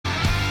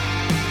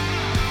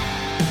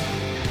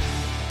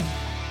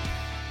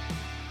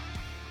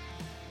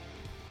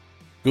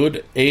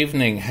Good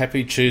evening.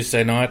 Happy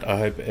Tuesday night. I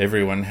hope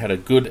everyone had a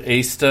good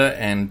Easter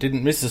and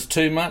didn't miss us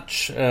too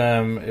much.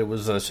 It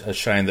was a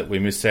shame that we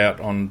missed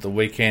out on the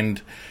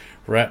weekend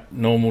wrap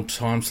normal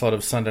time slot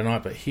of Sunday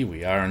night, but here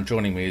we are, and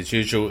joining me as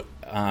usual,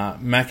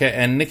 Macca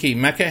and Nikki.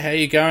 Macca, how are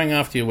you going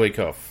after your week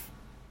off?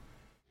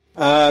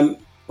 Well,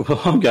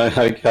 I'm going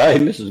okay.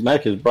 Mrs.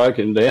 Mac has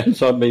broken down,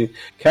 so I've been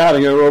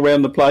carting her all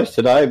around the place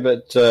today,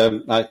 but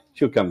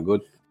she'll come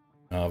good.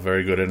 Oh,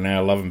 very good, and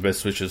our love and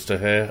best wishes to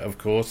her, of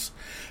course.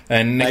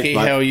 And Nikki,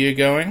 Thanks, how are you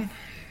going?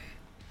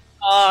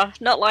 Oh,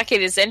 not liking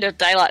this end of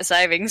daylight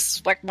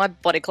savings. Whack my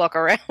body clock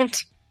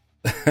around.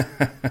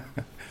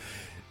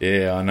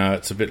 Yeah, I know,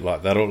 it's a bit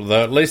like that.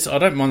 Although at least I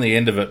don't mind the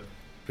end of it,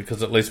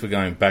 because at least we're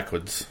going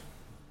backwards.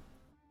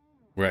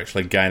 We're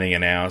actually gaining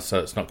an hour, so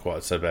it's not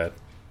quite so bad.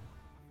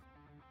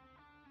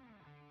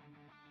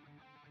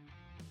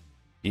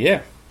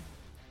 Yeah.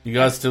 You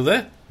guys still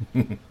there?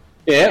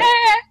 Yeah.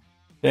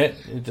 Yeah,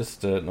 you're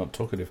just not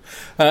talkative.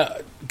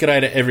 G'day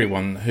to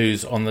everyone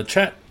who's on the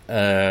chat.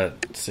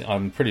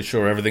 I'm pretty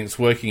sure everything's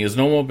working as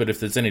normal, but if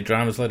there's any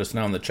dramas, let us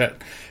know in the chat.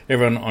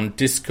 Everyone on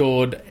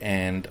Discord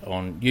and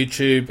on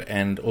YouTube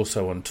and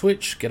also on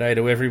Twitch, g'day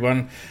to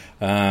everyone.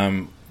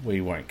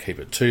 We won't keep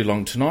it too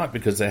long tonight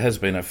because there has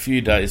been a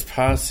few days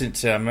past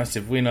since our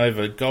massive win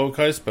over Gold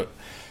Coast, but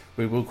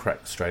we will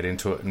crack straight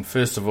into it. And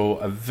first of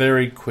all, a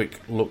very quick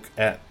look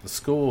at the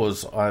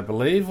scores, I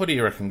believe. What do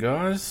you reckon,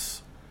 guys?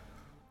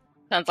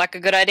 Sounds like a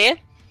good idea.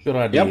 Good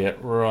idea, Yep.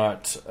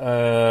 Right.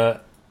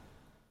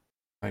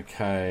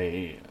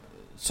 Okay.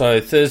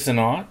 So Thursday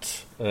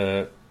night,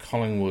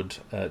 Collingwood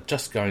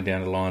just going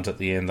down the lines at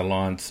the end. The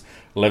lines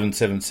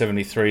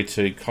 11-7-73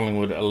 to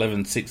Collingwood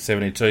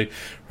 11-6-72.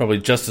 Probably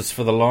justice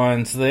for the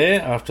Lions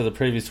there after the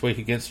previous week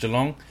against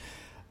Geelong.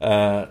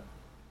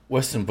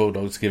 Western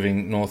Bulldogs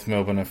giving North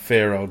Melbourne a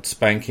fair old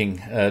spanking,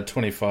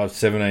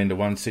 25-17 to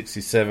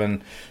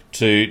 167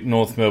 to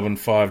North Melbourne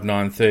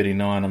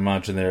 5-9-39, a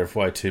margin there of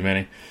way too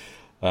many.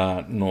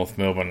 North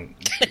Melbourne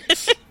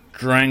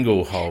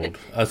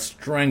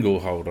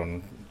stranglehold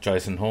on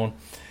Jason Horn.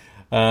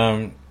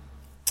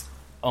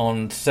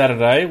 On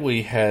Saturday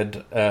we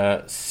had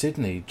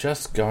Sydney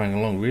just going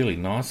along really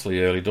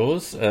nicely early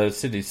doors.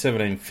 Sydney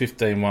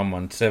 17-15,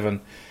 117.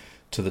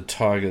 To the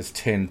Tigers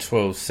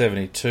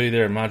 10-12-72.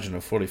 They're a margin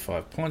of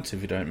 45 points,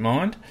 if you don't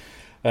mind.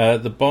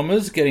 The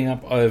Bombers getting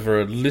up over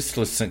a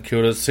listless St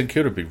Kilda. St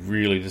Kilda would be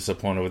really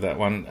disappointed with that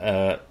one.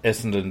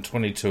 Essendon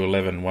 22-11,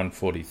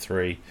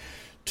 143.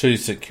 To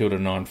St Kilda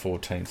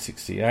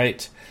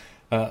 9-14-68.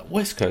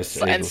 West Coast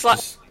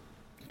Eagles.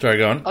 Sorry,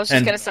 go on. I was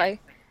just going to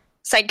say,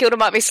 St Kilda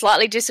might be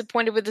slightly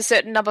disappointed with a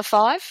certain number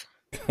 5.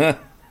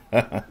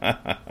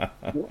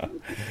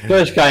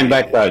 First game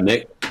back, though,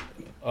 Nick.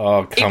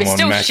 Oh, come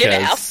on, shit Macca.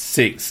 out.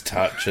 6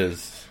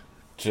 touches.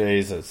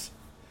 Jesus.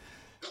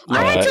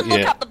 I had to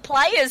look up the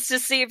players to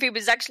see if he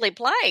was actually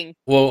playing.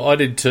 Well, I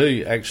did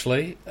too,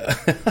 actually.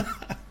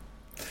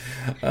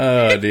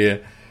 Oh,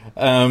 dear.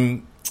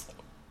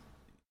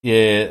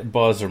 Yeah,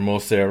 buyer's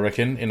remorse there, I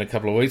reckon, in a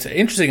couple of weeks.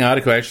 Interesting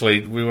article,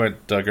 actually. We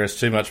won't digress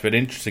too much, but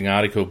interesting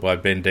article by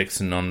Ben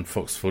Dexon on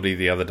Fox Footy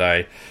the other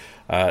day,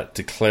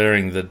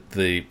 declaring that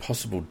the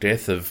possible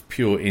death of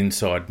pure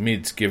inside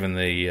mids given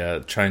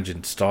the change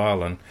in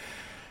style, and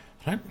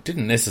I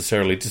didn't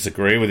necessarily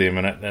disagree with him,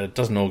 and it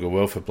doesn't augur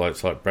well for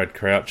blokes like Brad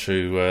Crouch,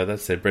 who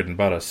that's their bread and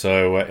butter.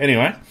 So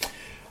anyway,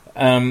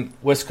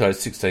 West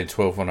Coast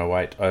 16-12,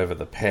 108 over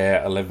the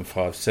Power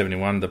 11-5,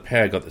 71. The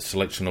Power got the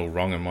selection all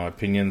wrong, in my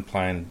opinion,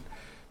 playing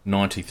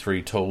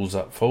 93 tools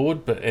up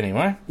forward, but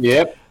anyway.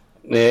 Yep.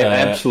 Yeah,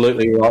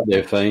 absolutely right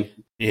there, Fiend.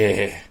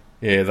 Yeah,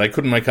 they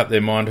couldn't make up their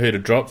mind who to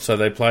drop, so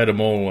they played them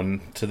all,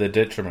 and to their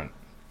detriment.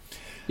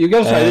 You've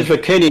got to say this for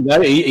Kenny,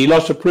 though. He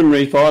lost a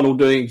preliminary final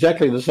doing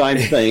exactly the same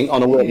thing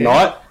on a wet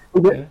night.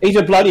 He's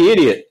a bloody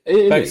idiot.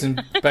 Backs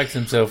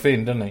himself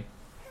in, doesn't he?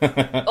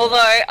 Although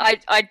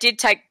I did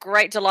take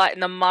great delight in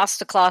the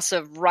masterclass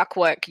of ruck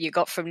work you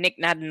got from Nick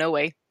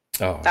Nadanui.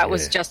 Oh, that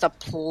was just a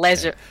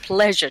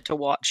pleasure to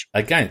watch.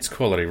 Against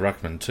quality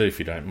ruckman too, if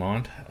you don't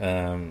mind.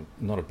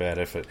 Not a bad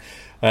effort.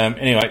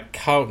 Anyway,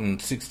 Carlton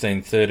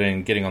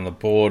 16-13 getting on the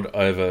board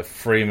over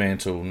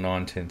Fremantle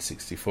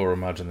 9-10-64, a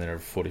margin there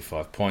of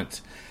 45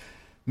 points.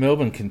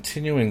 Melbourne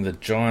continuing the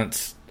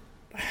Giants'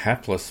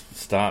 hapless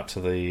start to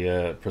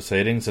the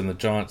proceedings, and the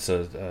Giants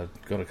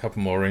got a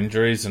couple more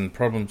injuries and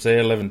problems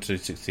there.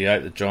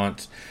 11-2-68, the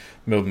Giants.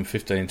 Melbourne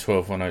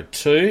 15-12,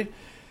 102.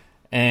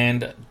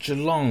 And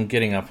Geelong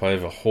getting up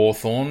over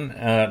Hawthorn,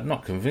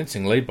 not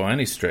convincingly by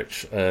any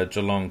stretch.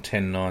 Geelong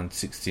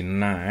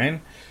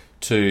 10-9-69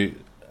 to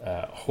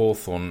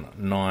Hawthorn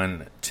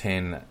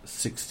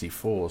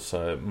 9-10-64,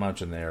 so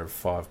margin there of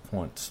 5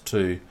 points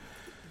to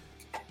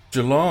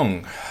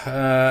Geelong.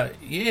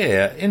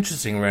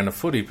 Interesting round of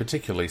footy,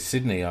 particularly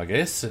Sydney, I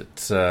guess.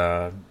 It's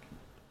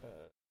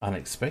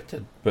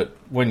unexpected, but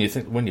when you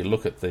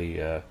look at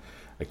the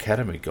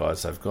academy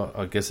guys they've got,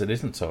 I guess it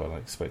isn't so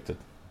unexpected.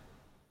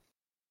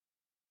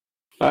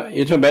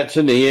 You're talking about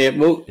Sydney, yeah.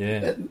 Well,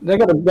 they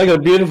got a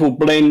beautiful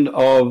blend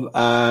of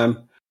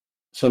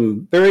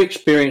some very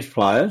experienced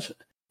players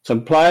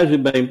some players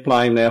who've been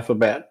playing now for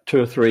about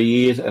 2 or 3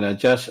 years and are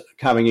just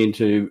coming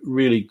into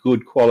really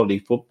good quality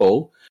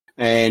football,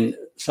 and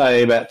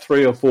say about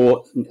 3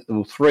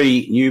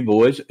 new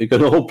boys who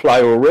can all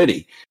play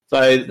already.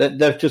 So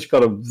they've just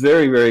got a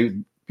very, very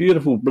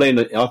beautiful blend,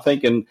 I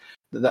think, and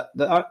they'll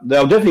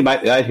definitely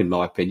make the 8, in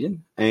my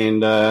opinion,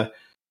 and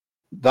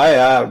they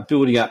are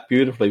building up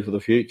beautifully for the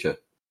future.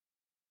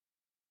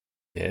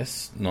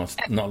 Yes, nice,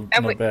 not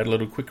a bad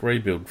little quick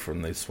rebuild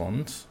from these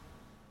Swans.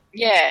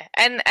 Yeah,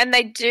 and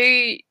they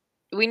do.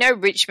 We know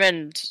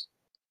Richmond,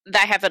 they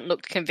haven't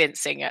looked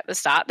convincing at the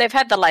start. They've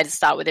had the latest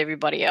start with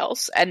everybody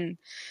else, and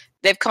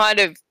they've kind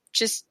of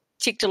just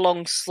ticked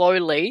along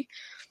slowly.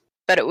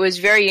 But it was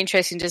very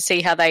interesting to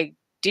see how they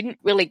didn't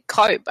really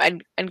cope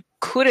and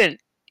couldn't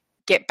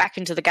get back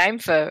into the game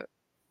for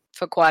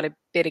quite a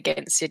bit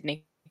against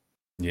Sydney.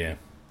 Yeah.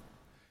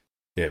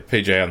 Yeah,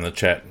 PJ on the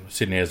chat,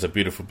 Sydney has a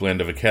beautiful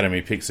blend of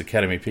academy picks, and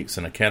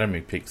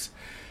academy picks.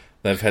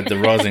 They've had the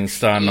Rising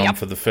Star nom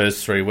for the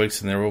first 3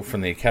 weeks, and they're all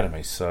from the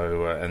academy.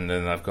 So, and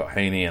then they've got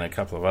Heaney and a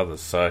couple of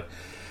others. So,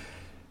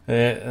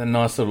 a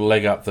nice little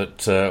leg up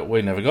that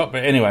we never got.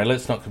 But anyway,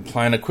 let's not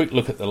complain. A quick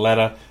look at the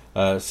ladder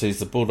sees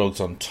the Bulldogs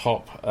on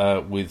top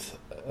with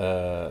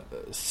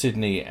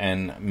Sydney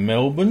and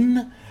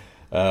Melbourne,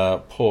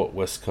 Port,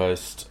 West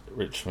Coast,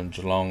 Richmond,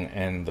 Geelong,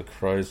 and the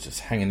Crows just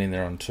hanging in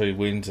there on 2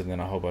 wins, and then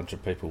a whole bunch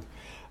of people.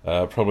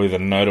 Probably the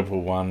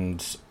notable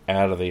ones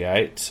out of the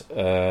 8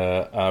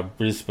 are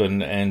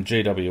Brisbane and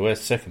GWS,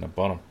 second at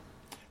bottom,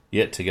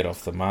 yet to get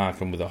off the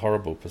mark, and with a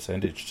horrible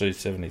percentage too,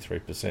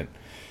 73%.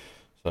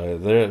 So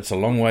it's a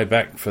long way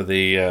back for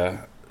the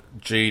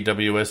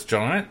GWS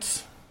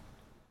Giants.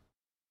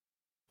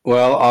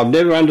 Well, I've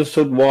never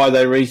understood why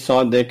they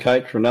re-signed their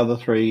coach for another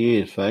 3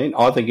 years, Fiend.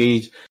 I think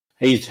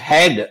he's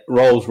had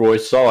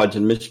Rolls-Royce sides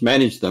and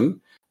mismanaged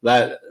them.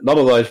 That a lot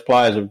of those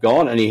players have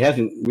gone, and he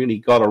hasn't really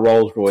got a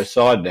Rolls-Royce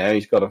side now.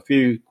 He's got a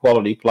few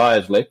quality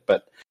players left,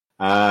 but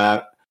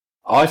I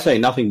see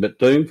nothing but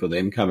doom for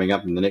them coming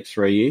up in the next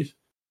 3 years.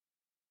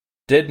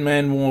 Dead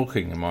man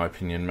walking, in my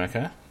opinion,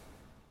 Macca.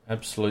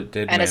 Absolute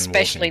dead man walking. And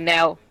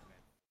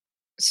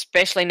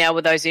especially now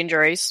with those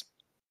injuries.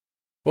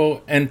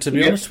 Well, and to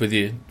be honest with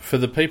you, for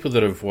the people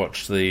that have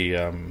watched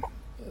the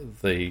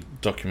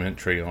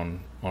documentary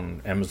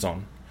on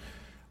Amazon,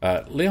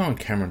 Leon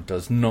Cameron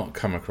does not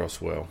come across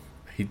well.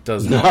 He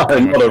does not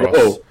come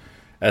across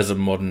as a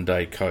modern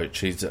day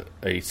coach. He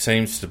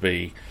seems to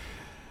be,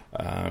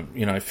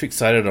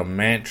 fixated on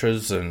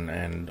mantras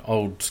and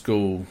old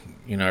school,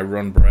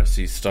 Ron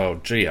Barassi style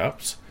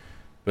G-ups,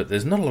 but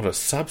there's not a lot of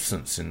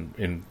substance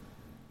in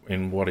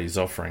what he's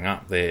offering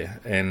up there.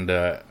 And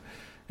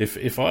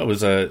if I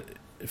was a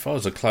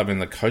club in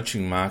the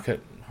coaching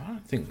market, I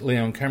don't think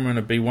Leon Cameron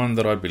would be one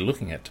that I'd be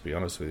looking at, to be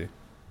honest with you.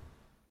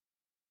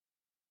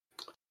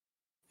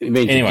 You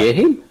mean to get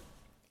him?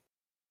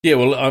 Yeah,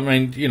 well, I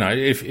mean,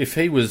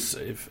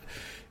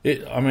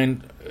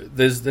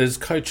 there's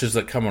coaches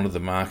that come onto the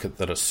market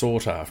that are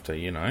sought after.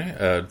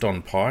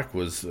 Don Pike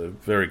was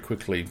very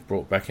quickly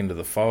brought back into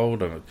the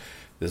fold.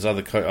 There's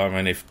other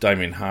if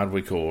Damien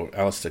Hardwick or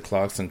Alistair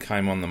Clarkson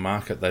came on the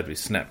market, they'd be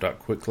snapped up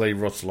quickly.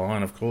 Ross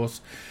Lyon, of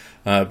course.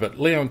 But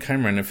Leon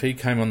Cameron, if he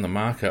came on the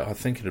market, I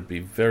think it'd be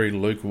very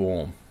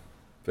lukewarm.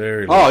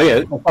 Very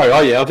lukewarm.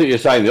 I think you're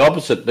saying the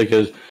opposite,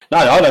 because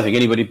I don't think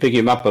anybody pick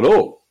him up at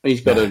all. He's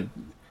got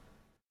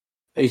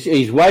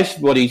he's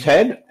wasted what he's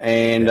had,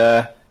 and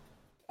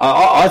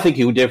I think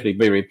he'll definitely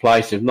be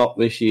replaced, if not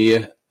this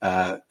year,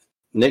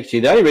 next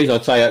year. The only reason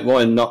I'd say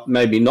why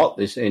maybe not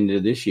this end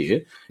of this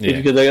year is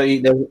because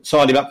they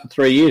signed him up for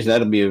 3 years, and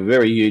that'll be a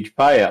very huge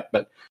payout.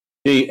 But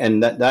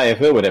and that the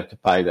AFL would have to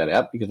pay that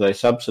out because they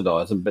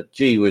subsidise them. But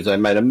they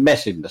made a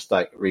massive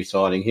mistake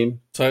re-signing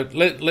him. So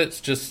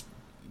let's just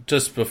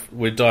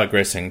we're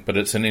digressing, but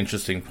it's an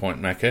interesting point,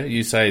 Macca.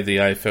 You say the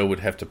AFL would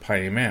have to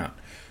pay him out,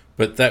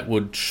 but that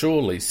would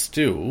surely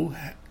still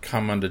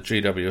come under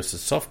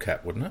GWS's soft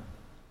cap, wouldn't it?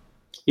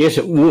 Yes,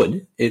 it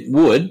would. It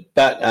would,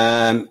 but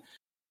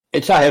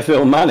it's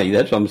AFL money.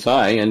 That's what I'm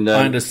saying. And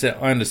I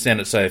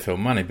understand it's AFL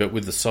money, but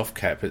with the soft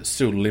cap, it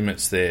still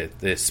limits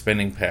their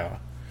spending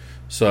power.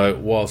 So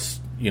whilst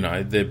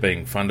they're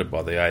being funded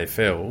by the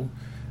AFL,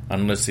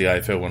 unless the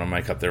AFL want to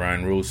make up their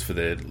own rules for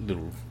their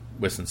little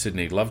Western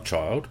Sydney love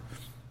child,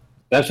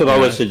 that's what I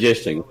was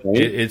suggesting.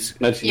 It's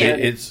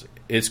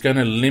going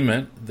to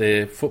limit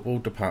their football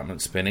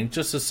department spending,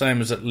 just the same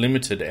as it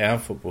limited our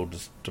football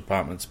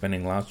department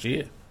spending last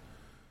year.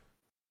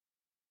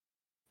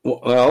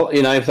 Well,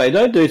 if they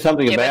don't do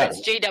something about it,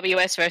 it's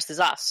GWS versus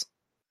us.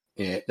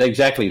 Yeah,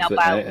 exactly.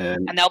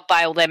 And they'll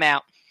bail them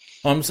out.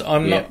 I'm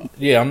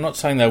not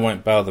saying they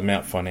won't bail them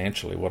out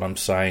financially. What I'm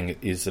saying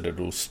is that it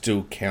will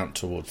still count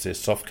towards their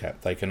soft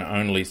cap. They can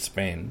only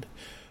spend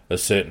a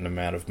certain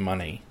amount of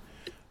money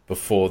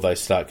before they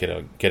start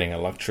getting a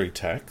luxury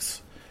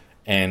tax,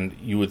 and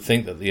you would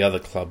think that the other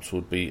clubs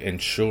would be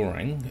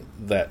ensuring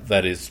that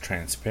that is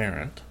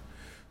transparent,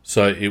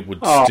 so it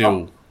would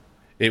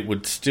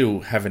still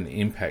have an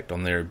impact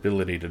on their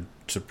ability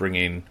to bring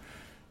in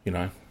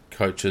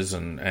coaches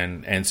and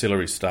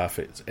ancillary staff,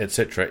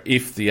 etc.,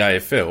 if the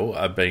AFL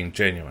are being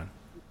genuine.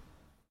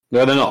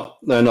 No, they're not.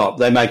 They're not.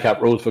 They make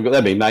up rules for.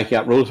 They've been making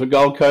up rules for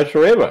Gold Coast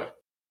forever.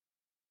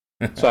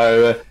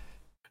 So,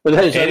 but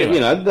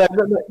anyway.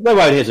 They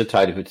won't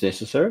hesitate if it's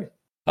necessary.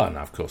 Oh no,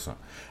 of course not.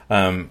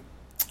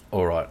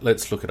 All right,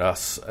 let's look at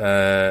us.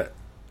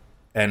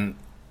 And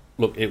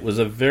look, it was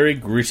a very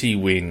gritty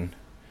win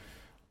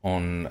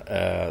on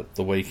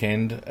the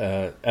weekend.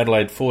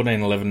 Adelaide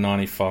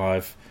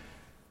 14-11-95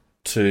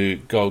 to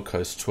Gold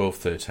Coast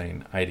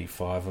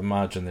 12-13-85. A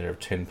margin there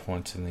of 10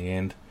 points in the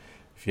end.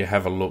 If you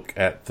have a look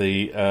at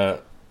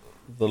the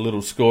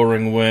little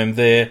scoring worm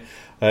there,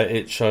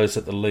 it shows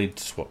that the lead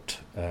swapped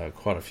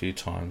quite a few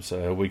times.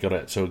 We got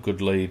out to a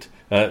good lead.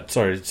 Gold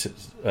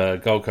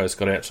Coast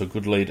got out to a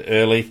good lead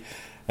early,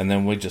 and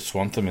then we just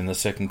swamped them in the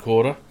second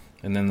quarter.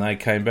 And then they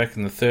came back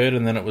in the third,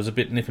 and then it was a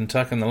bit nip and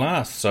tuck in the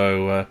last.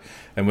 So,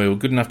 and we were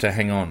good enough to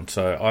hang on.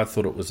 So I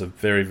thought it was a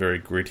very, very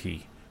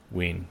gritty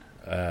win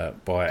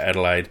by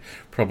Adelaide.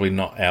 Probably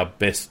not our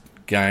best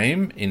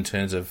game in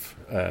terms of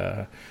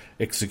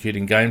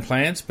executing game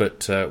plans,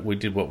 but we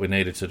did what we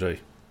needed to do.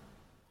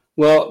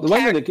 Well, the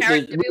one thing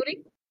that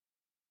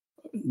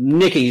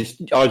Nicky,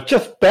 I was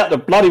just about to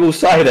bloody well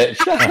say that.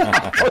 Shut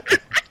up.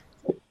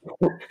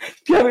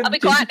 I'll be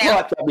quiet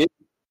now.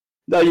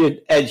 No,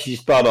 she's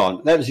spot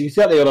on. That was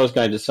exactly what I was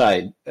going to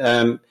say.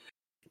 To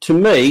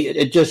me,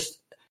 it just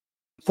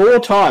 4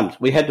 times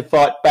we had to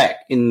fight back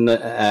in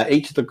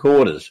each of the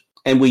quarters,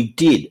 and we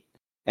did.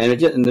 And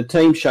the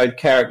team showed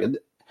character.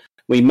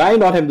 We may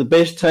not have the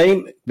best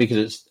team because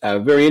it's a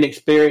very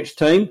inexperienced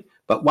team,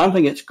 but one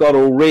thing it's got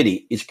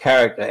already is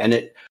character, and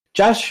it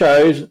just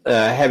shows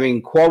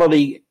having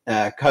quality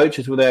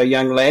coaches with our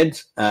young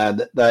lads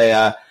that they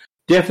are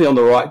definitely on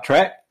the right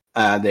track.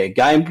 Their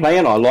game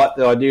plan, I like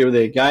the idea of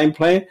their game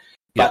plan,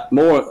 but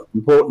more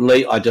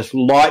importantly, I just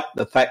like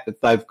the fact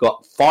that they've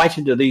got fight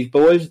into these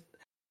boys.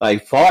 They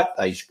fight,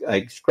 they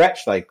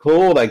scratch, they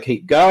claw, they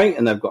keep going,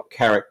 and they've got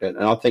character.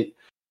 And I think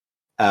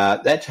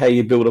that's how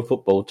you build a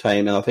football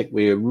team, and I think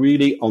we're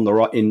really in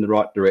the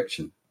right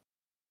direction.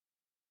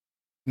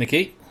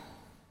 Nikki?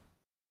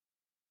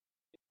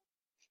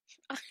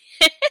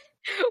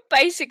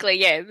 Basically,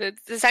 yeah,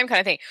 the same kind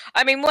of thing.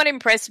 I mean, what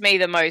impressed me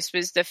the most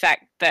was the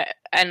fact that,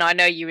 and I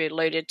know you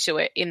alluded to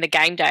it in the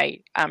game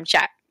day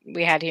chat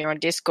we had here on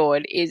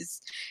Discord,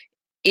 is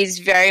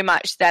very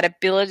much that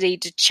ability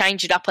to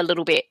change it up a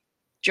little bit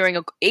during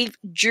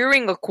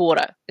a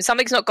quarter. If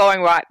something's not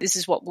going right, this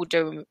is what we'll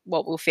do,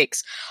 what we'll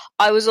fix.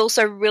 I was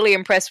also really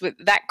impressed with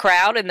that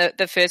crowd in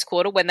the first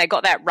quarter when they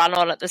got that run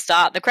on at the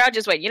start. The crowd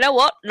just went, you know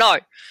what? No.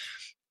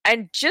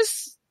 And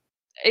just...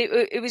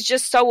 It was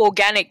just so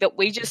organic that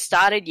we just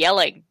started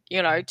yelling,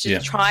 to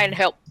try and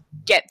help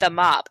get them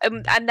up.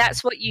 And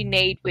that's what you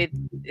need with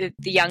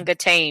the younger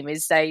team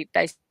is they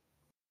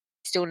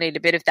still need a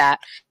bit of that.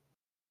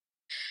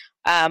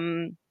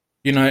 And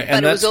but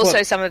it was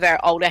also some of our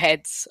older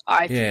heads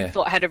I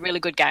thought had a really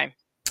good game.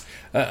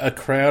 A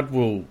crowd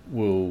will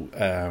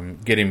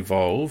get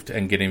involved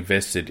and get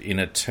invested in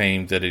a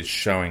team that is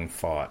showing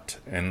fight.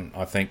 And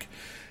I think...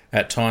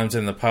 at times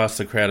in the past,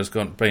 the crowd has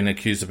been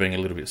accused of being a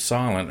little bit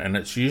silent, and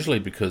it's usually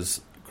because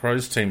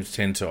Crows teams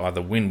tend to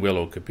either win well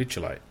or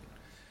capitulate.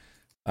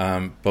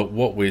 But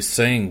what we're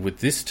seeing with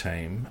this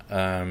team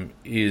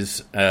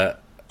is a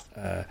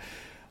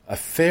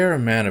fair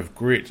amount of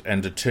grit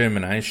and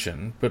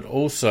determination, but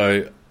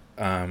also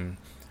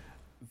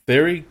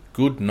very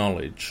good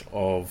knowledge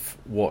of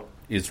what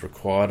is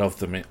required of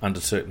them under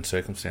certain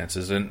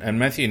circumstances. And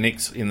Matthew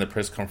Nicks in the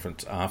press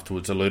conference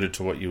afterwards alluded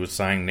to what you were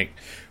saying, Nick,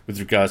 with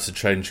regards to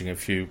changing a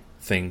few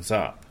things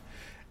up,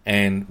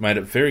 and made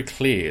it very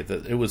clear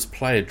that it was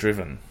player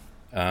driven.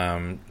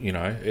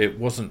 It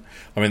wasn't...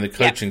 I mean, the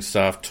coaching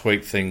staff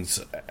tweaked things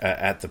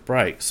at the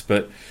breaks,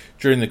 but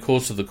during the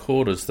course of the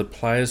quarters, the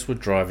players were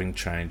driving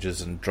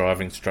changes and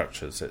driving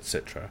structures,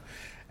 etc.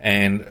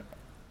 And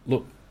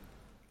look,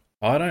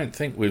 I don't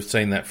think we've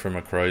seen that from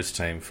a Crows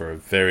team for a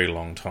very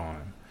long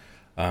time,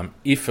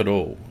 if at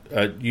all.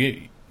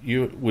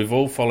 We've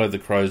all followed the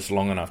Crows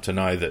long enough to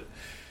know that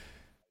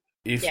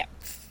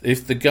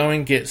if the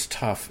going gets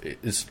tough,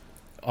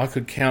 I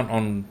could count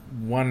on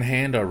one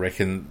hand, I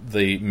reckon,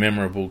 the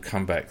memorable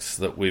comebacks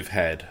that we've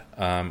had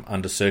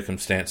under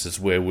circumstances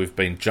where we've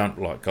been jumped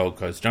like Gold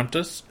Coast jumped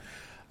us,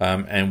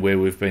 and where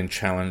we've been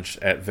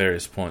challenged at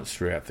various points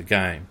throughout the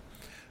game.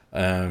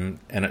 And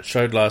it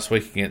showed last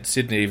week against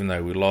Sydney. Even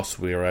though we lost,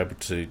 we were able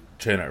to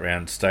turn it around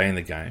and stay in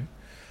the game.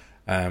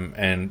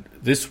 And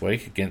this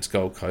week against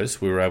Gold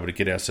Coast, we were able to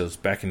get ourselves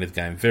back into the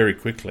game very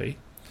quickly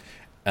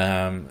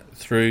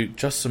through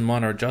just some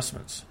minor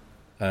adjustments.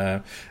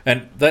 And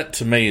that,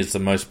 to me, is the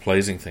most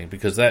pleasing thing,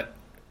 because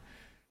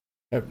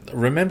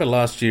remember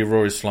last year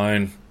Rory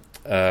Sloane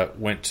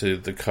went to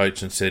the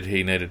coach and said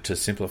he needed to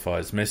simplify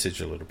his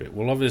message a little bit.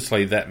 Well,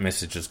 obviously that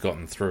message has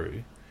gotten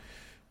through,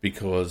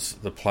 because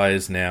the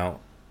players now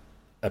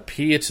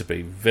appear to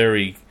be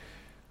very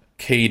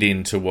keyed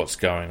into what's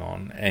going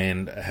on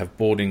and have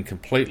bought in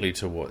completely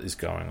to what is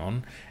going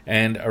on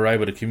and are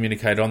able to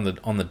communicate on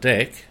the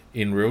deck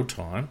in real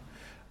time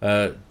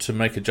to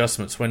make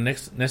adjustments when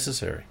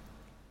necessary.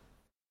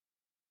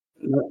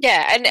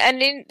 Yeah,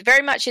 and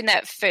very much in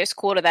that first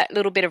quarter, that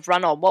little bit of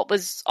run on, what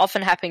was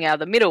often happening out of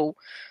the middle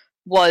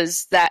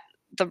was that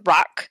the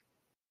ruck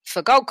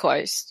for Gold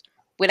Coast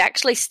would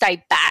actually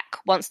stay back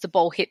once the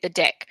ball hit the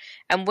deck.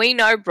 And we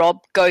know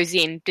Rob goes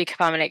in to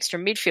become an extra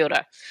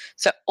midfielder.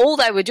 So all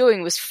they were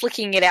doing was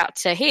flicking it out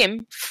to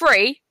him,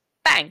 free,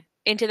 bang,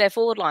 into their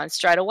forward line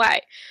straight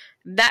away.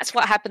 That's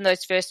what happened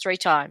those first 3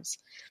 times.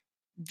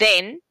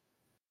 Then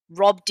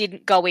Rob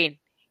didn't go in.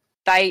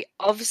 They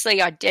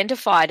obviously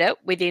identified it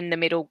within the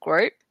middle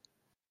group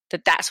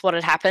that that's what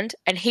had happened,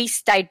 and he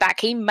stayed back.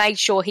 He made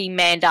sure he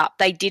manned up.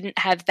 They didn't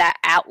have that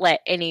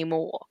outlet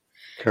anymore.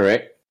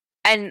 Correct.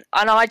 And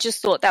I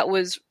just thought that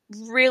was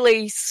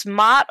really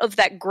smart of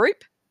that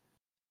group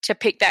to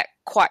pick that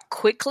quite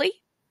quickly,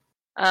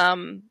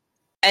 and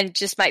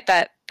just make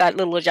that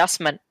little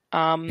adjustment.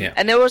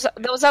 And there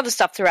was other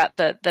stuff throughout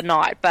the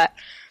night, but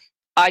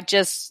I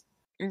just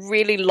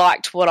really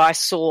liked what I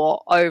saw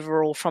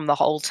overall from the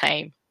whole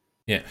team.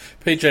 Yeah,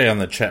 PJ on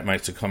the chat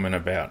makes a comment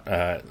about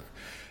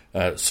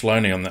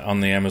Sloaney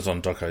on the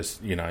Amazon docos,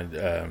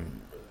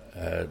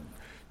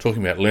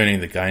 talking about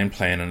learning the game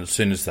plan, and as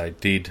soon as they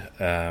did,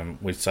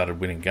 we started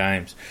winning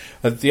games.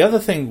 But the other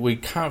thing we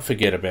can't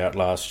forget about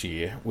last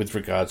year with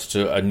regards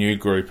to a new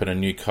group and a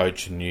new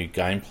coach and new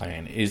game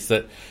plan is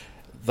that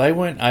they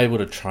weren't able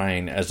to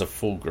train as a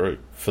full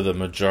group for the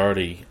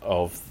majority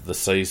of the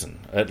season,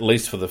 at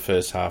least for the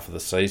first half of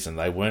the season.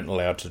 They weren't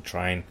allowed to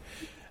train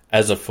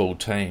as a full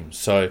team.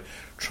 So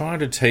trying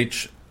to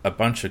teach a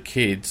bunch of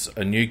kids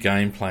a new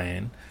game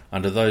plan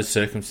under those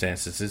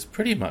circumstances is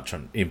pretty much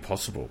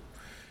impossible,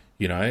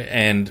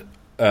 and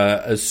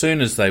as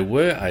soon as they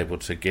were able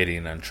to get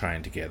in and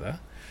train together,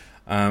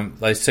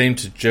 they seemed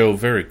to gel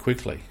very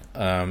quickly,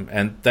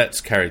 and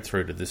that's carried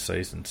through to this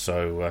season.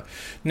 So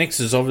Nix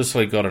has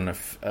obviously got an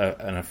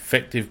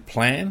effective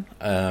plan.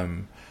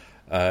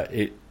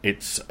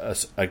 It's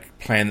a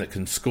plan that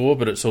can score,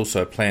 but it's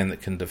also a plan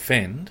that can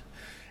defend.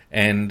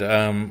 And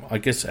I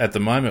guess at the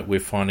moment we're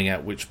finding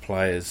out which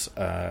players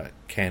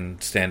can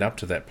stand up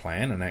to that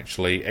plan and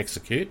actually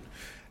execute,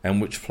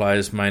 and which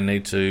players may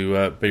need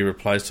to be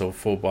replaced or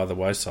fall by the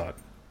wayside.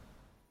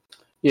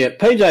 Yeah,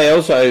 PJ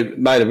also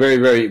made a very,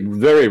 very,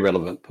 very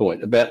relevant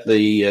point about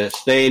the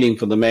standing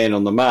for the man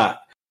on the mark.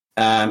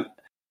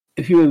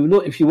 If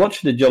you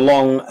watch the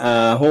Geelong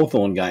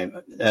Hawthorn game,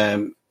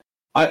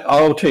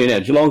 I'll tell you now,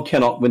 Geelong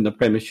cannot win the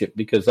premiership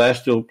because they're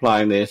still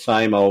playing their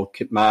same old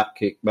kick game.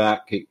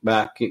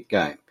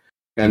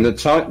 And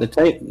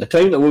the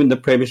team that will win the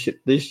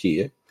premiership this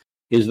year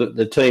is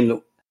the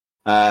team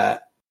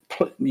that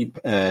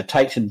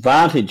takes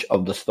advantage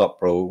of the stop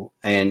rule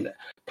and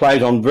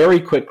plays on very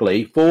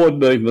quickly, forward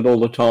movement all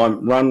the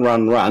time,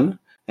 run,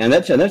 and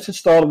that's the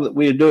style that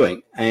we're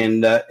doing.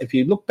 And if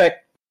you look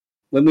back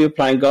when we were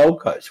playing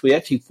Gold Coast, we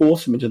actually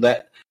forced them into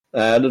that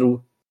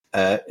little.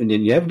 And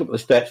then you have a look at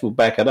the stats, we'll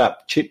back it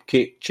up. Chip,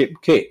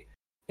 kick,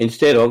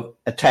 instead of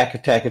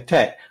attack.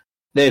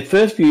 Their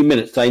first few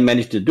minutes, they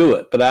managed to do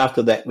it, but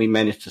after that, we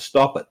managed to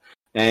stop it.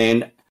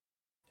 And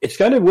it's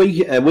going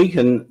to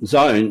weaken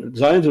zone.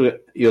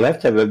 You'll have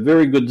to have a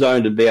very good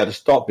zone to be able to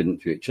stop in the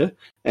future.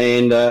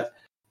 And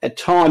at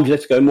times,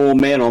 let's go more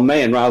man on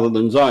man rather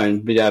than zone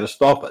to be able to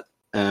stop it.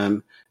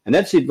 And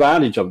that's the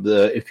advantage of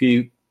if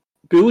you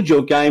build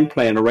your game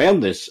plan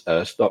around this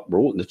stop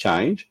rule and the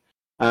change.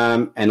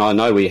 And I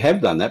know we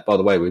have done that by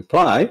the way we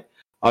play.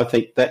 I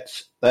think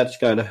that's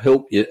going to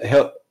help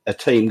a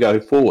team go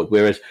forward.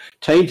 Whereas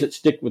teams that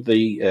stick with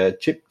the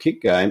chip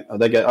kick game, I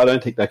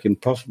don't think they can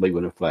possibly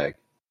win a flag.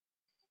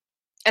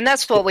 And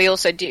that's what we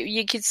also do.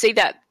 You could see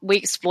that we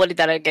exploited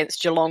that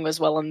against Geelong as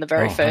well in the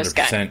very first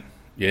 100%. game.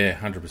 Yeah,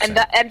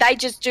 100%. And they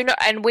just do not.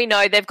 And we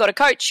know they've got a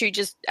coach who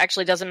just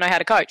actually doesn't know how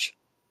to coach.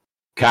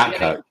 Can't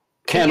coach.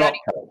 Cannot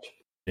coach.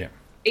 Yeah.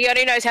 He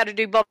only knows how to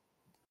do Bob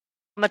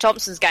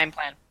Thompson's game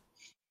plan.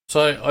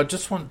 So I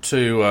just want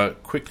to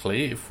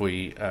quickly, if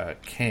we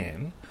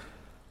can,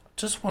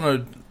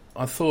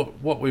 I thought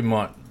what we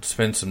might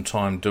spend some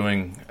time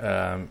doing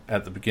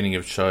at the beginning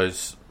of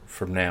shows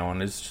from now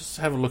on is just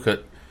have a look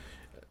at,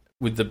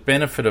 with the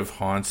benefit of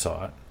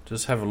hindsight,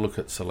 just have a look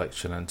at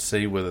selection and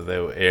see whether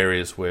there were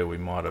areas where we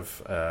might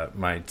have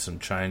made some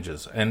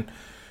changes. And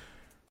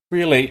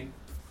really,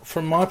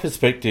 from my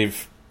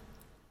perspective,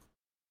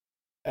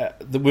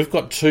 we've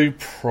got two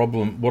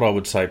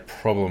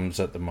problems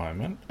at the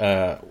moment.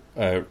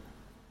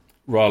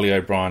 Riley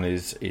O'Brien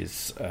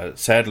is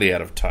sadly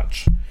out of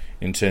touch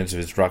in terms of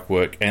his ruck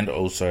work and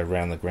also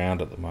around the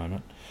ground at the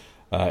moment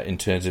in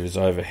terms of his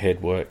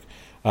overhead work.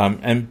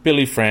 And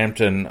Billy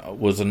Frampton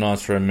was a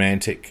nice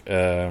romantic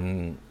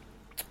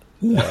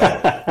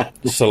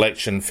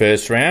selection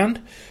first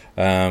round,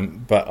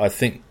 but I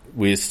think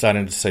we're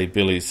starting to see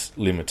Billy's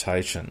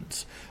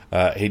limitations.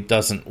 He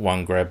doesn't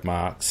one-grab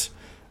marks.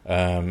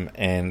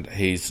 And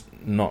he's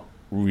not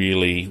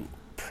really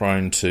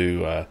prone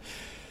to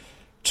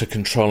to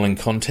controlling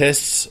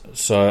contests.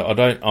 So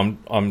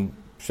I'm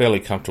fairly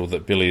comfortable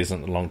that Billy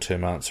isn't the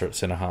long-term answer at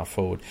centre half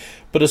forward.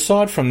 But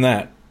aside from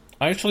that,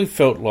 I actually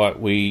felt like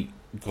we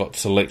got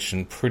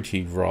selection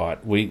pretty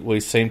right. We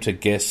seemed to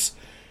guess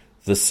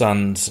the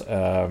Suns'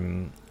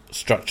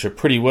 structure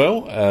pretty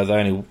well. They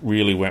only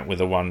really went with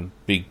the one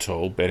big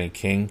tall, Benny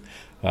King.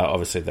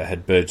 Obviously, they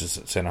had Burgess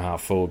at centre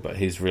half forward, but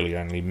he's really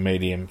only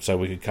medium, so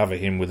we could cover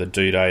him with a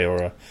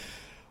Duday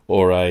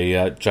or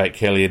a Jake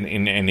Kelly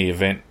in any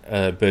event.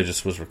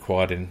 Burgess was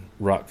required in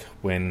ruck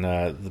when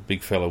the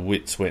big fella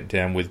Witts went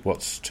down with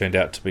what's turned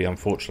out to be,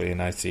 unfortunately, an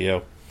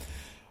ACL.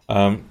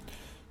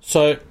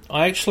 So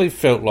I actually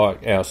felt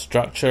like our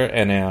structure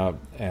and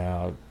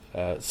our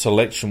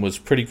selection was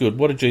pretty good.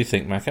 What did you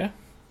think, Macca?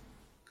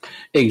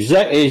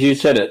 Exactly as you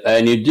said it,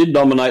 and you did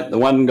nominate the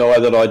one guy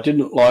that I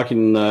didn't like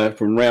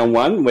from round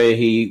one, where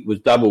he was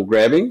double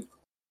grabbing.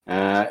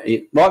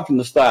 Right from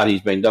the start,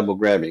 he's been double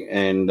grabbing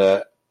and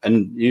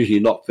usually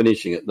not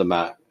finishing at the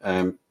mark.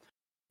 And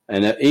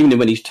even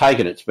when he's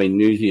taken it, it's been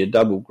usually a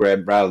double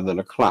grab rather than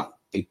a clump.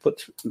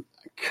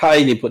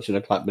 Occasionally puts in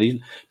a clump, but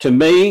to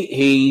me,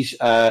 he's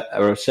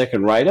a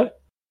second rater,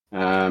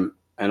 and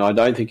I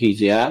don't think he's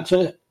the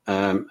answer.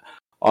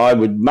 I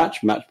would much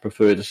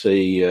prefer to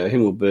see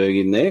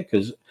Himmelberg in there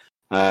because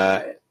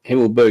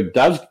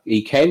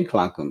Himmelberg can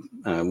clunk them.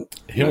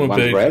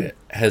 Himmelberg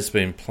has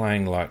been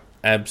playing like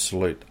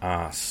absolute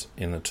arse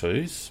in the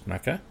twos,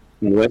 Macca.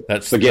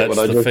 That's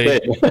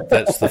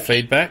the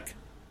feedback.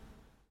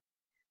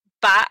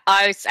 But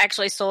I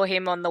actually saw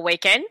him on the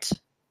weekend.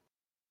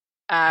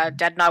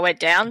 Dad and I went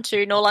down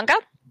to Noarlunga,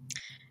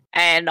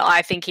 and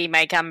I think he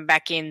may come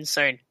back in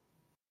soon.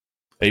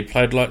 He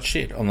played like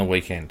shit on the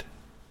weekend.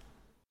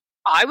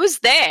 I was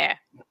there.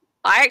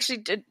 I actually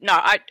did. No,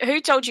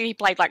 who told you he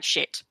played like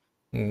shit?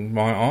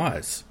 My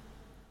eyes.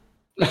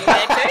 There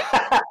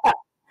too?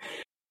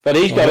 But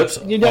he's I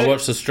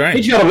watched the stream.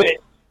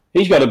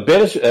 He's got a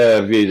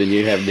better view than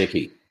you have,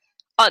 Nicky.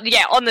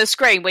 Yeah, on the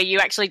screen where you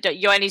actually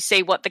you only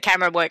see what the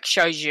camera work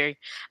shows you.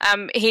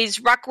 His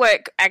ruck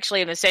work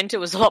actually in the centre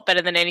was a lot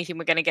better than anything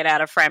we're going to get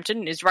out of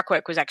Frampton. His ruck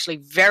work was actually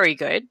very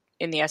good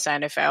in the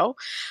SANFL.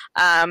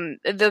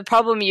 The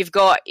problem you've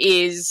got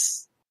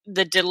is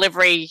the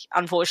delivery,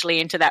 unfortunately,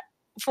 into that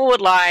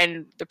forward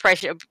line, the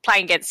pressure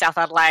playing against South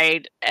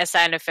Adelaide,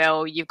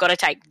 SANFL, you've got to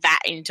take that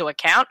into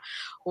account.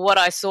 What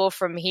I saw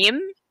from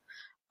him,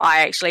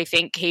 I actually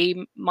think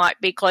he might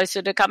be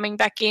closer to coming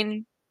back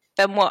in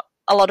than what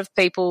a lot of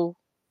people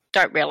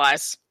don't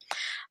realise.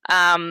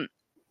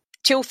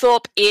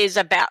 Tilthorpe is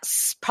about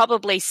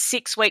probably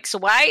 6 weeks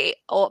away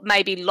or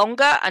maybe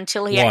longer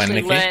until he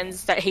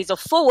learns that he's a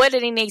forward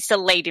and he needs to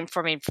lead him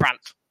from in front.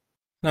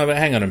 No, but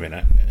hang on a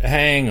minute.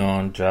 Hang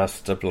on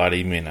just a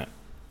bloody minute,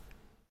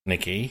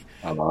 Nicky.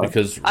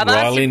 Because I'm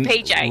asking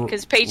PJ,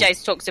 because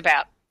PJ talks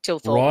about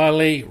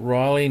Tilthorpe.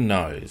 Riley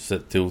knows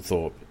that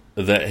Tilthorpe,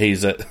 that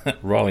he's a...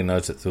 Riley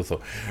knows that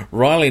Tilthorpe.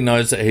 Riley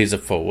knows that he's a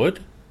forward.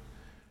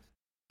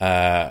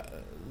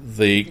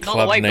 The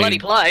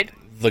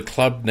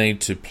club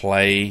need to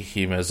play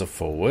him as a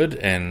forward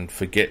and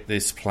forget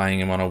this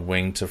playing him on a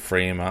wing to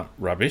free him up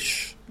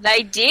rubbish.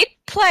 They did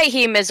play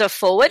him as a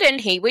forward and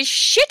he was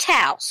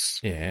shithouse.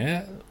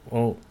 Yeah,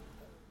 well...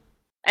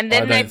 And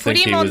then they put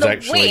him on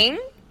the wing.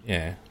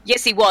 Yeah.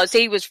 Yes, he was.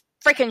 He was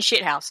freaking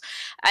shithouse.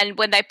 And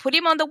when they put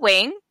him on the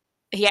wing,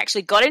 he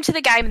actually got into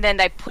the game and then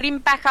they put him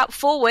back up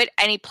forward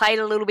and he played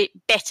a little bit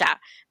better.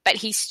 But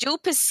he still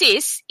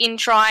persists in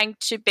trying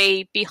to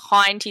be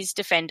behind his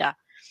defender.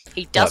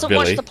 He doesn't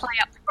watch the play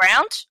up the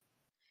ground.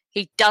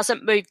 He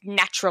doesn't move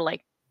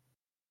naturally.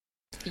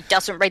 He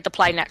doesn't read the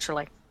play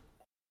naturally.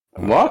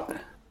 What?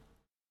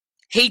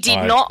 He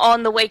did not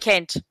on the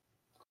weekend.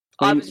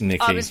 I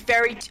was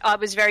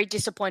very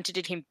disappointed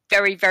in him.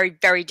 Very, very,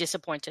 very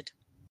disappointed.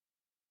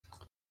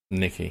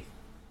 Nicky,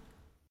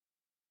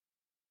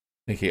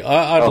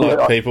 I'd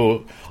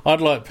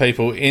like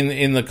people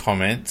in the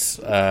comments,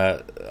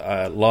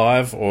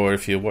 live, or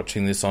if you're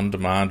watching this on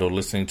demand or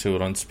listening to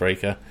it on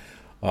Spreaker,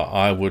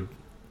 I would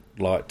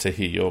like to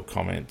hear your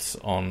comments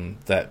on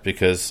that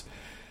because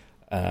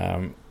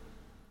I've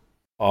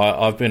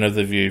been of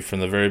the view from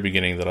the very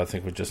beginning that I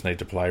think we just need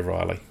to play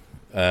Riley.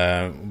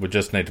 We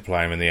just need to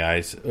play him in the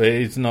A's.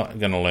 He's not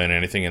going to learn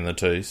anything in the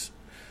twos.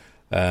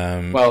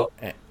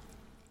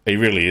 He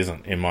really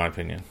isn't, in my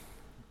opinion.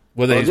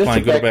 Whether he's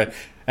playing good or bad.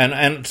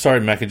 And sorry,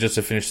 Macca, just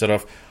to finish that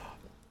off,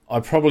 I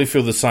probably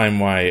feel the same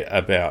way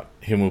about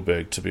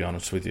Himmelberg, to be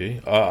honest with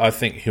you. I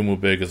think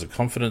Himmelberg is a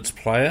confidence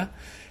player,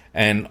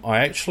 and I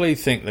actually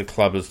think the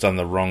club has done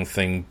the wrong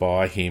thing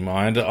by him.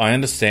 I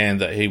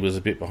understand that he was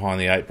a bit behind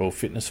the eight ball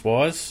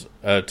fitness-wise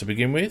to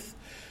begin with,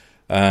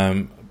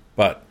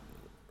 but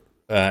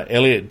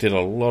Elliott did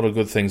a lot of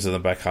good things in the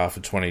back half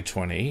of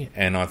 2020,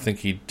 and I think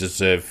he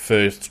deserved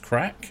first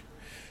crack.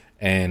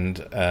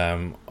 And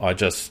I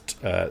just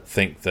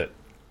think that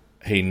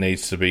he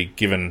needs to be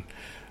given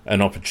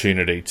an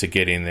opportunity to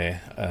get in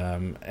there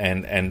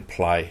and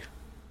play,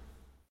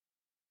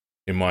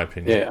 in my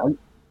opinion. Yeah.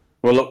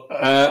 Well, look,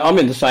 I'm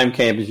in the same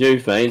camp as you,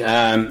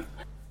 Fiend.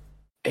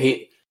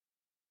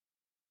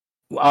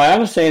 I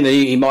understand that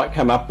he might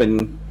come up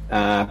and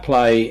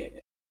play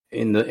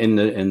in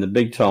the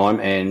big time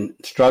and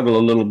struggle a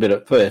little bit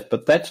at first,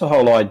 but that's the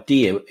whole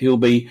idea. He'll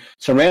be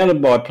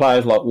surrounded by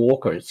players like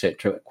Walker,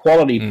 etc.,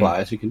 quality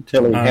players who can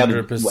tell him how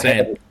to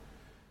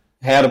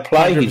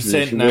play his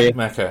position.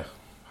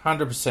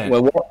 100%.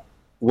 Well,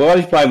 while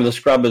he's playing with the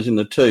scrubbers in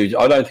the twos,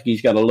 I don't think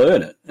he's going to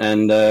learn it.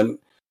 And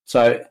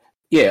so,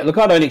 yeah, look,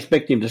 I don't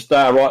expect him to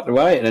start right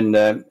away,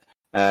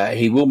 and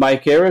he will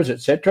make errors,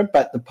 etc.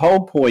 But the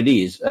whole point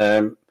is,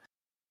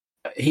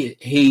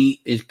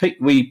 he is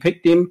picked. We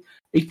picked him.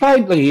 He's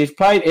played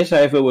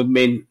SAFL with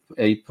men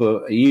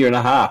for a year and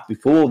a half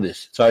before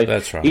this, so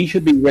that's right. He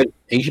should be ready.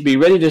 He should be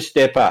ready to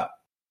step up.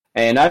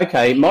 And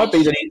okay, it might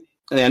be that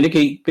now,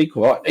 Nicky, be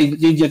quiet.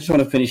 You just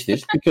want to finish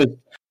this because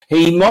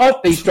he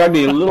might be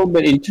struggling a little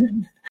bit.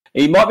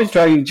 He might be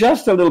struggling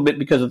just a little bit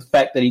because of the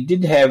fact that he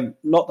did have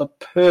not the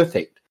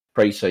perfect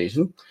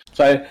pre-season.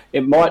 So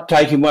it might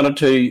take him 1 or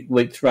 2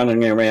 weeks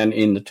running around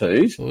in the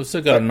twos. Well,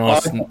 also got a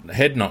nice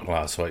head knock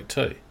last week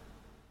too.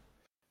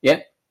 Yeah.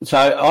 So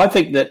I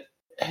think that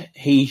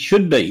he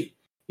should be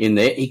in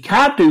there. He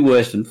can't do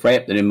worse than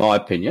Frampton, in my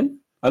opinion.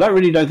 I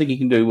don't think he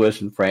can do worse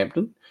than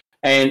Frampton.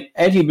 And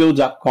as he builds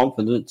up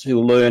confidence,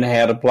 he'll learn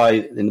how to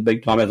play in the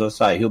big time. As I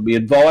say, he'll be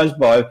advised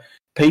by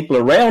people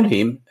around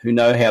him who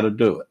know how to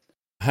do it.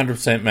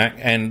 100%, Mac.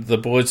 And the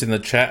boys in the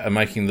chat are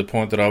making the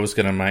point that I was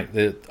going to make.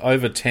 There are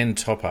over 10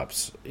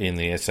 top-ups in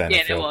the SANFL.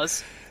 Yeah, there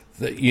was.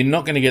 You're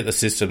not going to get the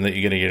system that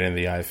you're going to get in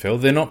the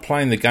AFL. They're not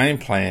playing the game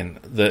plan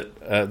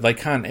that they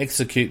can't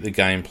execute the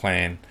game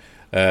plan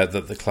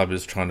that the club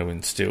is trying to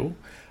instill.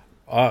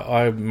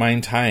 I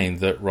maintain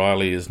that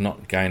Riley is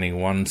not gaining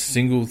one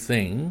single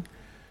thing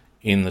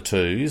in the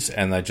twos,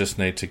 and they just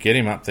need to get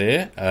him up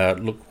there.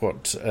 Look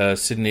what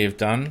Sydney have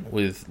done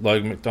with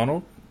Logan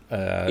McDonald.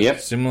 Yep.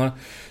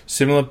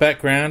 Similar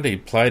background. He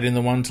played in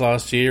the ones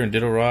last year and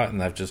did all right,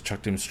 and they've just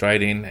chucked him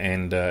straight in,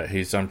 and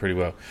he's done pretty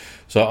well.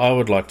 So I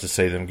would like to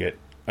see them get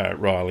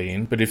Riley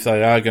in, but if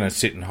they are going to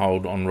sit and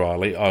hold on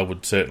Riley, I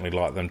would certainly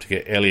like them to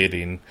get Elliott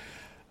in,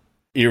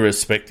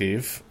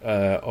 irrespective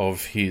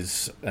of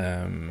his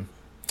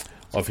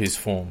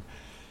form.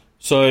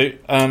 So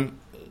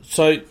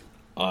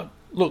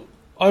look,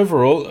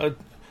 overall,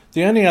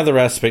 the only other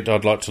aspect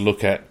I'd like to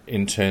look at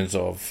in terms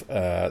of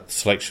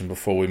selection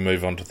before we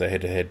move on to the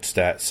head-to-head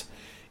stats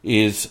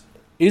is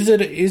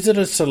it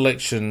a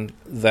selection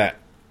that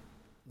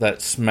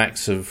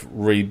smacks of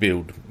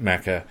rebuild,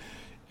 Macca?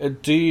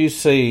 Do you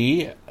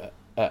see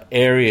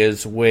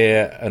areas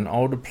where an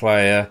older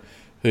player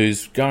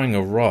who's going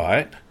all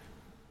right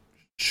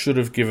should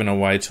have given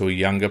away to a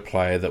younger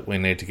player that we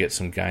need to get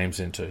some games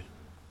into?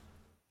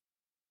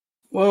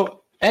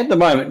 Well, at the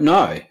moment,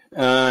 no.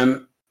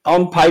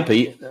 On paper,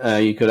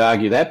 you could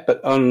argue that,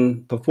 but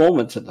on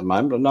performance at the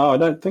moment, no, I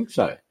don't think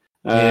so.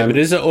 Yeah, but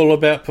is it all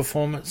about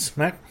performance,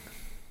 Mac?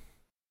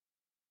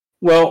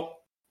 Well,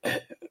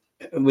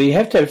 we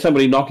have to have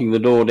somebody knocking the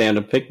door down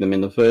to pick them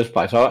in the first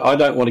place. I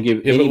don't want to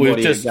give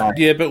anybody a go.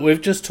 Yeah, but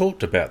we've just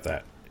talked about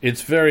that.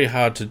 It's very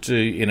hard to do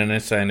in an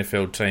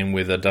SANFL team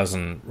with a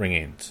dozen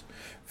ring-ins.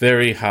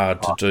 Very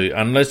hard to do.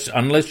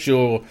 Unless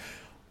you're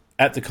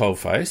at the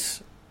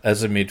coalface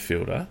as a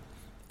midfielder,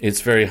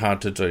 it's very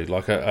hard to do.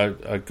 Like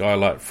a guy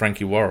like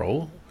Frankie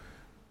Worrell,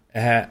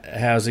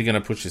 how's he going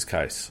to push his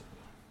case?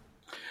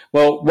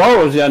 Well,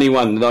 Worrell's the only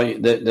one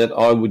that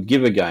I would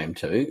give a game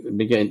to.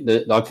 Again,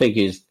 that I think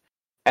is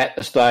at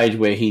the stage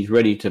where he's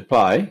ready to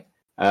play.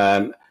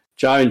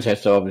 Jones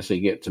has to obviously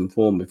get some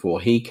form before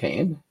he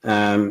can.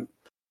 Fogarty,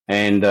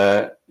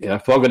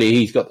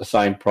 he's got the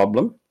same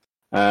problem.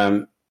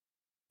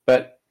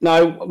 But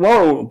no,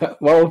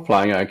 Worrell's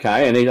playing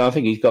okay, and I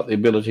think he's got the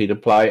ability to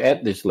play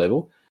at this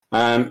level.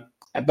 But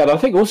I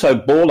think also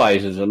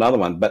Borlase is another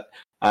one. But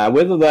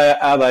whether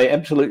they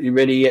absolutely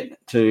ready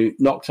yet to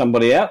knock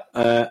somebody out,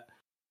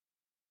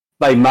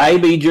 they may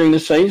be during the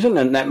season,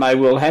 and that may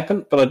well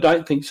happen. But I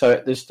don't think so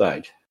at this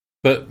stage.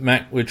 But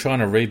Mac, we're trying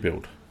to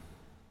rebuild.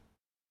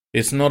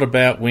 It's not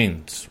about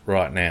wins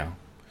right now.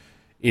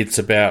 It's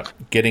about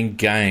getting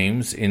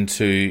games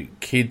into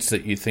kids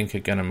that you think are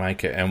going to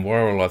make it. And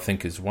Worrell, I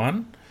think, is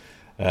one.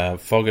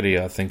 Fogarty,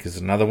 I think, is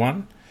another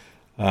one.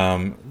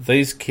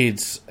 These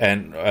kids,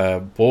 and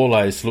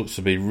Borlase looks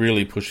to be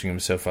really pushing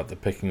himself up the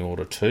pecking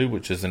order too,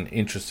 which is an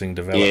interesting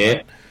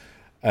development.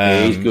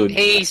 Yeah, he's good.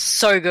 He's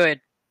so good.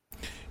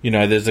 You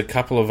know, there's a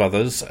couple of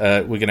others.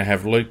 We're going to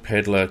have Luke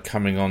Pedler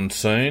coming on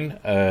soon.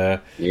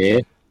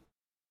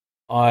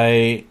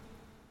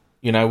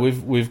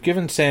 We've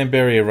given Sam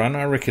Berry a run.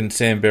 I reckon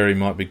Sam Berry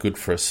might be good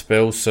for a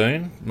spell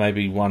soon.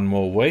 Maybe one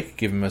more week,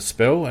 give him a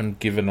spell and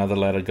give another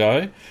lad a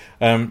go.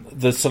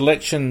 The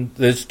selection,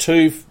 there's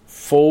 2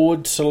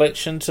 forward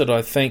selections that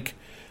I think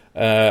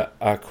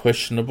are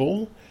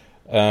questionable.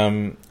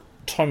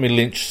 Tommy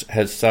Lynch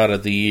has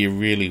started the year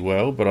really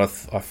well, but I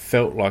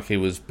felt like he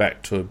was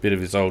back to a bit of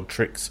his old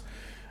tricks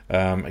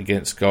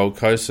against Gold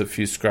Coast, a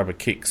few scrubber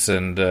kicks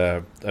and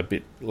a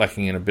bit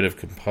lacking in a bit of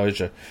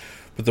composure.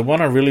 But the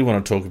one I really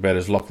want to talk about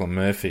is Lachlan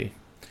Murphy,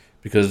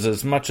 because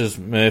as much as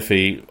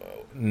Murphy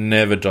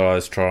never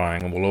dies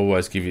trying and will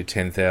always give you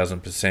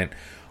 10,000%.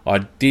 I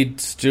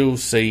did still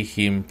see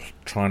him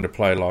trying to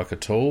play like a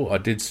tall. I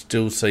did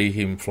still see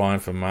him flying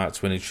for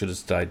marks when he should have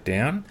stayed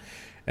down.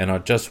 And I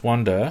just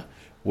wonder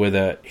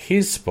whether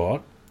his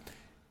spot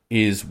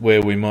is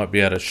where we might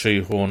be able to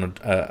shoehorn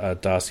a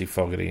Darcy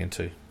Fogarty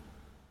into.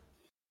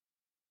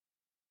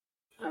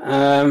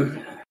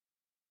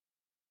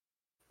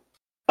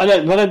 I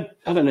don't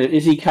know.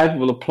 Is he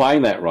capable of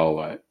playing that role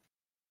though?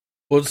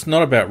 Well, it's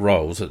not about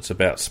roles; it's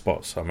about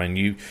spots. I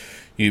mean,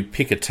 you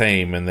pick a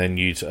team and then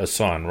you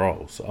assign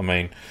roles. I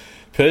mean,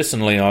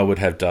 personally, I would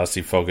have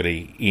Darcy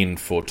Fogarty in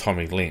for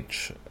Tommy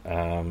Lynch,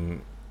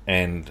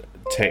 and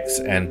Tex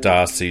and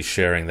Darcy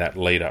sharing that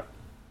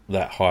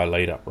high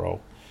lead up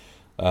role.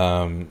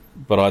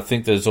 But I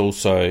think there's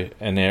also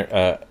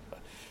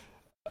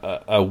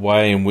a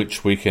way in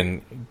which we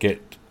can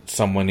get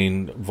someone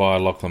in via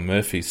Lachlan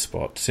Murphy's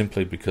spot,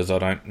 simply because I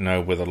don't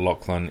know whether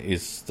Lachlan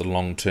is the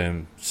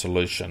long-term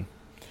solution.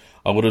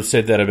 I would have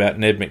said that about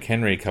Ned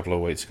McHenry a couple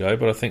of weeks ago,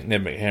 but I think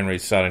Ned McHenry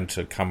is starting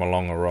to come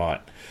along all right,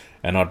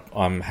 and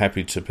I'm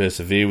happy to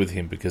persevere with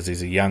him because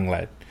he's a young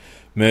lad.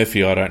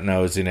 Murphy, I don't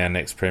know, is in our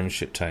next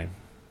premiership team.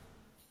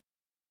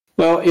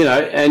 Well,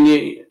 and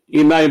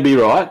you may be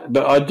right,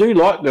 but I do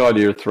like the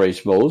idea of three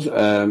smalls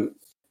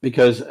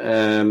because...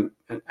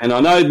 and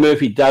I know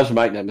Murphy does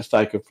make that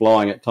mistake of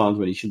flying at times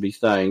when he should be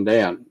staying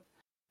down.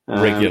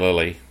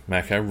 Regularly,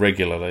 Mako,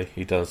 regularly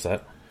he does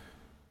that.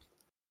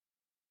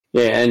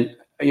 Yeah, and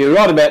you're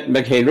right about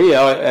McHenry.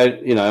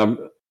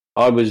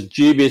 I was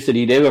dubious that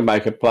he'd ever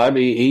make a play, but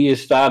he is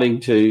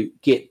starting to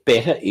get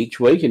better each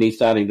week, and he's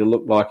starting to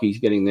look like he's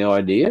getting the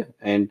idea.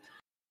 And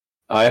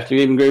I have to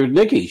even agree with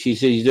Nikki. She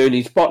says he's earned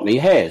his spot, and he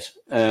has.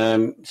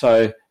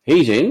 So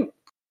he's in.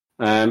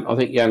 I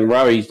think young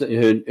Rowe's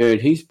earned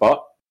his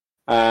spot.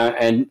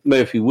 And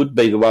Murphy would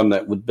be the one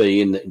that would be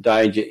in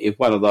danger if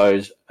one of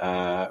those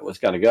was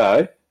going to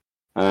go.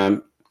 I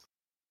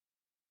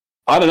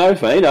don't know,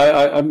 Feen.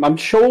 I'm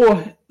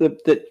sure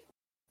that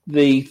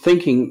the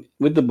thinking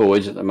with the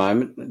boys at the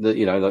moment,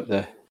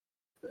 the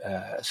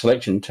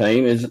selection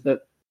team, is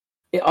that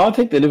I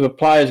think that if a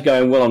player's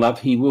going well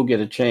enough, he will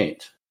get a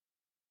chance.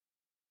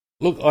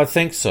 Look, I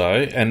think so.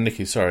 And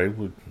Nicky, sorry,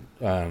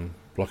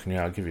 blocking you.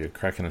 I'll give you a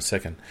crack in a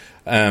second.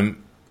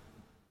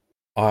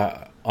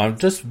 I'm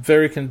just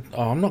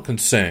I'm not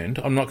concerned.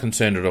 I'm not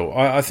concerned at all.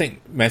 I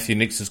think Matthew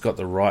Nicks has got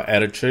the right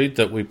attitude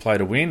that we play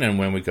to win, and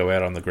when we go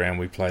out on the ground,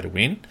 we play to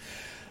win.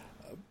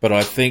 But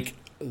I think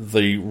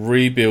the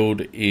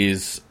rebuild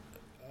is,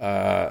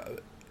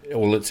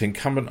 it's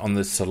incumbent on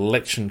the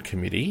selection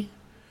committee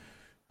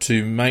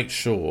to make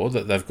sure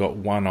that they've got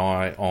one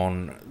eye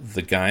on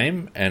the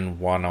game and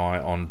one eye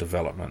on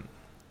development.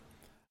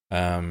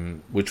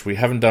 Which we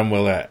haven't done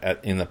well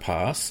at in the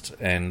past,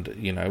 and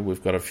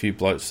we've got a few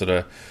blokes that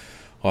are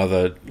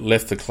either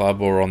left the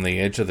club or on the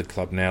edge of the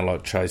club now,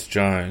 like Chase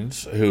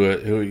Jones,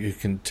 who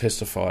can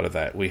testify to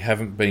that. We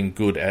haven't been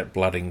good at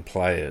blooding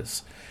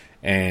players,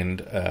 and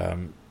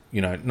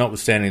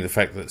notwithstanding the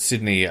fact that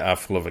Sydney are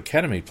full of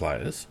academy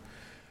players,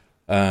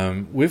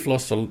 we've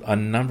lost a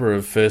number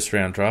of first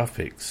round draft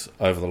picks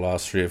over the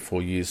last 3 or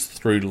 4 years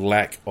through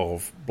lack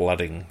of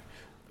blooding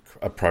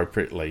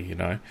appropriately.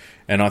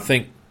 And I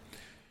think.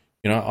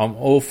 I'm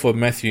all for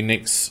Matthew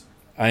Nicks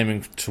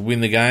aiming to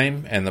win the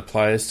game and the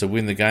players to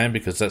win the game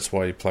because that's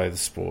why you play the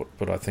sport.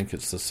 But I think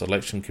it's the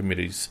selection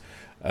committee's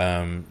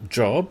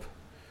job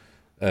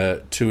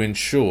to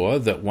ensure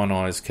that one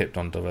eye is kept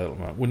on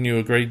development. Wouldn't you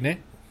agree, Nick?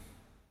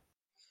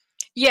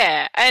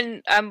 Yeah,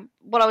 and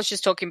what I was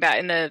just talking about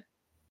in the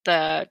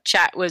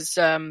chat was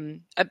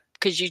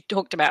because you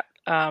talked about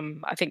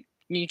I think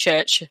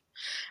Newchurch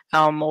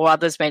or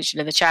others mentioned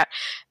in the chat.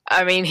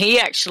 I mean,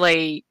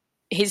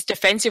 his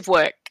defensive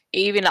work,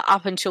 even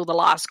up until the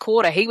last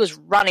quarter, he was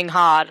running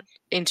hard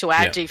into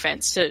our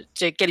defence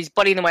to get his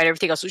body in the way and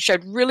everything else. It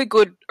showed really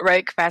good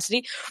road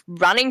capacity,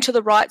 running to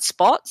the right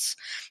spots,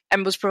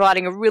 and was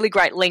providing a really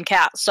great link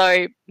out.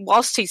 So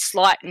whilst he's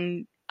slight,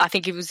 and I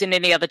think if he was in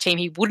any other team,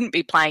 he wouldn't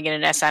be playing in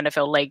an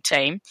SANFL League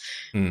team,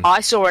 I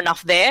saw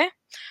enough there.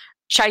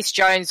 Chase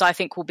Jones, I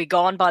think, will be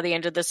gone by the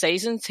end of the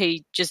season.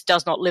 He just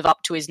does not live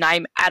up to his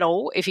name at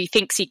all. If he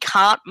thinks he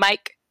can't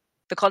make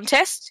the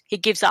contest, he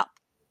gives up.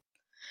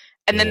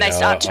 And then they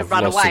start to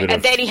run away.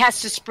 And then he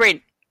has to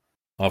sprint.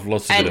 I've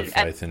lost a bit of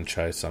faith in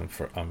Chase.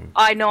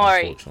 I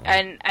know.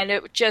 And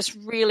it just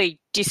really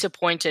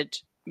disappointed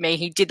me.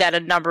 He did that a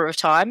number of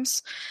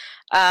times.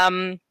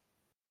 So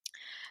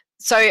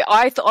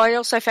I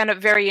also found it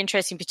very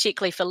interesting,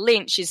 particularly for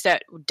Lynch, is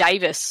that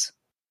Davis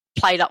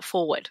played up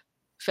forward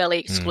fairly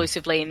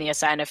exclusively in the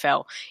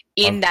SANFL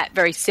in that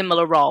very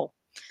similar role.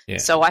 Yeah.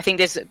 So I think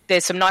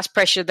there's some nice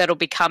pressure that'll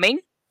be coming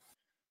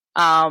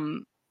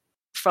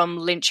from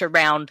Lynch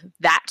around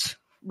that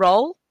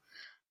role.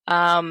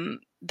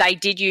 They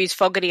did use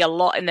Fogarty a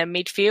lot in the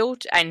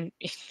midfield, and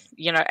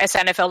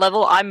SANFL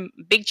level, I'm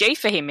big G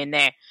for him in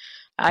there.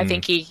 I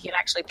think he can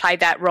actually play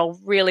that role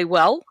really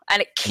well,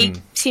 and it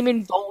keeps him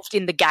involved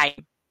in the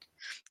game.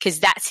 because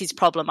that's his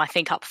problem, I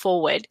think, up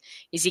forward,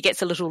 is he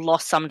gets a little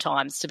lost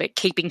sometimes to be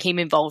keeping him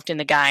involved in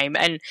the game.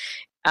 And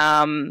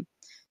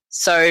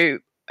so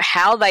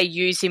how they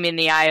use him in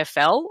the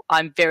AFL,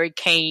 I'm very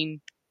keen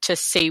to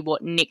see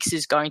what Nix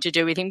is going to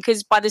do with him,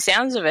 because by the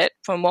sounds of it,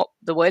 from what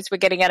the words we're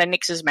getting out of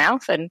Nix's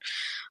mouth, and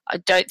I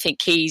don't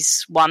think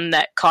he's one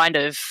that kind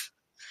of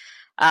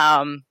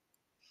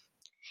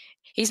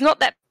he's not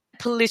that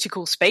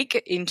political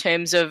speak in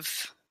terms of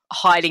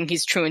hiding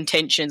his true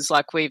intentions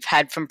like we've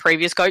had from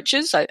previous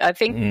coaches. I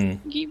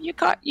think you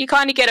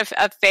kind of get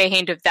a fair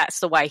hint of that's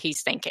the way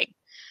he's thinking.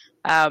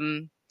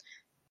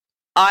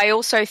 I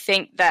also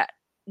think that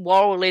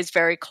Worrell is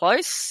very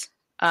close.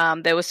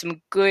 There were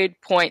some good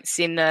points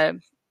in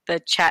the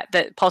chat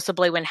that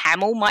possibly when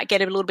Hamill might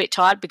get a little bit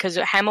tired, because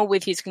Hamill,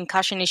 with his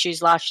concussion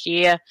issues last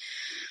year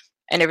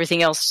and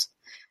everything else,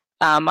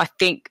 I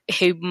think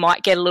he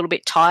might get a little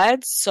bit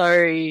tired.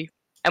 So,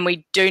 and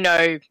we do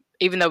know,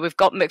 even though we've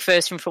got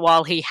McPherson for a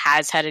while, he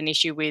has had an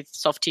issue with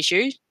soft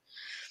tissue.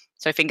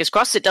 So fingers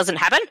crossed it doesn't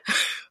happen.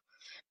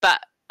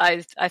 But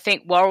I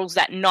think Worrell's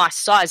that nice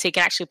size. He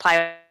can actually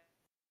play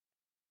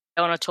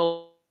on a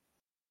tall,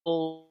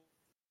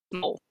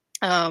 small.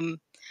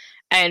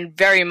 And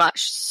very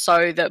much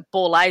so that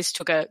Borlase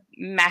took a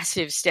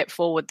massive step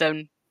forward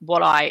than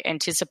what I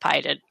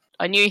anticipated.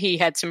 I knew he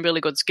had some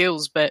really good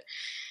skills, but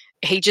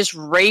he just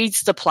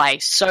reads the play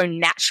so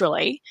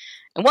naturally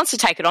and wants to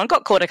take it on.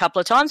 Got caught a couple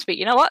of times, but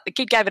you know what? The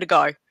kid gave it a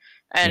go,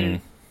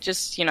 and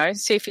just,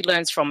 see if he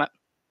learns from it.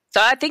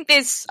 So I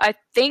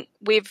think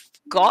we've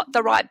got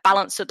the right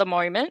balance at the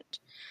moment.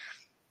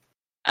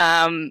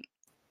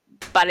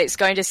 But it's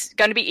going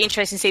to be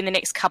interesting to see in the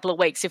next couple of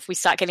weeks if we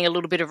start getting a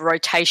little bit of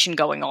rotation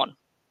going on.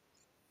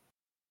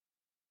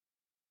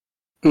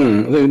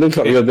 It looks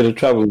like you've got a bit of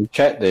trouble with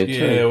chat there too.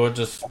 Yeah, well,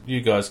 just you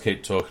guys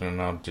keep talking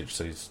and I'll ditch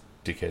these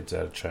dickheads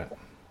out of chat.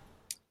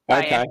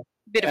 Okay.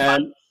 Bit of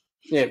fun.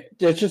 Yeah,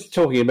 just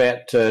talking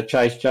about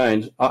Chase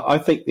Jones. I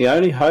think the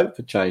only hope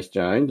for Chase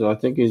Jones, I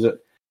think, is that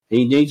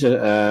he needs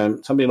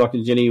somebody like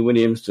a Jenny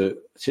Williams to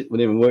sit with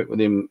him and work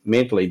with him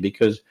mentally,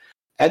 because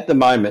at the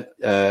moment,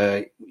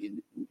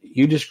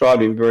 you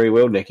described him very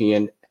well, Nicky,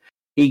 and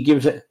he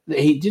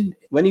did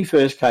when he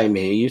first came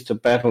here. He used to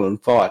battle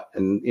and fight,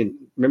 and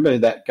remember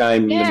that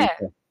game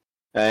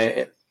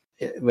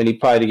when he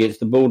played against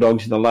the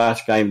Bulldogs in the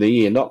last game of the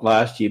year, not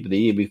last year but the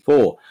year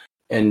before,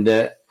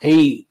 and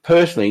he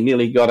personally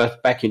nearly got us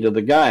back into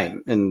the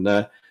game and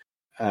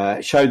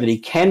showed that he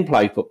can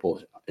play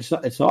football. It's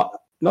not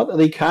that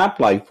he can't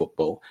play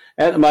football.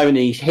 At the moment,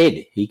 in his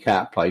head, he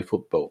can't play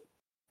football,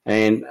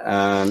 and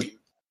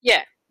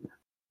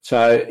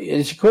so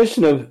it's a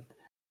question of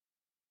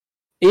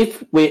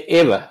if we're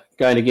ever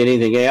going to get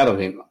anything out of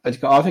him. I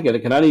think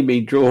it can only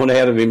be drawn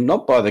out of him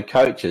not by the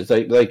coaches,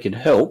 they can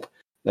help,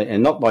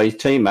 and not by his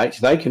teammates,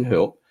 they can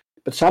help,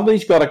 but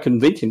somebody's got to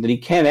convince him that he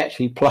can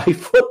actually play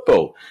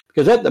football,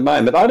 because at the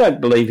moment I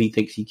don't believe he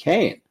thinks he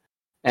can.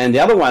 And the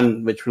other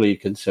one which really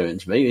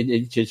concerns me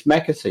is just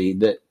Mackesy,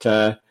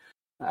 that,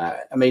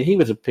 he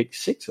was a pick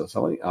 6 or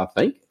something, I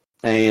think,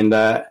 and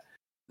that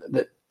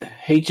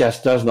he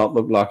just does not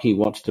look like he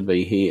wants to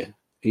be here.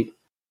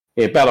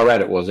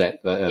 Ballarat it was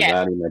at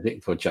I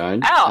think, for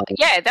Jones. Oh,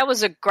 yeah, that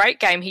was a great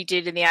game he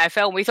did in the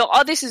AFL. We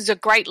thought, this is a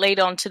great lead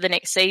on to the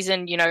next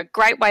season,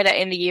 great way to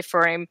end the year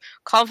for him,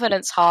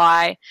 confidence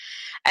high.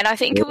 And I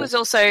think it was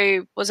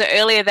also, was it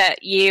earlier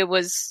that year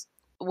was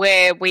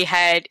where we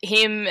had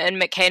him and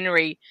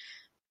McHenry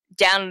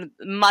down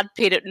mud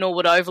pit at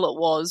Norwood Oval. It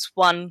was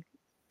one,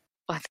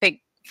 I think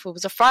it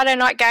was a Friday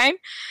night game,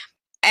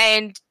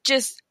 and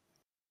just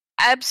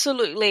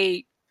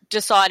absolutely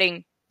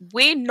deciding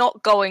we're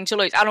not going to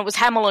lose. And it was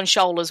Hamill and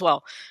Scholl as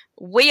well.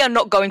 We are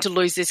not going to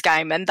lose this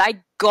game. And they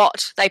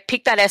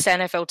picked that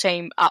SNFL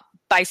team up,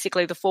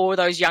 basically the 4 of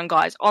those young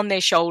guys on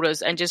their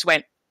shoulders, and just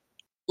went,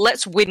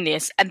 let's win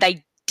this. And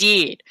they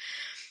did.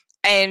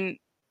 And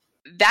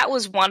that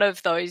was one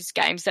of those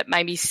games that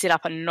made me sit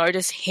up and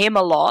notice him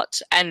a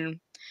lot. And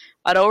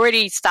I'd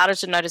already started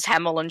to notice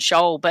Hamill and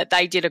Scholl, but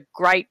they did a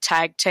great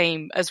tag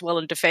team as well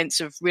in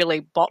defence of really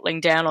bottling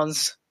down on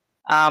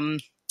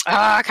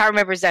I can't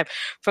remember his name,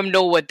 from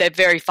Norwood, their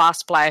very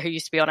fast player who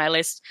used to be on our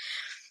list.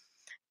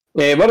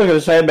 Yeah, what I was going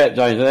to say about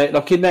Jones,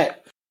 like in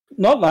that,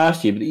 not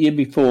last year, but the year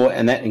before,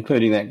 and that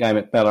including that game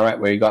at Ballarat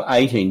where he got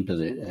 18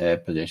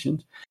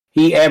 possessions,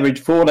 he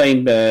averaged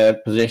 14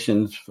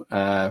 possessions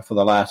for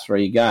the last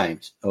 3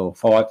 games, or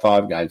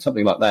five games,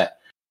 something like that.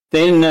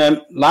 Then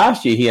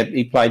last year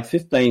he played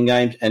 15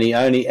 games and he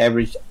only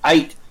averaged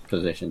 8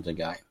 possessions a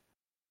game.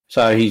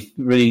 So he's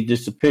really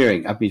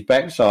disappearing up his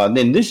backside. And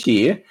then this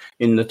year,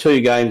 in the 2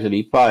 games that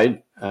he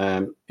played,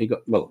 he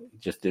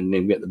just didn't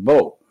even get the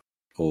ball.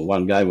 Or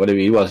 1 game, whatever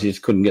he was, he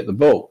just couldn't get the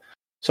ball.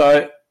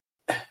 So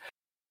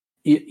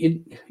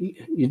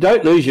you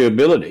don't lose your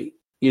ability.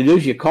 You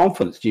lose your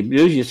confidence. You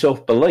lose your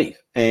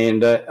self-belief.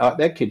 And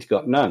that kid's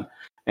got none.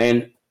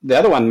 And the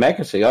other one,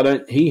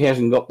 Mackesy, he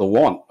hasn't got the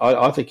want. I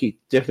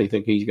definitely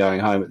think he's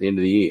going home at the end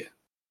of the year.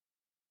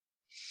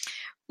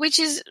 Which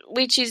is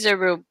a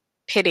real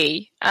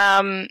pity.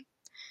 Because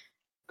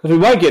Because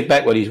we won't get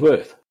back what he's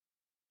worth.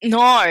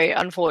 No,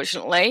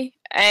 unfortunately.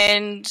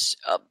 And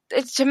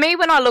to me,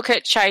 when I look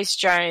at Chase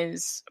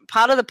Jones,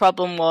 part of the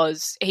problem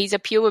was he's a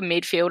pure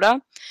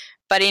midfielder,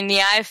 but in the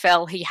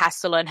AFL, he has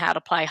to learn how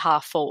to play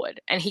half forward,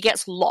 and he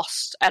gets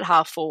lost at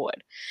half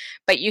forward.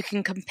 But you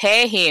can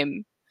compare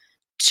him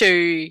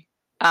to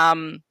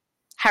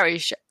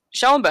Harry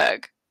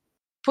Schoenberg,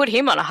 put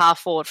him on a half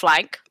forward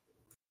flank,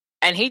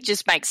 and he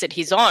just makes it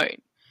his own.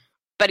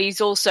 But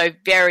he's also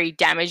very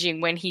damaging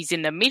when he's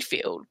in the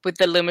midfield with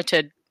the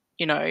limited,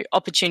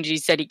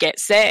 opportunities that he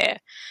gets there.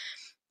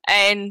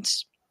 And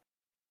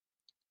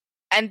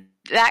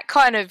that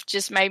kind of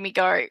just made me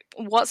go,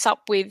 what's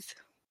up with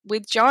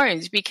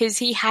Jones? Because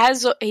he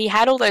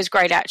had all those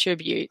great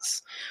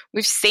attributes.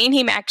 We've seen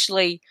him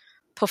actually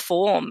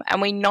perform,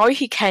 and we know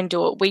he can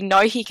do it. We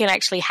know he can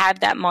actually have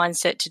that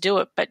mindset to do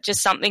it, but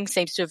just something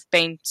seems to have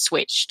been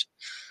switched,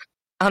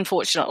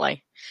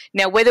 unfortunately.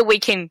 Now, whether we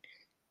can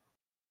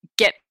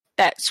get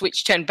that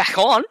switch turned back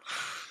on,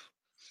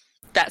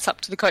 that's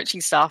up to the coaching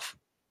staff.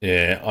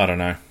 Yeah, I don't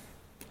know.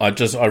 I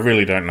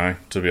really don't know,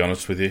 to be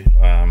honest with you.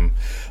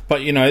 But,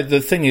 the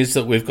thing is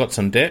that we've got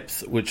some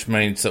depth, which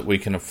means that we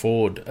can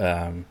afford,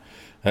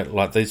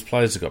 these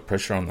players have got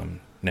pressure on them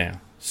now.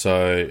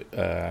 So,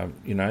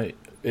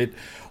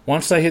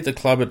 once they hit the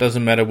club, it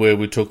doesn't matter where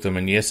we took them.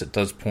 And yes, it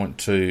does point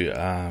to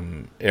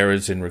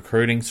errors in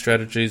recruiting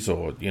strategies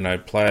or,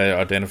 player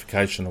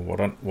identification or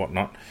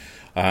whatnot.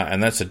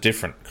 And that's a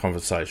different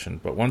conversation.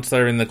 But once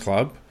they're in the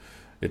club,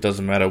 it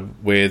doesn't matter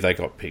where they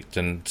got picked.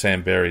 And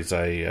Sam Berry's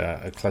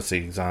a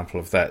classic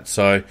example of that.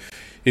 So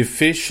if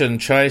Fish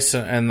and Chase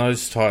and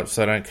those types,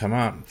 they don't come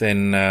up,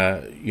 then,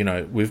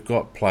 we've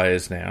got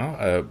players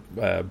now.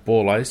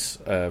 Ball ace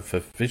for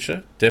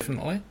Fisher,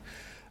 definitely.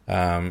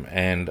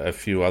 And a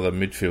few other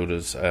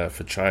midfielders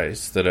for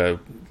Chase that are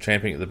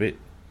champing at the bit.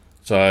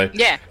 So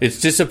It's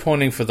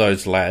disappointing for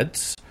those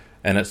lads,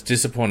 and it's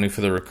disappointing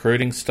for the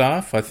recruiting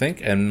staff, I think,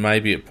 and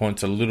maybe it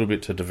points a little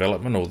bit to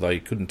development, although you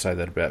couldn't say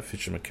that about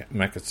Fisher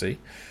Mackesy.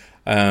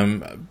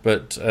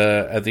 But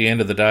at the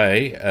end of the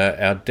day,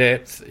 our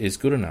depth is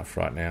good enough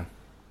right now.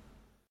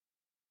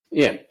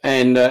 Yeah,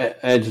 and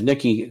as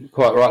Nicky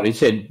quite rightly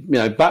said,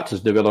 Butts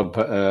has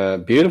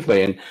developed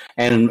beautifully,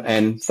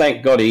 and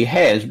thank God he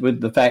has.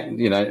 With the fact,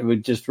 we're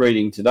just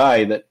reading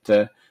today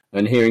that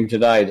and hearing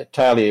today that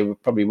Talia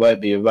probably won't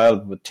be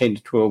available for 10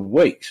 to 12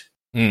 weeks.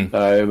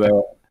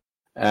 So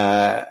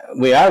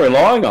we are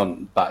relying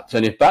on Butts,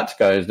 and if Butts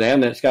goes down,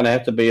 then it's going to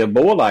have to be a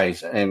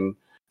Borlase, and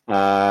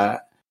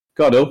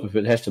God help if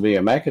it has to be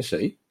a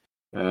Mackesy.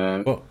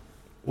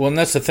 Well, and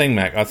that's the thing,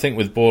 Mac. I think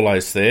with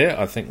Borlase there,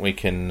 I think we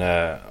can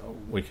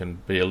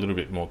be a little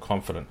bit more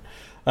confident.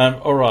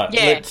 All right.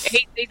 Yeah,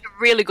 he's a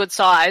really good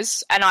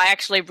size, and I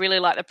actually really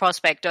like the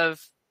prospect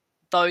of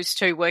those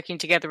two working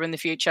together in the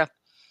future.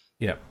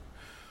 Yeah.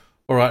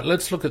 All right,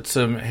 let's look at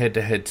some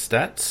head-to-head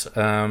stats.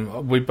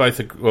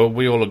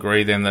 We all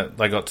agree then that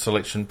they got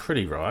selection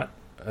pretty right.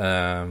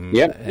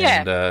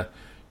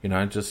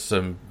 Just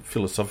some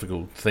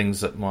philosophical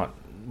things that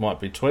might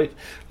be tweaked.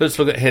 Let's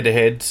look at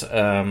head-to-heads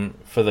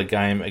for the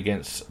game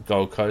against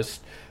Gold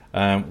Coast. We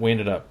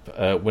ended up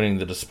winning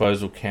the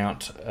disposal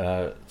count,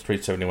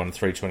 371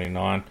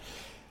 329.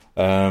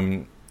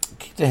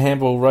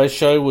 Kick-to-handball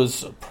ratio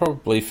was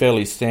probably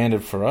fairly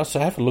standard for us. So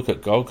have a look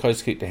at Gold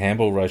Coast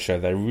kick-to-handball ratio.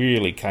 They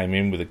really came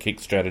in with a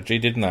kick strategy,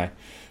 didn't they?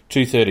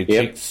 230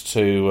 kicks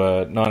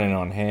to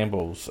 99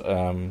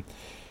 handballs.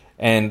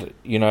 And,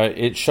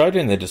 it showed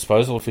in their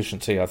disposal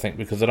efficiency, I think,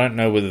 because I don't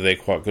know whether they're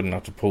quite good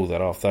enough to pull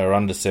that off. They were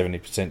under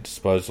 70%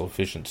 disposal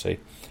efficiency,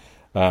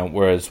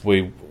 whereas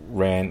we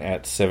ran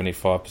at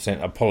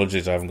 75%.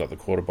 Apologies, I haven't got the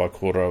quarter by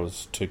quarter. I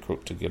was too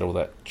crook to get all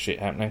that shit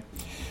happening.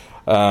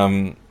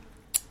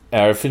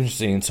 Our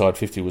efficiency inside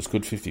 50 was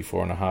good,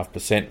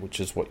 54.5%,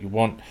 which is what you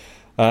want.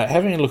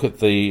 Having a look at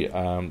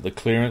the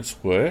clearance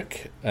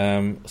work,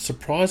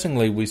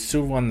 surprisingly, we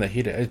still won the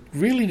hit. It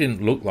really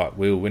didn't look like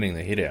we were winning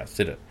the hit-outs,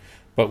 did it?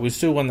 But we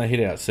still won the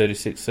hit-outs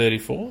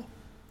 36-34.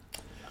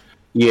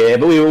 Yeah,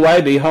 but we were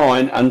way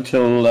behind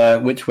until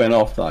Which went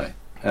off, though.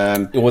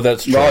 Well,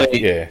 that's true,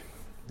 yeah.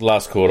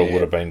 Last quarter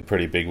would have been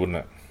pretty big, wouldn't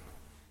it?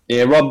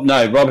 Yeah, Rob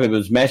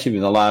was massive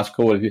in the last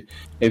quarter.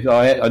 If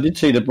I did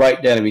see the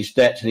breakdown of his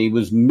stats, and he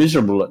was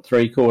miserable at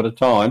three-quarter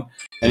time,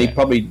 and he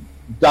probably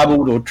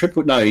doubled or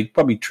tripled. No, he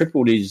probably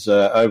tripled his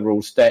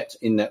overall stats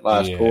in that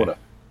last quarter.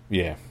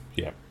 Yeah.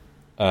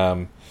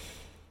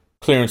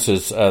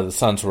 Clearances, the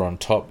Suns were on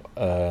top,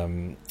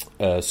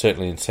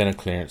 certainly in centre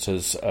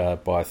clearances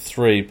by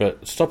 3,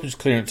 but stoppage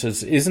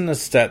clearances isn't a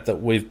stat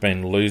that we've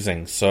been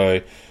losing,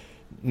 so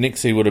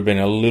Nixie would have been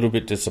a little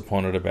bit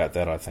disappointed about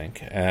that, I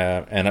think.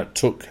 And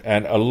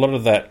a lot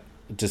of that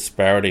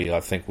disparity, I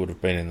think, would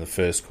have been in the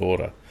first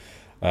quarter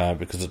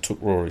because it took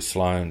Rory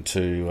Sloane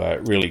to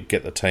really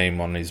get the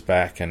team on his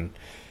back and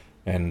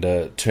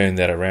turn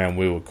that around.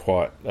 We were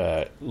quite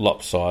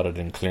lopsided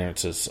in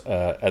clearances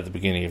at the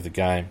beginning of the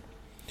game.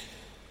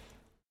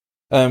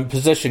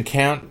 Possession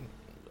count.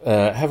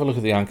 Have a look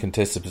at the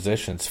uncontested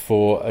possessions.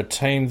 For a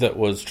team that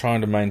was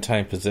trying to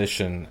maintain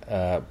possession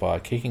by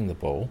kicking the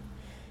ball,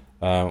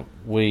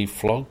 We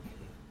flogged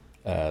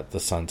the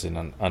Suns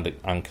in under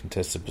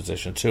uncontested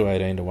possession,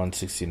 218 to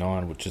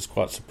 169, which is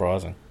quite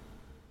surprising.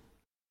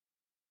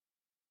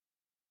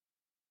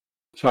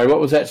 Sorry, what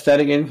was that stat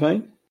again,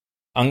 Fiend?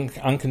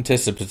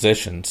 Uncontested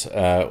possessions,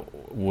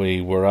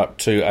 we were up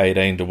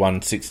 218 to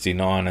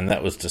 169, and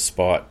that was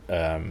despite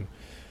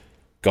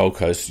Gold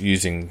Coast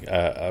using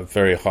a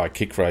very high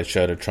kick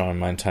ratio to try and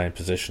maintain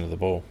possession of the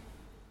ball.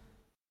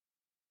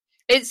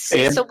 It's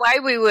the way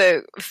we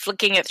were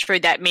flicking it through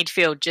that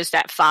midfield, just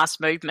that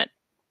fast movement.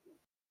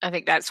 I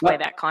think that's where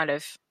that kind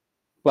of...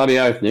 Bloody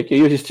oath, Nick.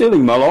 You're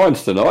stealing my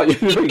lines tonight.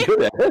 You're very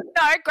good at it.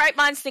 No, great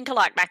minds think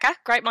alike, Macca.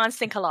 Great minds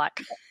think alike.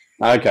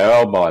 Okay,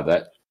 I'll buy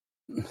that.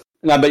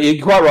 No, but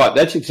you're quite right.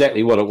 That's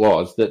exactly what it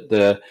was.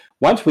 That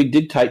once we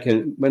did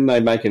when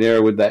they make an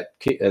error with that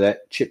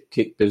chip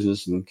kick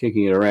business and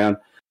kicking it around,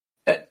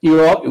 it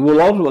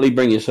will ultimately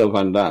bring yourself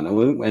undone.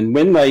 And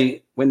when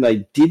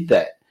they did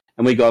that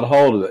and we got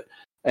hold of it,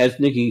 as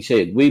Nicky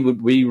said,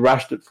 we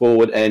rushed it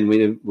forward and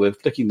we were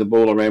flicking the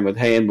ball around with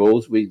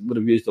handballs. We would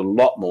have used a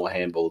lot more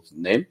handballs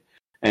than them.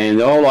 And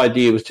the whole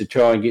idea was to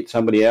try and get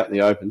somebody out in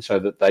the open so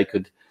that they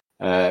could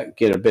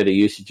get a better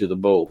usage of the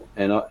ball.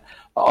 And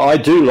I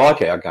do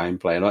like our game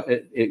plan.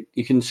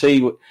 You can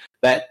see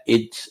that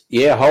it's,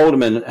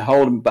 hold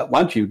them, but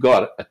once you've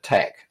got it,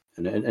 attack,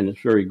 and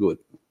it's very good.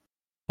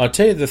 I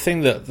tell you, the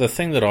thing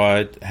that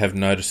I have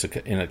noticed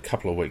in a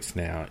couple of weeks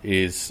now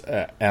is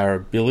our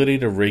ability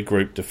to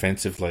regroup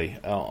defensively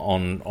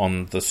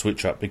on the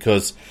switch up,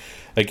 because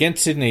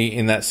against Sydney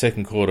in that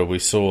second quarter we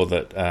saw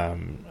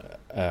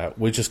that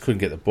we just couldn't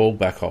get the ball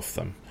back off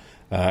them,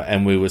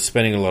 and we were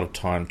spending a lot of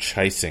time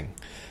chasing,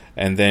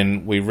 and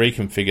then we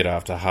reconfigured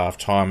after half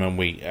time and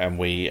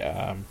we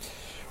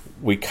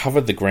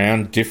covered the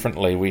ground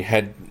differently. We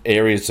had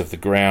areas of the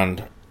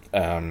ground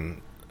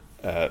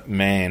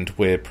manned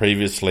where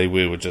previously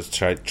we were just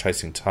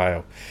chasing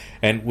tail,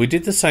 and we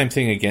did the same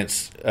thing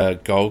against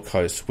Gold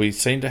Coast. We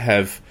seem to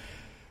have,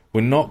 we're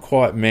not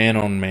quite man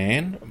on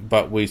man,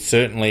 but we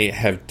certainly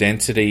have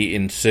density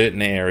in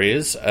certain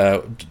areas,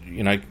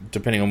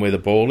 depending on where the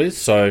ball is.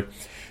 So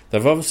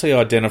they've obviously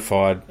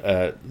identified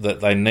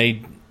that they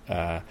need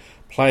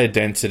player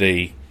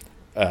density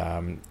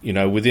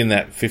within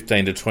that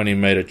 15 to 20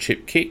 metre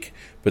chip kick,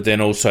 but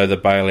then also the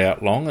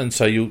bailout long. And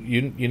so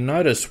you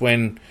notice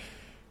when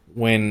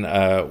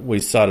we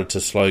started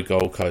to slow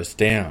Gold Coast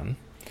down,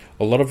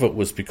 a lot of it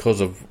was because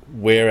of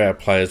where our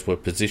players were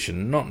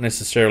positioned, not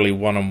necessarily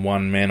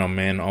one-on-one,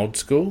 man-on-man old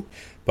school,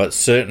 but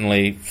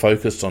certainly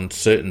focused on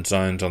certain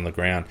zones on the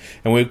ground.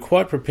 And we were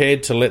quite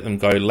prepared to let them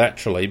go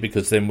laterally,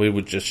 because then we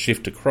would just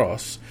shift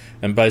across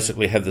and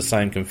basically have the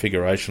same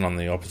configuration on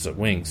the opposite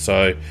wing.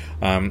 So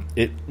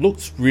it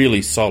looks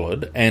really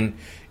solid, and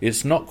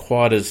it's not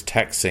quite as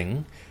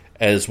taxing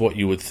as what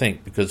you would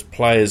think, because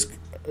players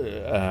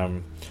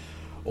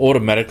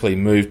automatically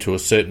move to a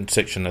certain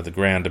section of the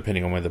ground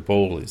depending on where the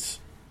ball is.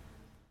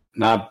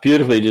 No,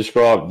 beautifully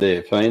described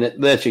there, Fiend.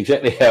 That's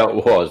exactly how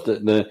it was.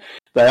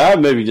 They are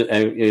moving,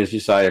 as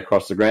you say,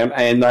 across the ground,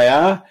 and they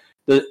are,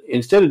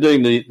 instead of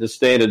doing the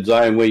standard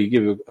zone where you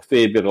give a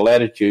fair bit of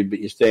latitude but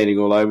you're standing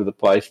all over the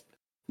place,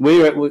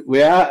 we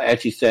are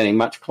actually standing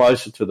much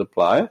closer to the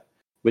player,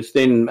 which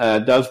then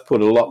does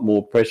put a lot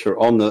more pressure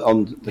on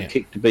the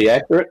kick to be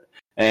accurate,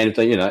 and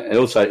it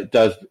also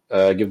does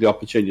give the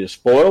opportunity to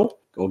spoil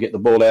or get the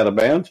ball out of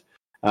bounds.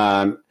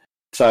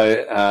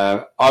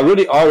 So I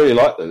really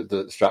like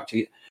the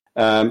structure.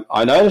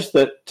 I noticed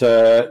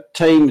that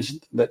teams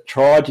that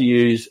tried to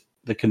use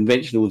the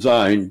conventional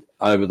zone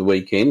over the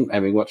weekend,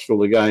 having watched all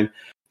the game,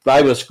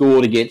 they were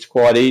scored against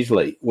quite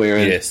easily.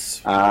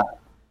 Whereas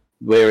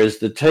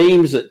the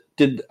teams that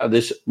did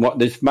this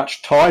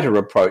much tighter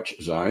approach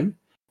zone,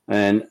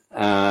 and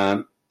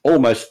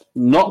almost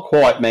not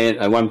quite man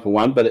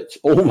 1-for-1, but it's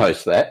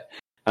almost that.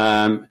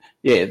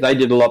 They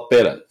did a lot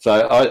better.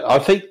 So I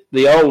think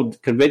the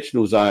old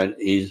conventional zone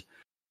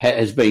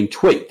has been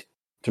tweaked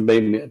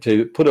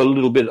to put a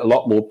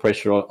lot more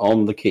pressure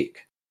on the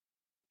kick.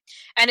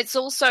 And it's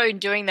also in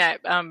doing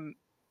that,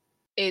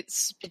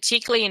 it's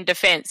particularly in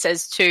defence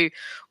as to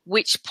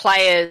which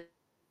players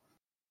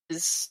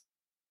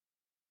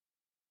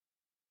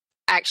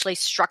actually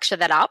structure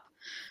that up.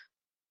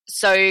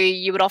 So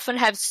you would often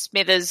have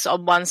Smithers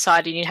on one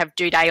side and you'd have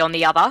Duday on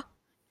the other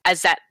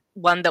as that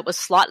one that was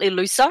slightly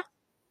looser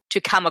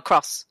to come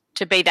across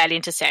to be that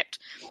intercept.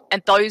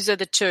 And those are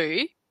the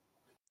two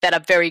that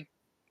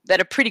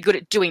are pretty good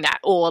at doing that.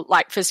 Or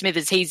like for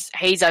Smithers,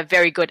 he's a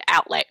very good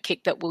outlet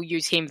kick that will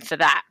use him for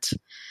that.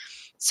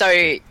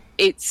 So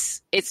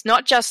it's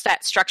not just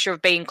that structure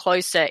of being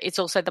closer, it's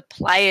also the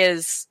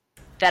players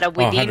that are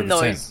within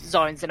those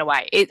zones in a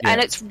way. And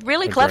it's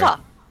really clever.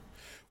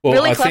 Well,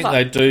 really clever.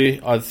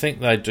 I think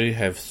they do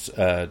have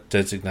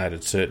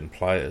designated certain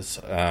players,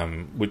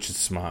 which is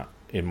smart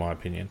in my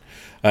opinion.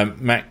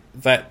 Mac,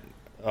 that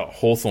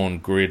Hawthorn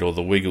grid or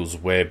the Wiggles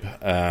web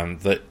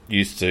that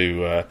used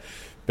to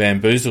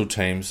bamboozle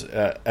teams,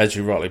 as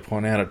you rightly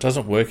point out, it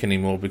doesn't work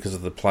anymore because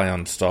of the play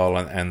on style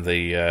and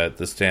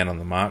the stand on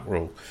the mark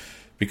rule.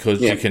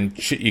 because you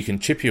can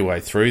chip your way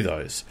through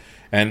those.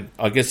 And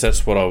I guess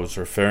that's what I was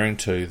referring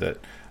to, that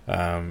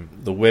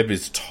the web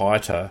is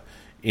tighter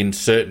in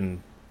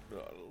certain,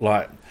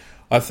 like,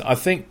 I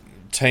think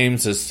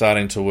teams are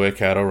starting to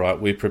work out, all right,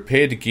 we're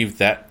prepared to give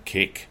that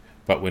kick,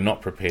 but we're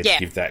not prepared to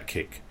give that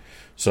kick.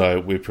 So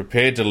we're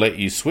prepared to let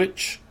you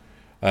switch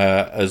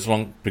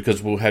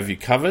because we'll have you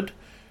covered.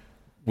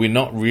 We're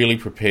not really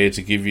prepared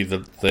to give you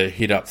the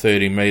hit up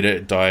 30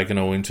 metre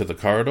diagonal into the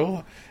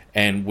corridor,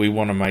 and we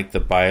want to make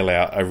the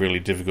bailout a really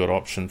difficult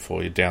option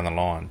for you down the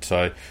line.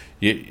 So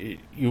you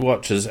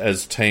watch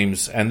as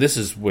teams, and this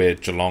is where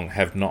Geelong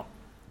have not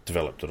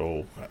developed at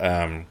all,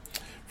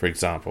 for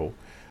example.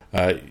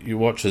 You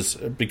watch as,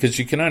 because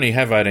you can only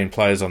have 18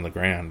 players on the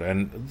ground,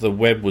 and the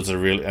web was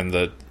and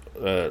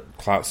the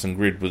Clarkson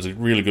grid was a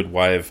really good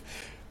way of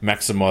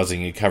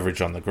maximising your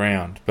coverage on the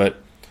ground. But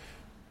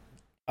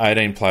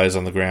 18 players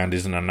on the ground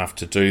isn't enough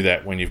to do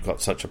that when you've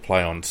got such a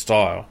play-on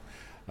style.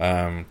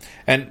 And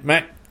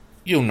Matt,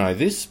 you'll know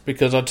this,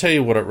 because I'll tell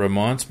you what it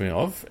reminds me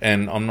of,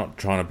 and I'm not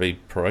trying to be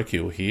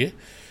parochial here,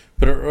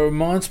 but it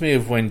reminds me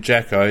of when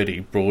Jack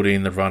Odie brought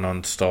in the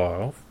run-on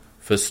style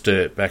for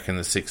Sturt back in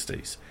the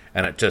 60s,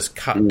 and it just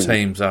cut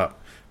teams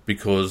up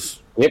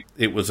because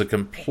it was a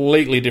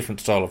completely different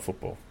style of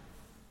football.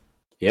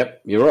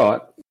 Yep, you're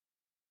right.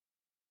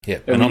 Yeah,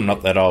 and I'm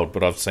not that old,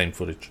 but I've seen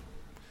footage.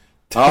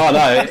 Oh,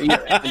 no.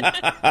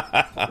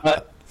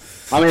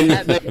 I mean...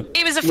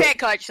 he was a fair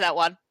coach, that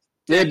one.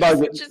 Yeah,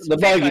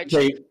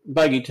 the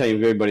bogey team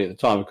of everybody at the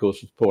time, of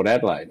course, was Port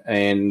Adelaide.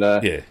 And I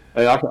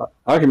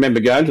can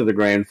remember going to the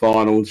grand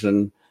finals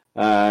and,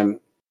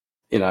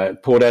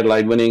 Port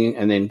Adelaide winning,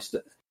 and then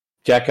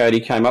Jack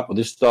Odie came up with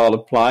this style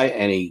of play,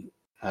 and he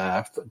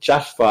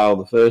just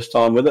failed the first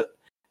time with it.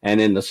 And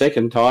then the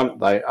second time,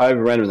 they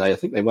overran, and I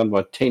think they won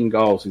by 10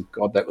 goals, and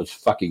God, that was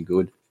fucking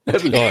good.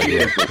 But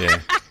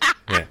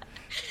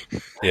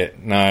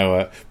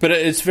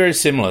it's very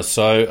similar.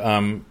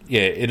 So,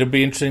 it'll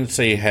be interesting to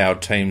see how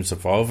teams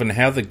evolve and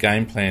how the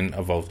game plan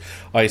evolves.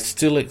 I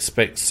still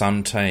expect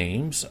some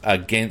teams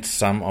against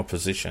some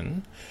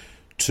opposition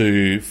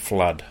to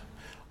flood.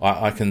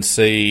 I can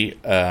see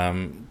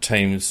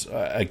teams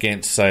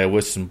against, say, a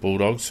Western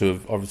Bulldogs, who are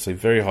obviously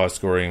very high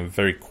scoring and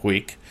very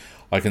quick.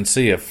 I can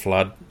see a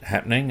flood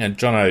happening. And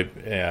Jono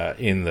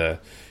in the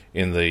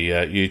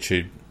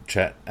YouTube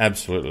chat,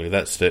 absolutely,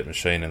 that Sturt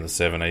machine in the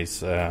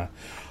 70s.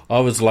 I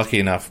was lucky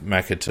enough,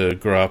 Macca, to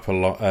grow up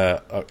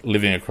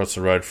living across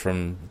the road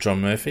from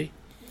John Murphy,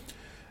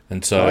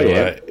 and so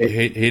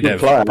he'd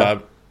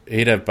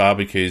have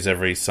barbecues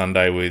every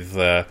Sunday with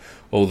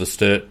all the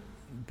Sturt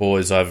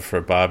boys over for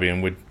a barbie,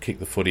 and we'd kick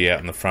the footy out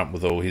in the front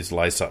with all his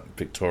lace-up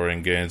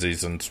Victorian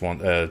Guernseys and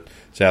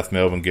South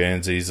Melbourne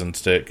Guernseys and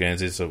Sturt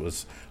Guernseys. It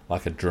was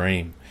like a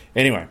dream.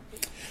 Anyway,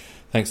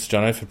 thanks,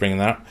 Jono, for bringing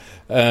that up.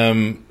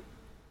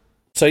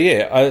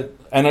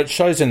 And it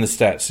shows in the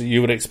stats.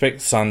 You would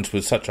expect Suns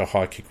with such a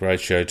high kick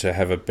ratio to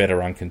have a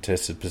better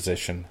uncontested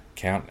possession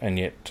count, and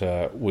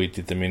yet we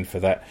did them in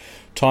for that.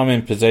 Time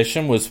in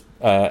possession was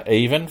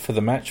even for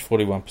the match,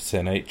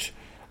 41% each.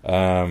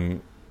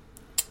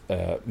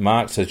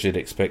 Marks, as you'd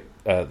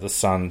expect, the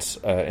Suns,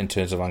 in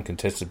terms of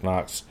uncontested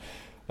marks,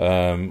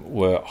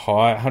 were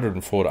high,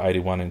 104 to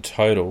 81 in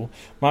total.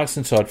 Marks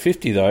inside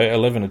 50, though,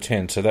 11 to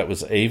 10, so that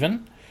was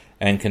even.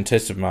 And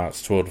contested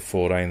marks 12 to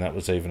 14, that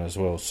was even as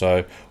well.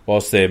 So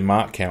whilst their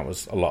mark count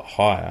was a lot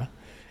higher,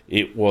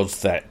 it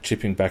was that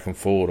chipping back and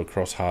forward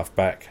across half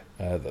back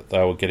that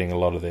they were getting a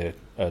lot of their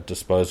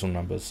disposal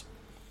numbers.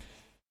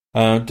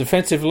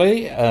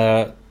 Defensively,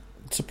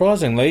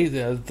 surprisingly,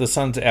 the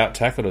Suns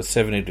out-tackled us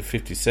 70 to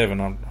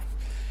 57.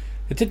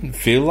 It didn't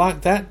feel like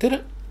that, did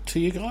it,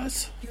 to you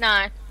guys?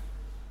 No.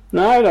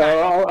 No,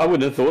 I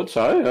wouldn't have thought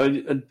so.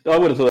 I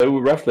would have thought they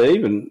were roughly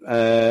even.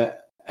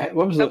 But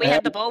we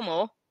had the ball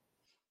more.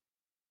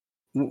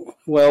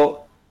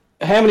 Well,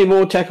 how many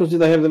more tackles did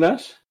they have than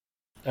us?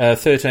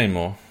 13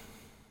 more.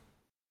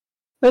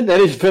 That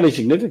is fairly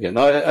significant.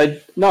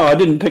 I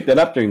didn't pick that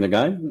up during the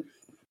game.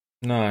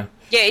 No.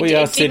 Yeah,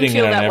 it didn't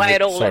feel that way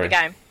at all in the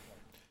game.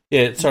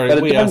 Yeah,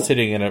 sorry, we are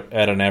sitting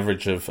at an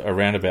average of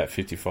around about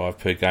 55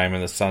 per game,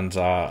 and the Suns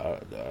are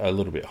a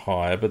little bit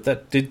higher, but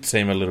that did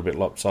seem a little bit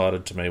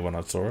lopsided to me when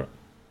I saw it.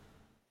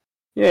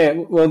 Yeah,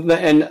 well,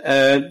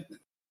 and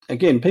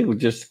again, people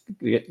just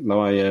get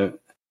my...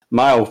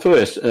 Mail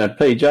first,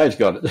 PJ's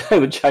got it. They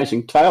were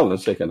chasing tail in the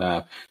second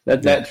half.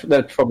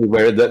 That's probably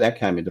where that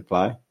came into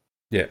play.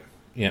 Yeah.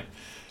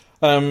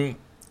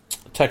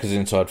 Attackers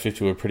inside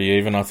 50 were pretty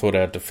even. I thought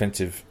our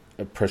defensive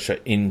pressure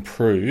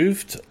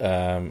improved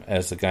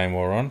as the game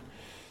wore on.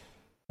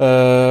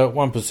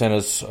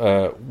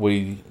 1%ers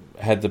we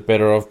had the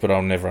better of, but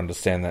I'll never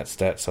understand that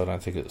stat, so I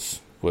don't think it's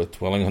worth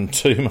dwelling on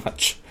too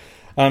much.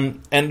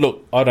 And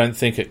look, I don't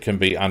think it can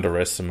be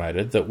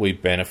underestimated that we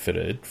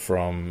benefited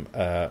from...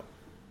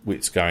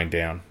 Wits going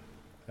down.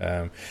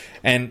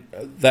 And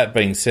that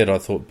being said, I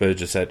thought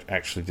Burgess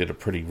actually did a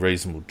pretty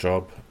reasonable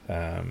job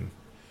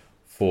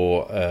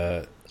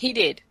he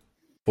did.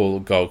 For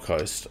Gold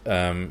Coast.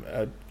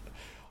 But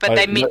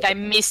they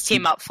missed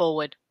him up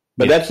forward.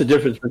 But that's the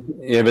difference.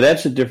 Yeah, but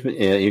that's the difference.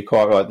 Yeah, you're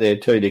quite right there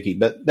too, Nicky.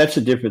 But that's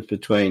the difference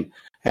between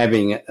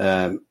having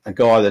a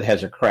guy that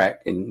has a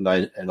crack in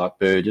like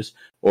Burgess,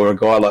 or a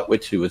guy like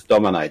Witts who was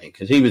dominating,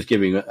 because he was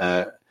giving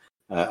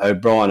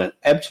O'Brien an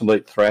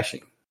absolute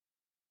thrashing.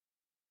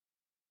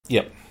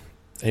 Yep,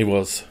 he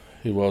was.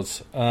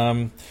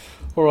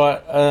 All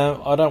right,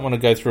 I don't want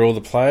to go through all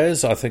the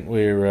players. I think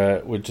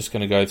we're just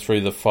going to go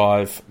through the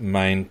 5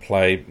 main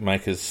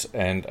playmakers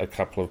and a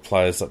couple of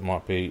players that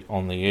might be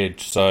on the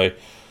edge. So,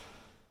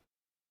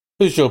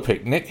 who's your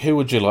pick, Nick? Who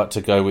would you like to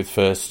go with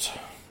first?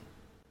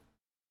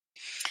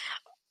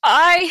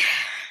 I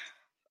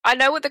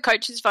know what the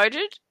coaches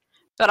voted,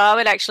 but I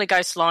would actually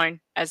go Sloane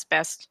as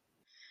best,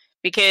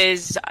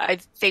 because I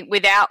think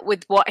with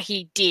what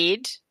he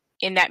did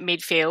in that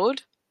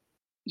midfield,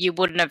 you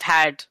wouldn't have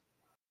had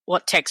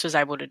what Tex was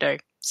able to do.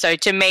 So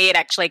to me, it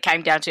actually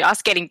came down to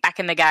us getting back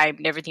in the game,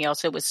 and everything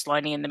else, it was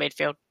Sloane in the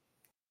midfield.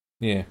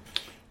 Yeah,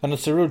 and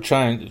it's a real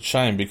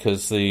shame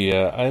because the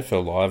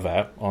AFL Live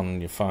app on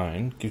your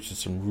phone gives you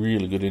some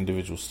really good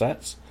individual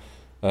stats,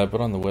 but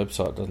on the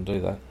website it doesn't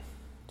do that.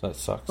 That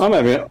sucks. I'm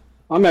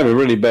having a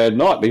really bad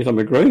night because I'm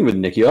agreeing with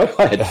Nicky. I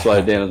had to slow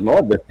down as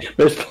my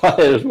best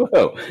player as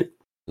well.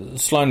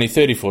 Sloaney,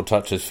 34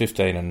 touches,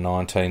 15 and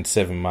 19,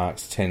 7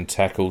 marks, 10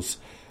 tackles,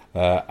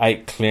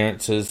 8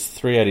 clearances,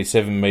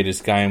 387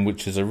 metres game,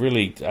 which is a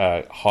really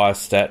high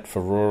stat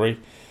for Rory.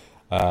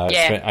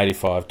 Spent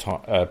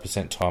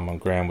 85% time on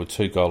ground with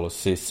 2 goal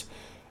assists,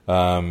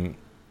 4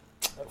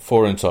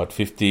 inside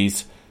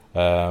 50s,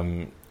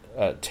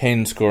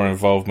 10 score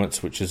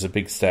involvements, which is a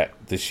big stat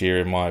this year,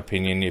 in my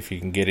opinion, if you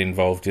can get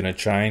involved in a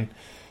chain.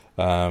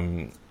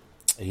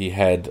 He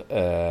had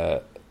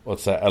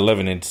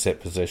 11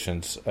 intercept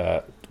possessions,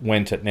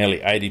 went at nearly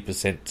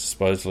 80%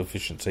 disposal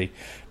efficiency,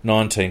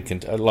 19...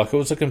 it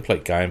was a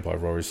complete game by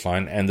Rory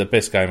Sloane, and the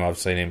best game I've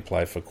seen him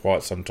play for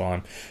quite some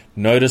time.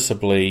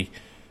 Noticeably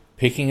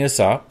picking us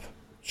up,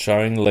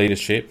 showing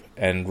leadership,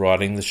 and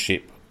riding the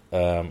ship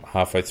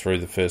halfway through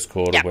the first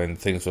quarter when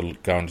things were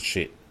going to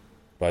shit,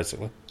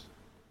 basically.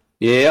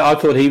 Yeah, I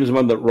thought he was the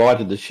one that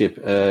righted the ship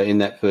in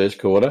that first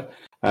quarter,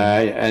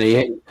 and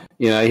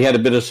he had a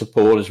bit of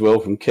support as well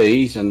from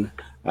Keys, and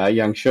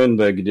young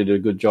Schoenberger did a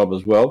good job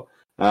as well.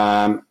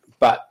 I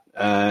thought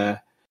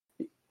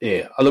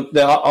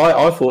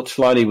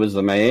Sloaney was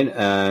the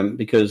man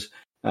because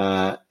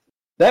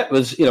that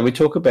was, we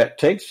talk about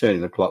Tex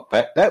turning the clock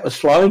back. That was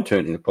Sloane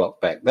turning the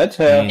clock back. That's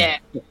how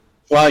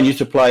Sloane used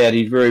to play at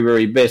his very,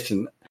 very best,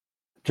 and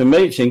to me,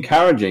 it's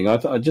encouraging. I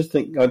just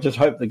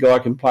hope the guy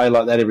can play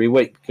like that every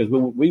week, because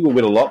we will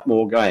win a lot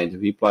more games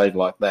if he played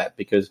like that.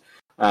 Because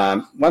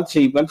once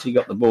he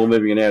got the ball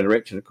moving in our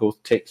direction, of course,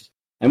 Tex,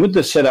 and with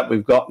the setup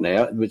we've got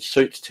now, which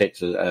suits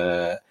Tex,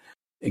 it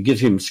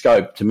gives him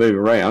scope to move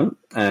around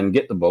and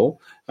get the ball.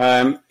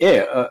 I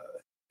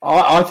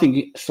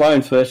think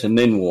Sloane first and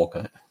then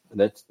Walker.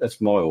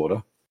 That's my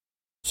order.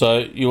 So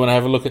you want to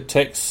have a look at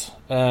Tex,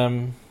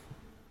 Macca?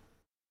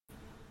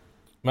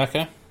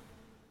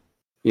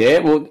 Yeah,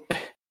 well,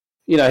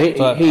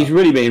 he's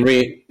really been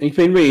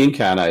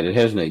reincarnated,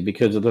 hasn't he?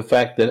 Because of the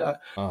fact that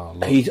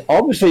he's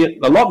obviously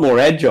a lot more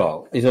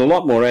agile. He's a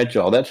lot more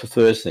agile. That's the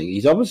first thing.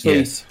 He's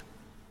obviously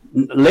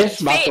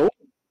less muscle.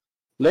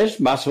 He's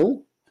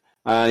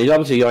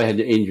obviously had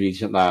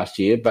injuries last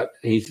year, but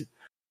he's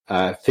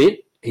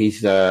fit.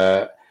 He's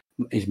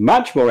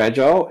much more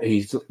agile.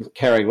 He's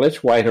carrying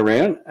less weight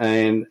around,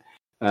 and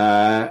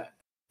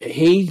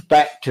he's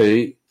back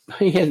to.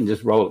 He hasn't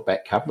just rolled it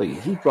back a couple of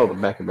years. He's rolled it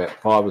back about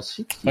 5 or 6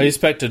 years. Oh, he's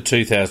back to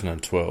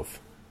 2012.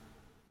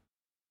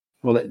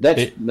 Well,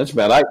 that's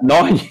about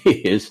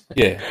 8-9 years.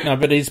 Yeah, no,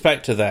 but he's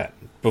back to that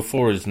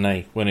before his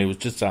knee, when he was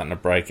just starting to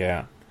break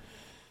out.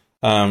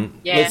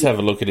 Let's have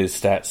a look at his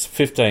stats.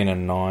 15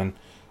 and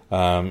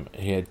 9.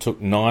 He took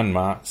 9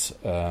 marks,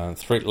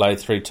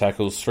 3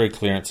 tackles, 3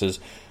 clearances.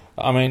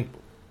 I mean,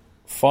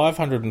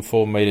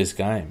 504 metres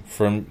game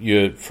from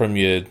your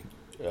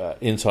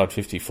inside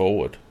 50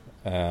 forward.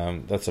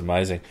 That's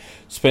amazing.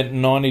 Spent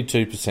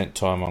 92%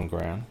 time on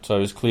ground, so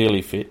he's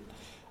clearly fit.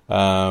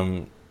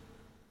 Sorry,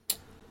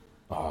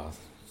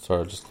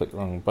 I just clicked the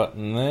wrong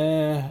button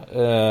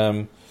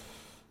there.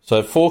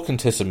 So 4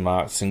 contested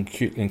marks,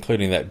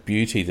 including that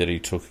beauty that he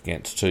took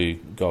against 2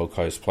 Gold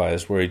Coast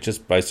players, where he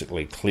just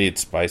basically cleared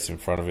space in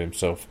front of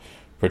himself,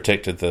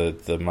 protected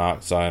the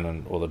mark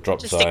zone or the drop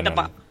just zone. Stick the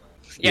bum.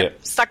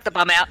 Yep, stuck the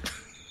bum out.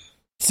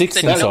 6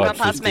 inside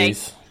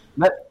 50s.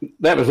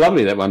 That was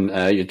lovely, that one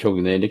you're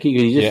talking there, Nicky.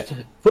 He just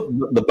put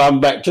the bum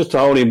back just to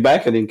hold him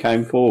back and then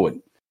came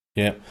forward.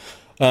 Yeah.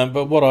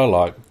 But what I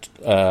liked,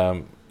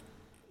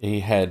 he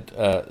had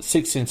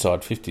 6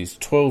 inside 50s,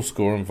 12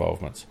 score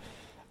involvements,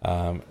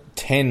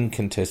 10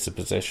 contested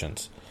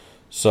possessions,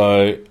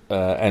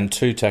 and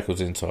 2 tackles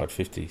inside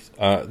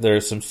 50s. There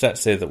are some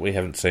stats there that we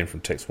haven't seen from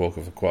Tex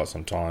Walker for quite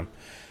some time.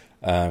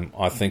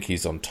 I think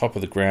he's on top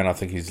of the ground. I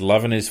think he's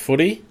loving his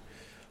footy.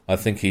 I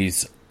think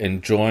he's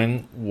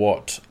enjoying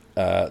what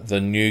the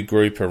new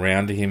group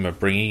around him are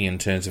bringing in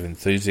terms of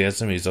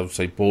enthusiasm. He's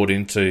obviously bought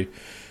into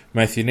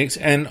Matthew Nicks,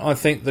 and I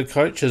think the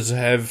coaches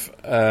have,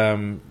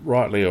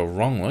 rightly or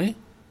wrongly,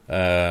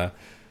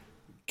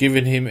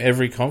 given him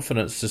every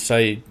confidence to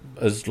say,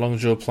 as long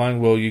as you're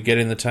playing well, you get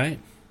in the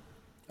team.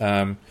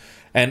 And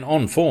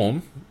on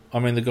form, I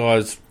mean, the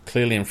guy's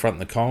clearly in front of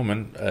the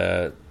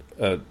Coleman,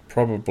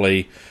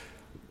 probably,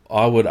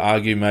 I would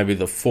argue, maybe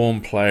the form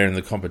player in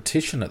the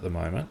competition at the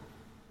moment.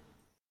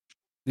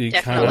 You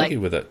Definitely. can't argue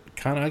with it.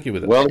 Can't argue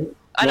with it. Well,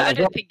 I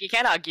don't think you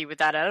can argue with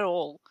that at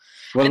all.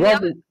 well,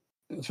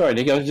 And sorry,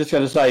 Nick, I was just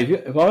going to say,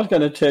 if I was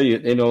going to tell you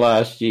at the end of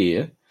last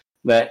year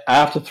that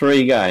after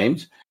 3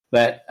 games,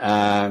 that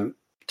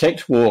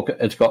Tex Walker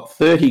has got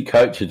 30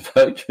 coaches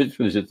votes, which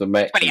was at the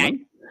maximum.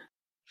 28.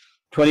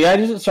 28,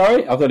 is it?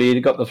 Sorry? I thought he'd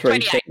got the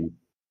 3.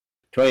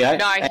 28?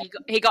 No,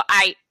 he got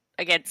 8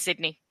 against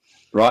Sydney.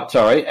 Right,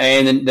 sorry.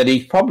 And that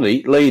he's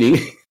probably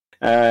leading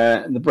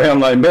the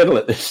Brownlow medal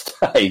at this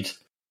stage.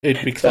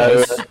 It'd be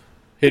close.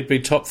 He'd be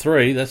top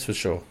 3, that's for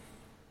sure.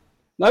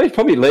 No, he's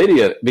probably leading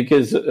it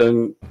because... he's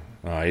a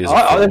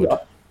forward.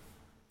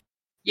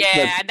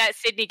 Yeah, and that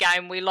Sydney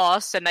game we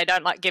lost, and they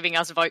don't like giving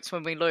us votes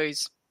when we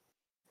lose.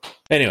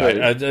 Anyway,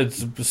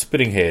 it's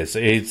splitting hairs.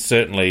 He's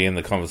certainly in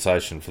the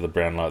conversation for the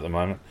Brownlow at the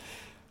moment.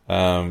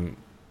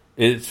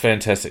 It's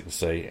fantastic to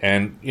see,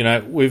 and you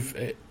know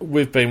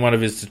we've been one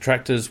of his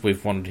detractors.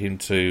 We've wanted him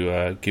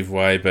to give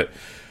way, but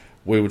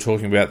we were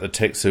talking about the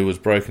Tex who was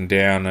broken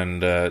down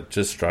and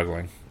just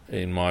struggling,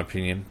 in my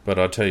opinion. But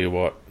I tell you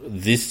what,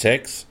 this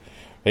Tex,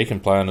 he can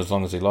play on as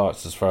long as he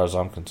likes, as far as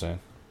I'm concerned.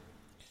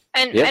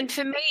 And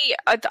for me,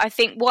 I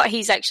think what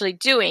he's actually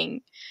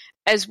doing,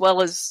 as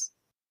well as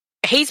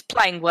he's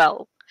playing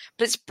well,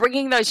 but it's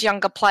bringing those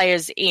younger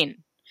players in,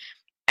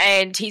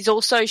 and he's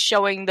also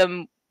showing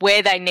them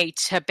where they need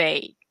to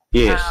be.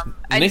 Yes.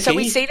 And Nikki, so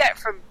we see that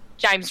from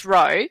James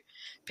Rowe,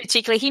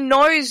 particularly. He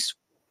knows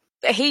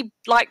that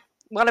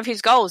one of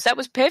his goals, that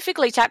was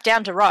perfectly tapped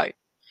down to Rowe.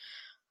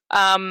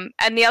 And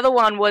the other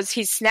one was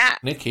his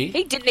snap. Nikki,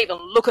 he didn't even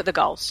look at the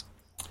goals.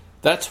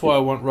 That's why I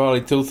want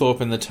Riley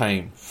Thilthorpe in the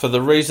team, for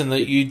the reason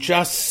that you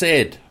just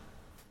said.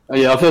 Oh,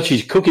 yeah, I thought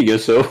she's cooking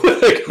herself.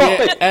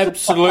 Yeah,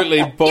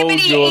 absolutely balls He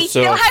still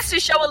yourself. has to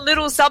show a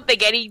little something,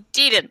 and he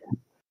didn't.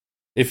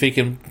 If he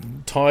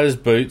can tie his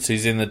boots,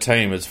 he's in the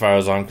team, as far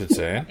as I'm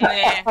concerned.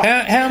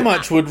 Yeah. How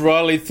much would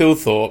Riley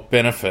Thilthorpe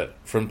benefit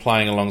from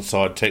playing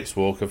alongside Tex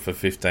Walker for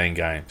 15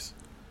 games?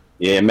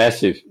 Yeah,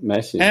 massive.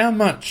 How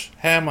much?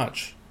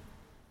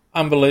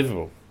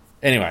 Unbelievable.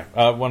 Anyway,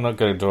 we're not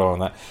going to dwell on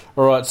that.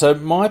 All right, so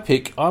my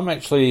pick, I'm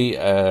actually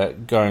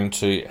going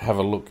to have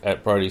a look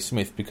at Brodie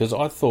Smith, because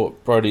I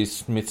thought Brodie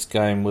Smith's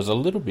game was a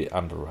little bit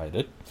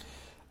underrated.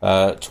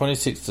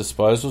 26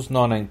 disposals,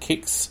 19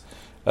 kicks,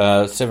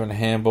 7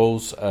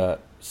 handballs,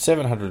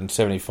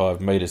 775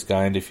 metres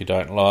gained, if you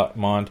don't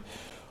mind,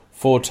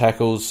 4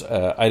 tackles,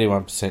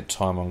 81%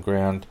 time on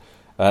ground.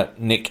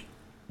 Nick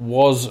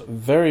was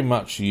very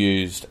much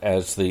used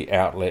as the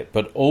outlet,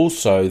 but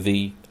also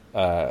the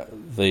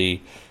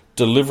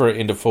deliverer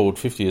into forward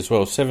 50 as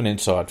well. 7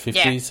 inside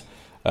 50s,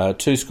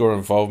 2 score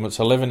involvements,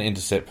 11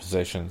 intercept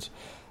possessions.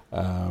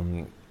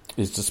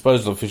 His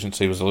disposal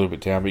efficiency was a little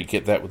bit down, but you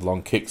get that with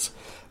long kicks.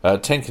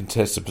 10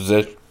 contested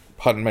possessions.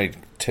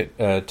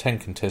 10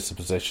 contested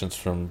possessions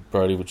from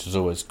Brodie, which is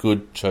always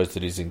good. Shows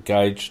that he's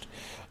engaged.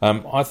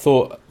 I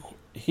thought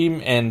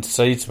him and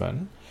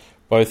Seedsman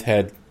both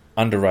had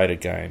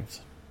underrated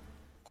games.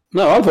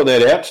 No, I thought they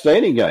had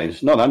outstanding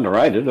games, not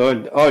underrated.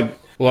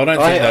 Well, I don't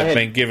think they've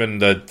been given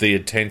the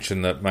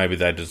attention that maybe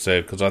they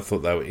deserve, because I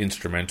thought they were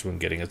instrumental in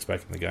getting us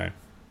back in the game.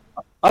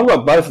 I've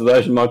got both of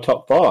those in my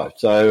top 5.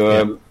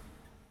 So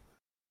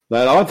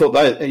I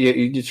thought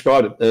you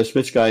described it,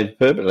 Smith's game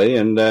perfectly,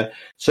 and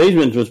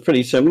Seedsman's was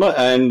pretty similar,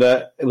 and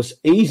it was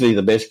easily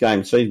the best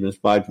game Seedsman's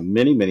played for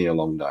many, many a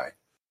long day.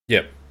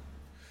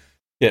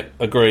 Yep,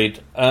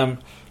 agreed.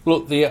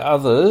 Look, the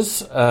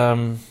others,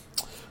 a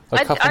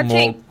couple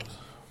more.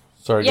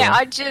 Sorry, yeah,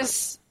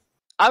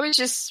 I was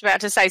just about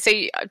to say, so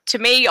to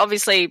me,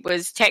 obviously,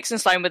 was Tex and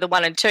Sloan were the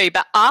 1 and 2,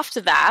 but after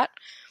that,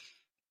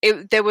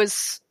 there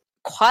was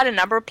quite a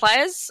number of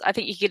players I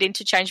think you could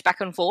interchange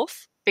back and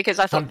forth, because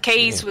I thought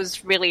Keys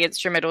was really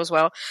instrumental as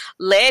well.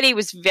 Lairdy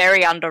was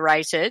very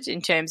underrated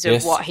in terms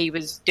of what he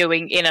was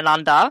doing in and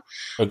under.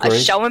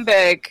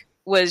 Schoenberg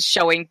was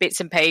showing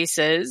bits and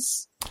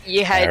pieces.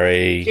 You had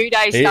Harry, 2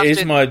 days stuff.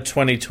 He's my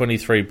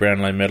 2023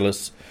 Brownlow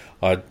medalist.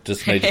 I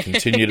just need to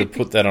continue to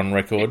put that on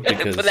record,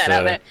 because put that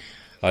out there.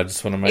 I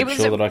just want to make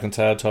sure that I can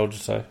say I told you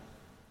so.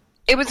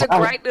 It was a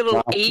great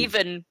little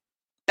even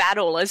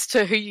battle as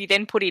to who you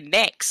then put in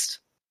next.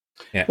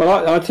 Yeah.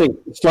 Well, I think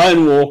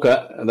Sloan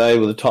Walker, they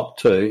were the top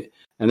 2,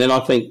 and then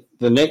I think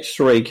the next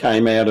 3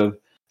 came out of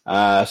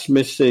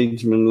Smith,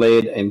 Seedsman,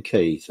 Laird, and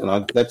Keys,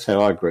 and that's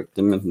how I grouped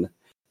them.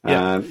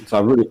 And so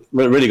I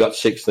really got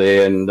 6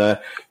 there, and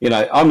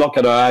I'm not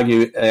going to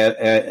argue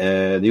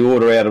the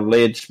order out of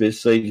Laird, Smith,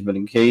 Seedsman,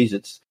 and Keys.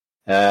 It's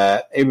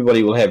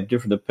everybody will have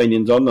different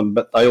opinions on them,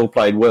 but they all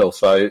played well,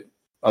 so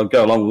I'll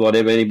go along with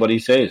whatever anybody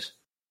says.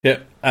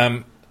 Yep.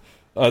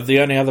 The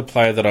only other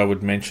player that I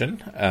would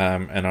mention,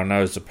 and I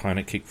know his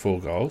opponent kicked 4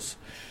 goals,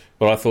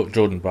 but I thought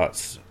Jordan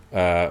Butts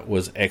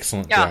was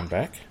excellent going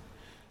back.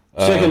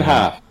 Second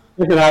half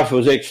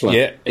was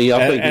excellent. Yeah,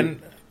 and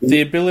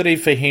the ability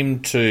for him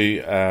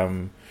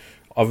to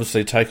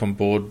obviously take on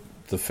board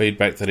the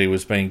feedback that he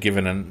was being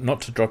given and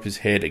not to drop his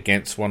head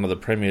against one of the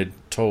premier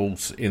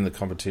tools in the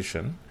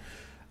competition,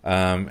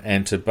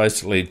 and to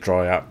basically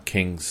dry up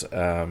King's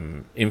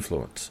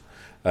influence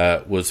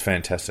was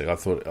fantastic. I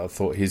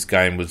thought his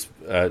game was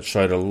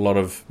showed a lot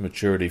of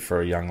maturity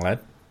for a young lad.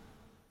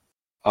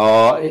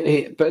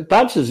 But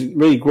Butts is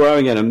really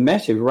growing at a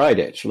massive rate,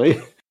 actually.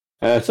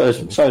 So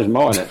is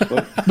mine,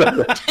 actually.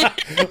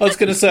 I was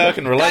going to say I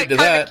can relate to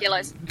that.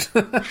 Kilos.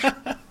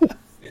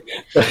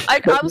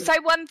 I'll say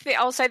one thing.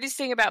 I'll say this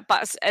thing about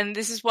Butts, and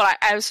this is what I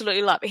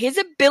absolutely love: his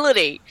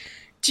ability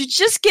to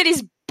just get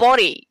his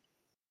body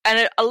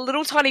and a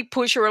little tiny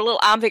push or a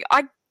little arm thing.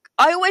 I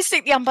always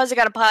think the umpires are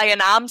going to play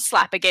an arm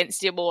slap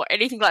against him or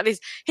anything like this.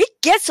 He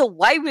gets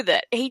away with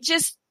it. He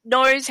just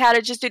knows how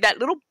to just do that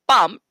little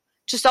bump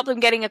to stop them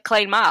getting a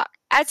clean mark.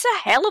 That's a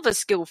hell of a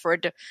skill for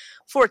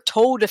a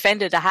tall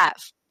defender to have.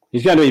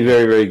 He's going to be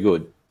very, very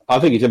good. I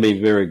think he's going to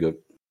be very good.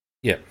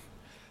 Yeah.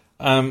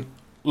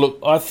 Look,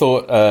 I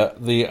thought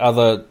the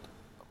other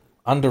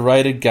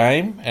underrated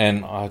game,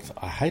 and I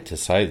hate to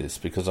say this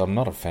because I'm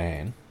not a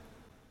fan.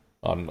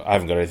 I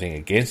haven't got anything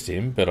against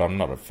him, but I'm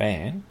not a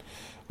fan,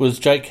 was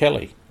Jake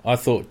Kelly. I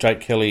thought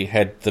Jake Kelly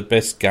had the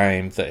best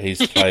game that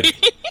he's played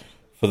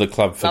for the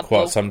club for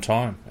quite some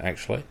time,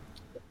 actually.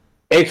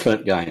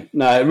 Excellent game.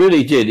 No, it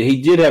really did.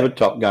 He did have a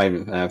top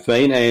game,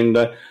 Fiend, and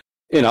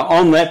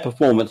on that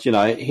performance,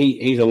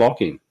 he's a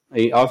lock-in.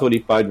 I thought he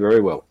played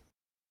very well.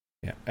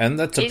 Yeah, and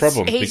that's a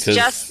problem he's because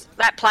just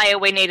that player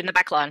we need in the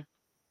back line.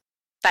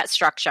 That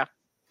structure.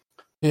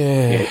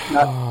 Yeah,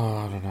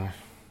 I don't know.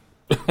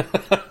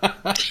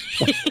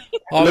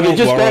 I want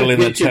Worrell in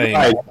the team.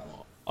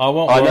 I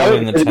want Worrell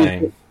in the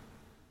team.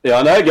 Yeah,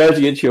 I know it goes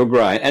against your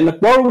grain. And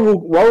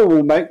Worrell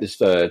will make this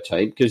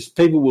team because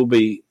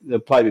the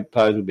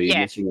players will be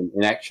missing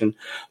in action.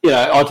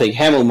 I think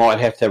Hamill might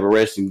have to have a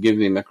rest and give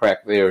him a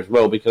crack there as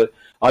well because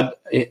I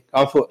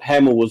thought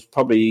Hamill was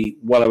probably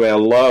one of our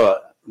lower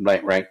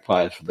ranked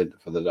players for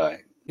the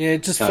day. Yeah,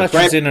 just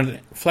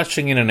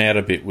flashing in and out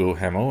a bit, Will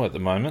Hamill, at the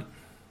moment.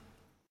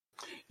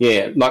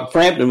 Yeah, like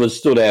Frampton was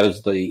stood out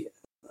as the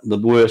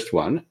worst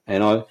one,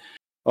 and I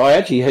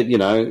actually had,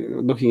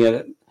 looking at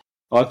it,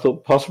 I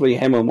thought possibly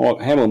Hamill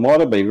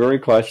might have been very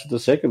close to the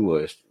second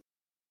worst.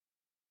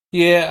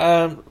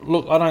 Yeah,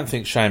 look, I don't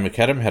think Shane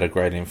McAdam had a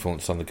great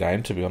influence on the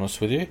game, to be honest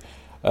with you.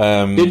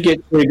 He did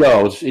get 2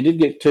 goals. He did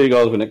get 2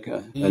 goals and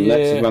that's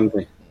the one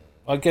thing.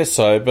 I guess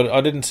so, but I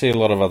didn't see a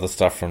lot of other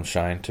stuff from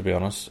Shane, to be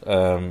honest.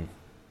 Will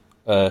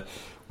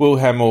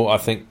Hamill, I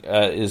think,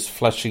 is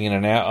flashing in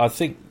and out. I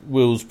think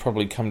Will's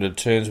probably come to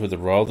terms with the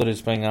role that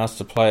he's being asked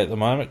to play at the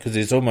moment because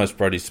he's almost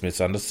Brodie Smith's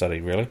understudy,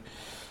 really.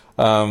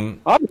 I'd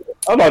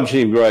like to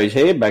see him grow his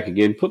hair back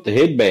again, put the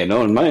headband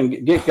on, mate,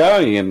 and get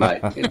going again,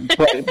 mate.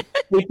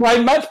 He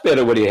played much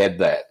better when he had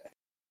that.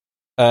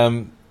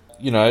 And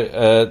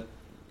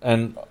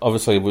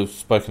obviously we've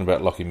spoken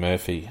about Lockie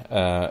Murphy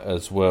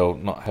as well,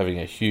 not having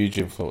a huge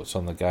influence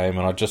on the game,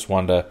 and I just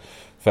wonder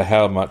for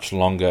how much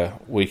longer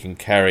we can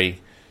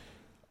carry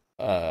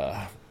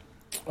a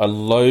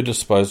low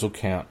disposal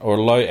count or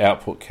a low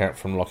output count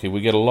from Lockie.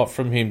 We get a lot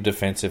from him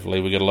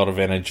defensively, we get a lot of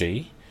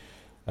energy,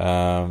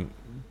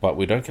 but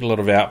we don't get a lot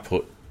of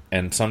output,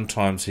 and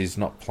sometimes he's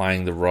not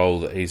playing the role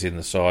that he's in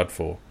the side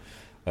for.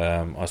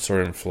 I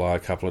saw him fly a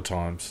couple of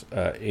times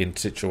in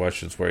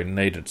situations where he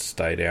needed to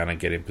stay down and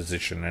get in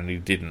position, and he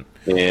didn't.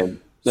 Yeah,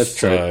 that's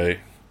true.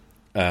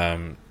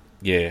 So,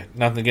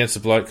 nothing against the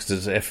bloke because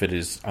his effort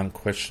is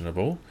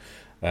unquestionable,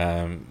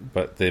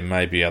 but there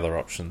may be other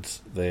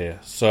options there.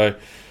 So,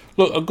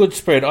 look, a good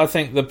spread. I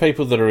think the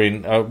people that are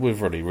in...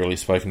 we've already really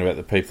spoken about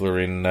the people who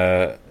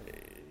are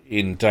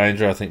in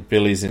danger. I think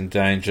Billy's in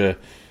danger.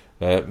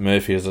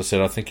 Murphy, as I said,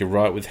 I think you're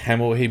right with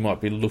Hamill. He might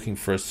be looking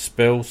for a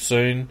spell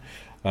soon.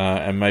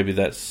 And maybe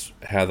that's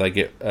how they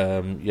get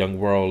young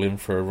Worrell in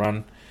for a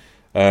run.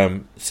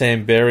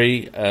 Sam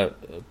Berry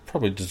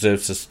probably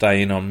deserves to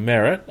stay in on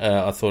merit.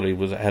 I thought he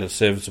had a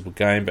serviceable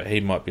game, but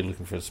he might be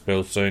looking for a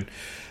spell soon.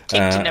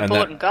 Kicked an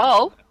important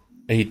goal.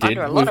 He did.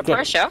 Under a lot of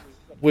pressure.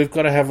 We've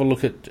got to have a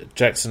look at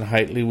Jackson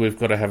Hately. We've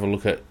got to have a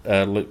look at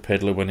Luke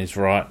Pedler when he's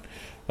right.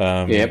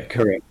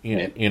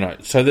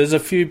 Correct. So there's a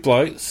few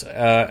blokes,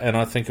 and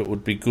I think it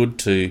would be good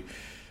to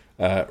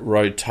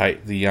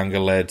rotate the younger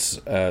lads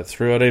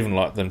through. I'd even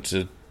like them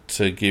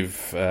to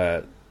give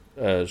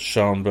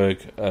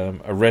Schoenberg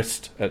a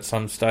rest at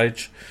some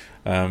stage.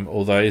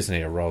 Although isn't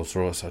he a Rolls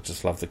Royce? I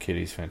just love the kid.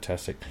 He's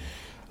fantastic.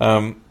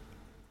 But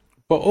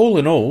all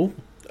in all,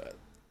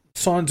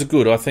 signs are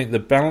good. I think the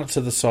balance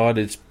of the side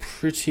is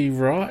pretty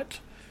right,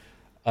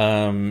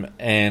 and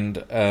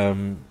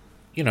a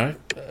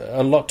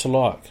lot to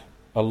like.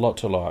 A lot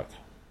to like.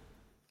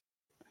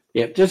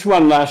 Yeah, just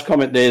one last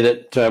comment there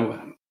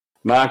that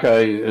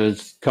Marco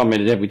has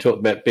commented that we talked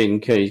about Ben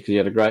Keys because he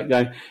had a great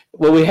game.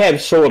 Well, we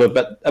have sort of,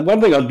 but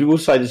one thing I will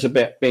say this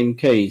about Ben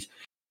Keys.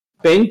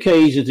 Ben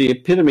Keys is the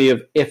epitome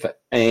of effort.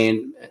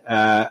 and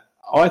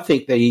I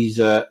think that he's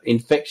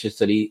infectious.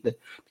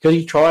 Because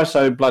he tries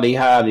so bloody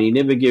hard and he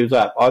never gives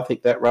up. I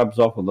think that rubs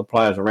off on the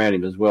players around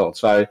him as well.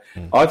 So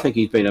I think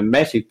he's been a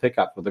massive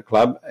pickup for the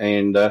club,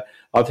 and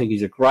I think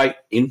he's a great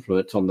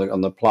influence on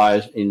the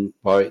players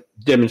by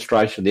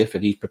demonstration of the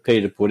effort he's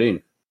prepared to put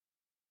in.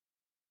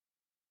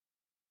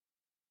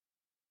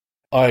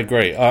 I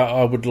agree.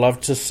 I would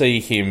love to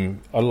see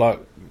him.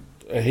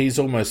 He's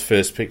almost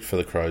first picked for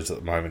the Crows at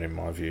the moment, in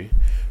my view.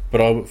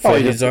 But for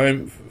his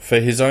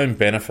own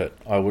benefit,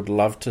 I would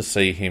love to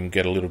see him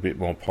get a little bit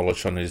more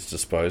polish on his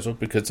disposal.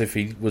 Because if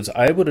he was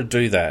able to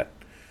do that,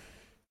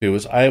 if he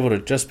was able to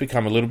just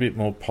become a little bit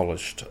more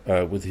polished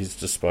with his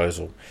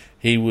disposal,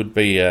 he would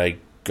be a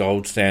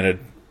gold standard,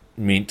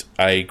 mint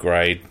A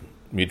grade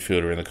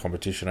midfielder in the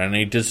competition, and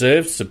he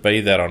deserves to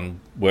be that on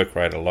work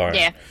rate alone.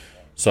 Yeah.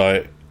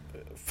 So,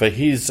 for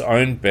his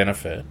own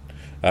benefit,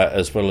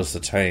 as well as the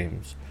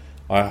team's,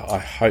 I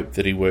hope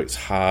that he works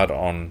hard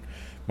on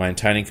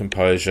maintaining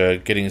composure,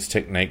 getting his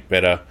technique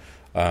better,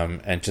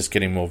 and just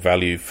getting more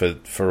value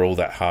for all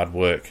that hard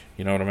work.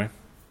 You know what I mean?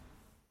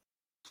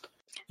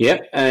 Yeah,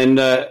 and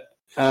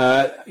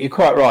you're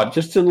quite right.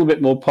 Just a little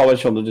bit more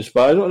polish on the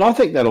disposal, and I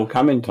think that'll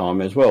come in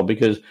time as well,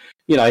 because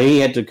he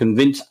had to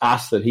convince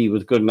us that he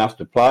was good enough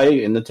to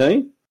play in the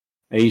team.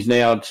 He's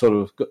now sort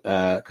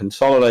of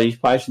consolidated his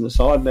place in the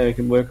side. Now he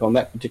can work on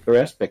that particular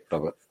aspect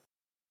of it.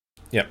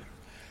 Yep.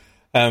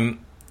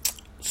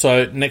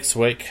 So next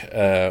week,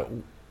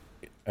 an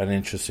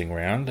interesting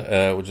round.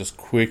 We'll just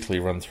quickly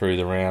run through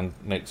the round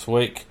next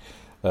week.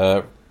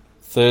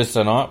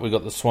 Thursday night, we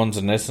got the Swans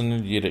and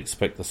Essendon. You'd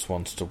expect the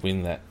Swans to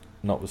win that,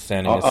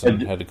 notwithstanding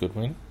Essendon had a good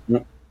win.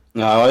 No,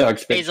 I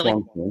expect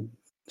Swans to win.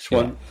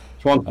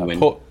 Swans to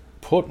win.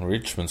 Port and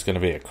Richmond's going to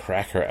be a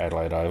cracker at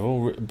Adelaide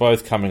Oval,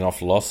 both coming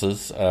off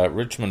losses.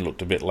 Richmond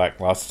looked a bit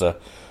lacklustre.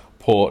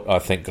 Port, I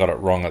think, got it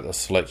wrong at the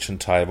selection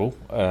table.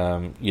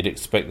 You'd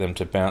expect them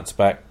to bounce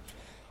back.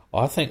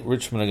 I think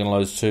Richmond are going to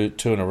lose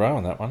two in a row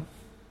on that one.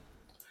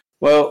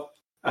 Well,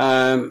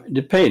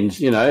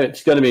 depends.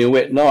 It's going to be a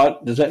wet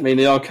night. Does that mean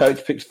the old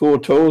coach picks 4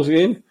 tools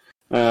again?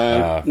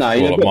 No.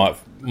 Well, it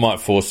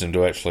might force him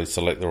to actually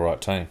select the right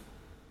team.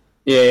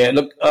 Yeah,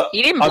 look.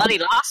 You didn't bloody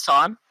last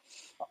time.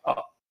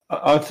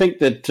 I think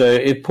that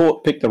if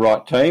Port pick the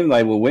right team,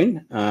 they will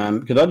win.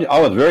 Because I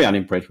was very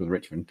unimpressed with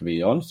Richmond, to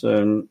be honest.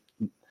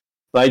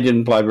 They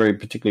didn't play very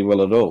particularly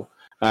well at all.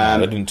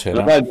 They didn't turn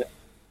up.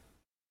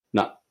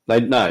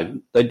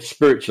 They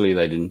spiritually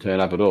they didn't turn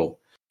up at all.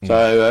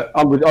 So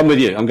I'm with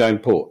you. I'm going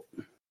Port.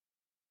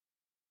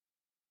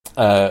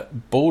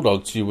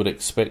 Bulldogs, you would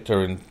expect,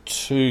 are in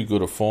too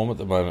good a form at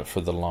the moment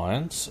for the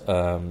Lions,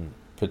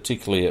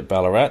 particularly at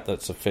Ballarat.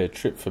 That's a fair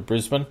trip for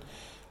Brisbane.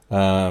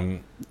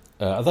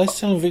 Are they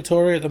still in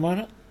Victoria at the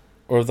moment,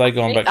 or have they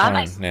gone back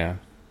home now?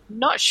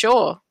 Not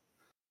sure.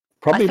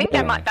 Probably. I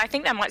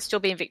think they might still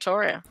be in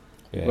Victoria.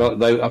 Yeah.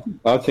 Well,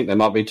 I think they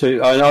might be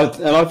too. And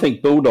I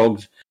think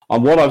Bulldogs,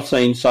 on what I've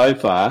seen so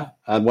far,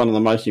 are one of the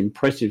most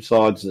impressive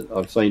sides that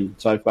I've seen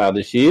so far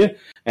this year.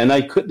 And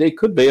there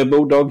could be a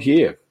Bulldogs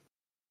year.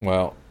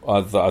 Well,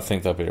 I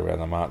think they'll be around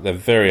the mark. They're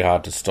very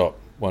hard to stop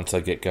once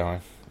they get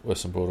going,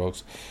 Western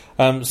Bulldogs.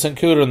 St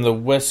Kilda and the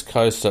West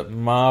Coast at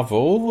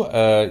Marvel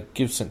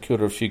give St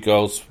Kilda a few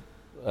goals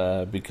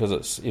because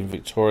it's in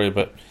Victoria,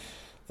 but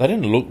they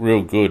didn't look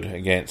real good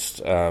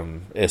against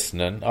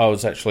Essendon. I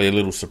was actually a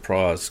little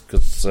surprised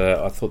because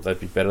I thought they'd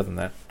be better than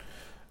that.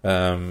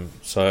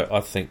 So I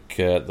think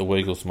the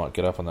Weagles might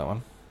get up on that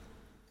one.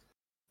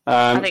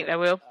 I think they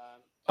will.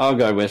 I'll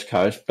go West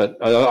Coast, but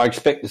I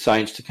expect the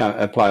Saints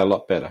to play a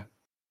lot better.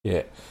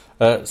 Yeah.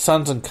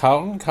 Suns and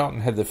Carlton.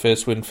 Carlton had their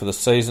first win for the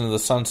season. The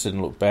Suns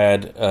didn't look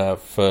bad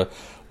for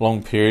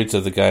long periods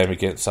of the game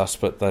against us,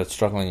 but they're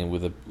struggling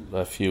with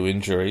a few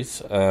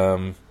injuries.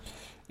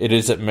 It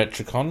is at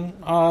Metricon.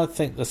 I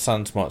think the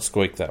Suns might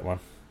squeak that one.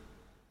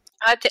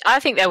 I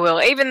think they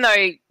will. Even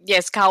though,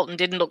 yes, Carlton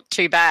didn't look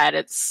too bad,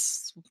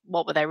 it's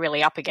what were they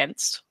really up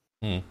against?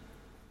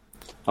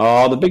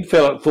 Oh, the big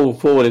fella at full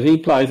forward, if he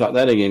plays like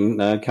that again,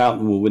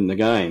 Carlton will win the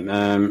game.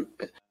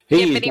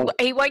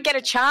 He won't get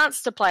a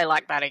chance to play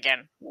like that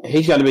again.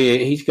 He's going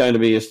to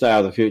be a star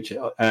of the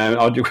future.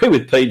 I'd agree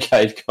with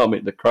PJ's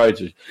comment. The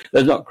Crows,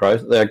 they're not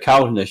Crows. They're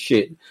Carlton as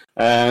shit.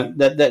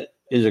 That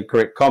is a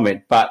correct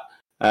comment. But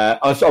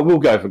I will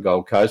go for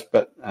Gold Coast.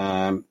 But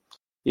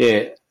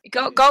yeah,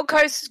 Gold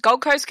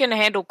Coast can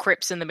handle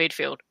Cripps in the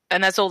midfield,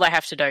 and that's all they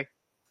have to do.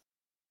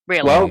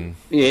 Really? Well,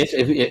 yes,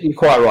 you're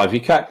quite right. If you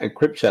cut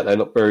Cripps out, they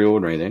look very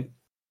ordinary then.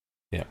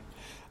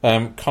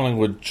 Yeah.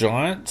 Collingwood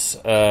Giants.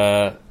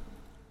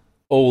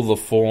 All the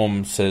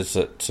form says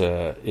that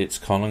it's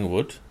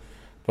Collingwood,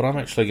 but I'm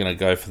actually going to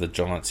go for the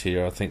Giants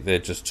here. I think they're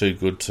just too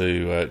good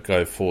to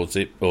go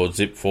 4-zip or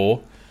zip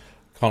 4.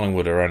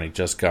 Collingwood are only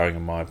just going,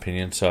 in my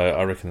opinion, so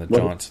I reckon the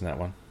Giants in that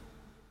one.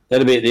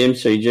 That'd be at the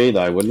MCG,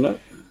 though, wouldn't it?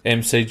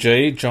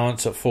 MCG,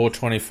 Giants at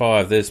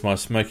 4.25. There's my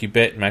smoky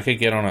bet, Macca.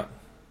 Get on it.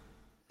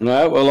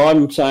 No, well,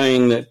 I'm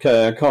saying that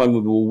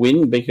Collingwood will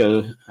win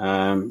because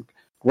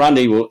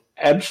Grundy will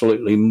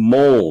absolutely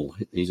maul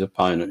his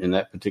opponent in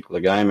that particular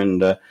game,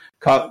 and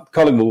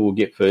Collingwood will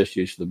get first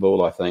use of the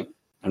ball, I think,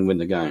 and win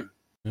the game.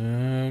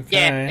 Okay.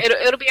 Yeah,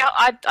 it'll be.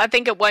 I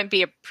think it won't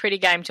be a pretty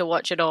game to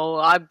watch at all.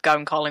 I'm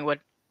going Collingwood.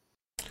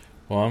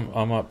 Well,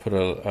 I might put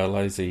a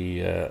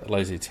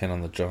lazy 10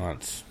 on the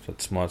Giants.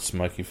 That's my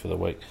smoky for the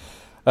week.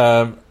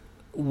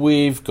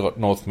 We've got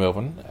North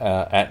Melbourne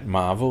at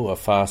Marvel, a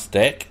fast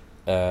deck.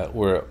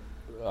 Where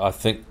I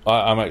think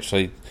I'm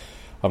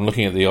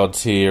looking at the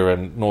odds here,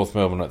 and North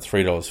Melbourne at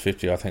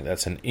 $3.50. I think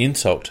that's an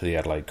insult to the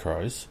Adelaide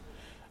Crows,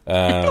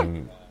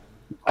 because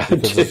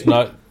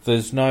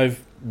there's no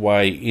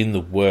way in the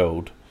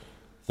world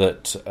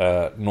that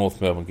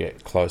North Melbourne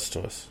get close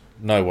to us.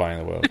 No way in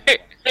the world.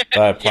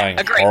 They are playing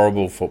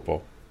horrible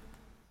football.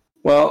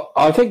 Well,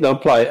 I think they'll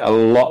play a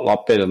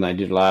lot better than they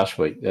did last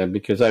week,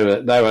 because they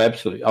were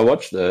absolutely. I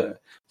watched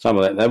some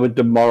of that. They were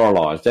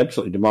demoralised,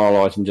 absolutely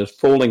demoralised, and just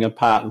falling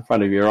apart in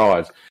front of your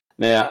eyes.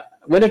 Now,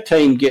 when a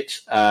team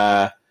gets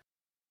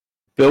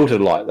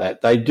belted like that,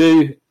 they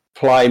do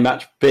play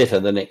much better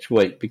the next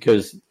week,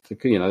 because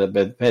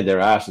they've had their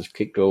asses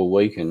kicked all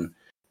week and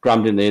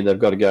drummed in there. They've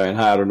got to go in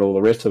harder and all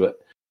the rest of it.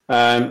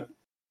 I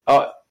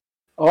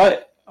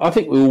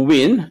think we'll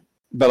win,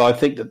 but I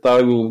think that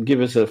they will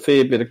give us a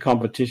fair bit of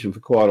competition for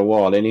quite a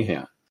while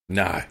anyhow.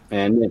 No.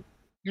 And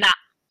nah.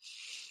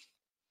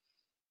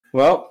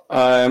 Well,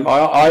 I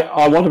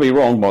want to be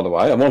wrong, by the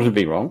way. I want to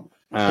be wrong.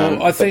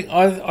 Well, I think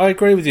I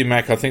agree with you,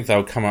 Mac. I think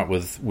they'll come up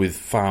with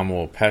far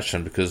more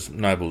passion, because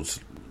Noble's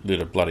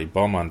lit a bloody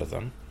bomb under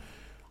them.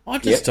 I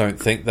just don't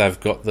think they've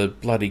got the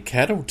bloody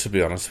cattle, to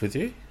be honest with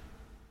you.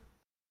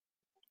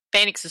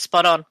 Phoenix is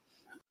spot on.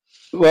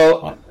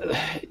 Well,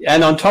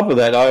 and on top of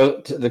that,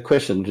 the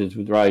question was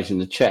raised in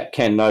the chat: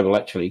 can Noble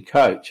actually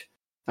coach?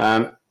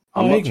 I'm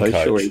not so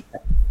sure.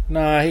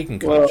 No, he can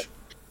coach. Well,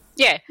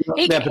 yeah,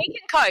 he can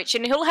coach,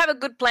 and he'll have a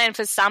good plan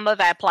for some of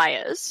our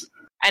players,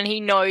 and he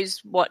knows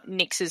what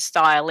Nix's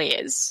style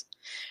is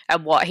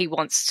and what he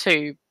wants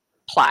to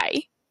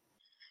play.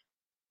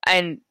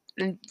 And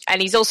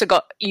he's also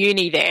got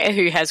Uni there,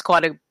 who has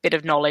quite a bit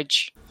of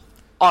knowledge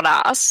on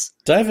us.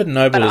 David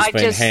Noble has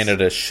been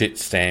handed a shit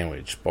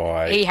sandwich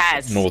by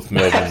North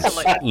Melbourne's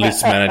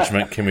list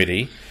management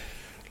committee.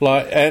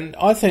 And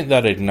I think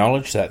they'd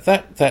acknowledge that.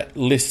 That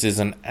list is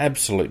an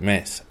absolute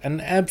mess.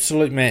 An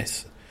absolute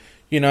mess.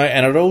 And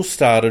it all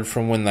started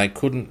from when they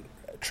couldn't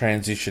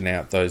transition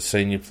out those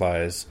senior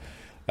players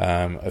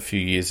a few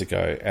years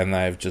ago, and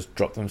they've just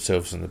dropped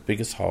themselves in the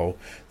biggest hole.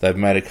 They've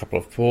made a couple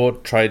of poor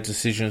trade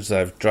decisions.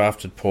 They've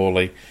drafted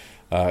poorly.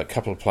 A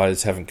couple of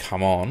players haven't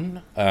come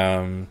on.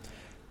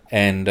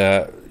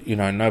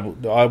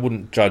 Noble, I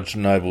wouldn't judge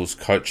Noble's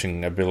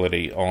coaching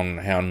ability on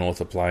how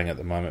North are playing at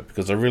the moment,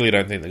 because I really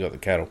don't think they've got the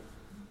cattle.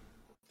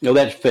 No,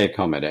 that's a fair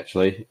comment,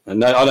 actually.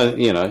 No, I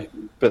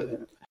don't,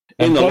 but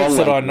in the blokes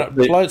long run,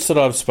 blokes that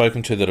I've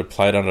spoken to that have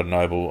played under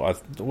Noble,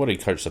 he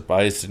coached the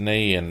Bays, didn't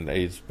he? And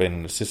he's been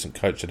an assistant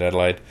coach at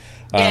Adelaide.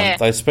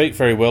 They speak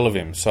very well of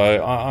him,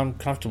 so I'm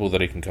comfortable that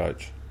he can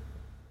coach.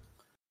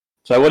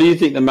 So what do you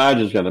think the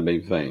margin's going to be,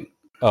 Fiend?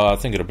 I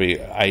think it'll be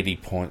 80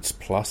 points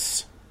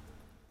plus.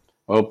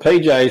 Well,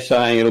 PJ's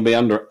saying it'll be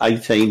under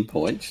 18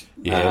 points.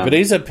 Yeah, but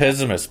he's a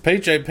pessimist.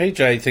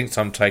 PJ thinks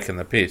I'm taking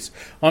the piss.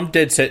 I'm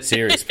dead set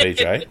serious,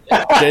 PJ.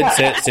 Dead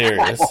set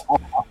serious.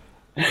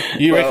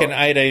 You reckon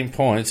 18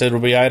 points? It'll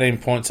be 18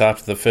 points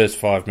after the first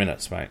 5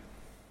 minutes, mate.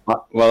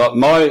 Well,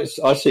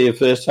 I see a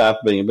first half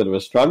being a bit of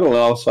a struggle, and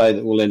I'll say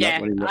that we'll end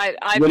up winning.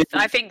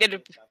 I think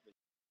that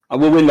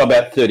we'll win by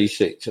about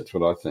 36. That's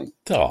what I think.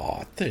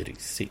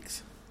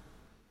 36.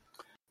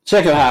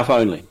 Second half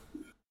only.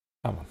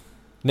 Come on.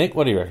 Nick,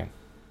 what do you reckon?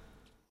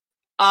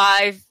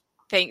 I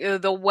think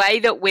the way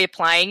that we're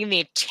playing, the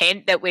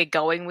intent that we're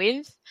going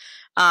with,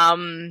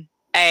 and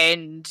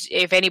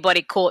if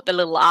anybody caught the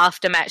little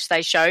aftermatch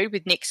they showed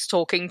with Nick's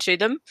talking to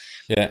them,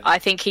 I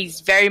think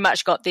he's very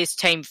much got this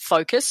team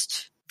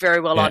focused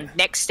very well on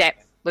next step.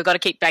 We've got to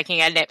keep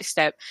making our next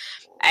step.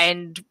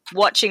 And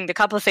watching the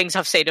couple of things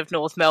I've seen of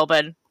North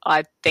Melbourne,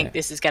 I think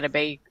this is going to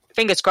be,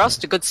 fingers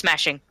crossed, a good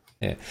smashing.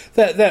 Yeah,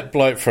 that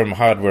bloke from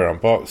Hardware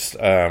Unboxed,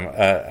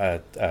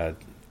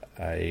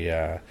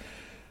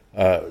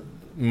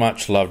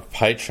 much loved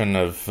patron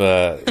of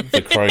the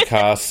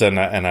CrowCast and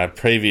a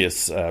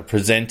previous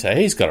presenter,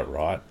 he's got it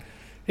right.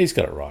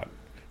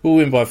 We'll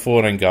win by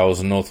 14 goals,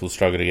 and North will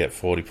struggle to get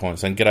 40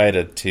 points. And g'day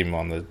to Tim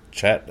on the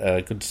chat.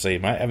 Good to see you,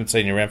 mate. Haven't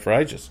seen you around for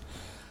ages.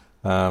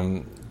 He's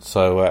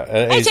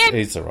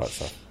the right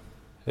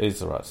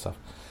stuff.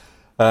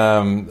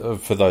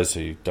 For those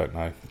who don't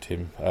know,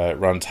 Tim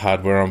runs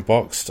Hardware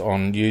Unboxed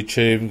on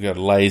YouTube. We've got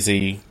a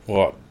lazy,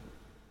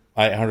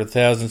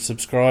 800,000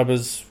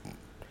 subscribers.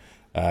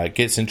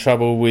 Gets in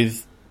trouble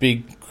with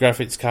big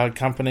graphics card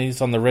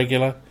companies on the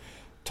regular.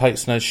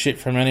 Takes no shit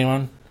from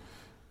anyone.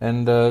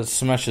 And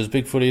smashes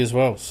Big Footy as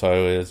well.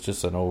 So it's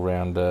just an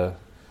all-round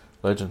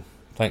legend.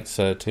 Thanks,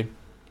 Tim.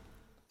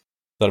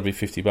 That'll be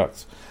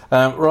 $50.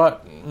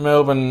 Right,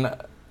 Melbourne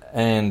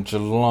and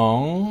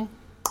Geelong.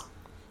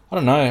 I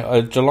don't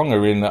know. Geelong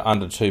are in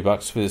under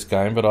 $2 for this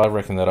game, but I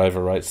reckon that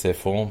overrates their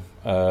form.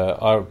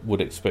 I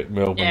would expect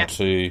Melbourne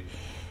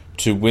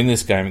to win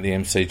this game at the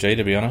MCG,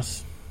 to be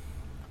honest.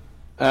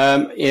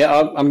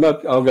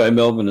 I'll go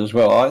Melbourne as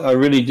well. I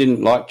really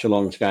didn't like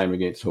Geelong's game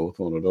against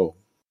Hawthorn at all.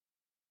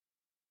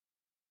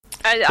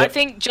 I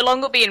think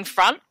Geelong will be in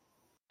front,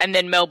 and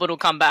then Melbourne will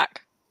come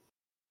back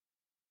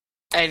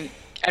and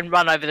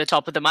run over the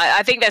top of them.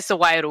 I think that's the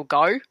way it'll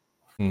go.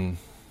 I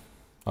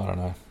don't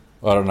know.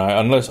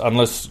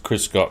 Unless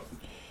Chris Scott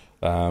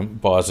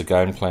buys a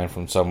game plan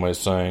from somewhere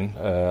soon,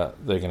 they're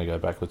going to go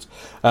backwards.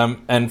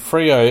 And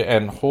Freo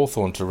and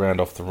Hawthorn to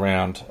round off the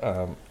round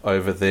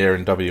over there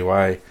in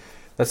WA.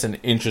 That's an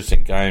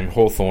interesting game.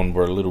 Hawthorn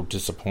were a little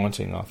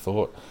disappointing, I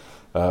thought.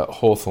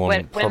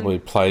 Hawthorn probably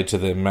played to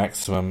their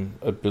maximum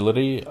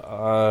ability.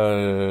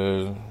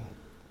 I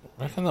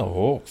reckon the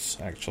Hawks,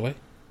 actually.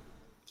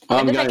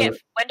 When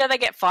do they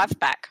get Fife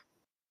back?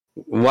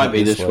 It won't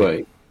be this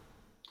week.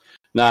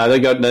 No,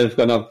 they've got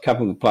a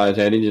couple of players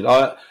out injured.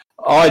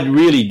 I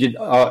really did.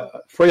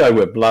 Freo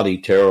were bloody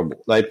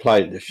terrible. They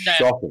played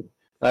shocking.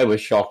 They were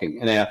shocking.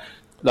 And now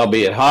they'll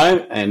be at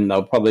home and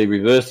they'll probably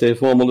reverse their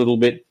form a little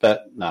bit.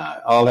 But no,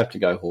 I'll have to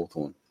go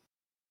Hawthorn.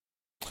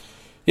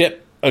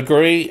 Yep,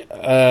 agree.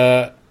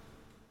 And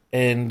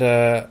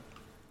the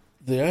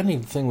only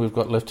thing we've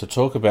got left to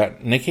talk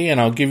about, Nikki,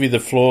 and I'll give you the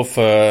floor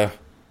for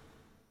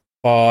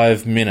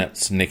 5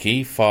 minutes,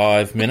 Nikki.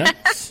 5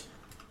 minutes.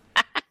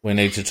 We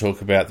need to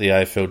talk about the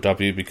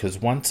AFLW because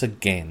once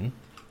again,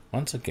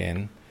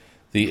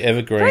 the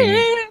evergreen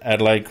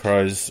Adelaide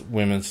Crows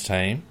women's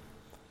team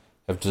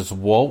have just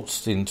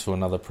waltzed into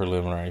another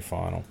preliminary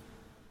final.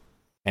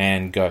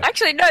 And go.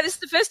 Actually, no, this is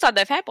the first time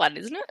they've had one,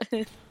 isn't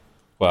it?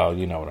 Well,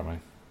 you know what I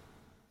mean.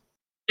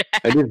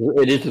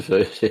 It is the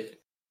first.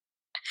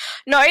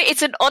 No,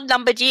 it's an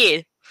odd-numbered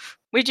year.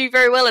 We do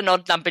very well in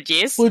odd-numbered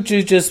years. Would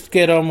you just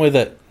get on with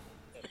it?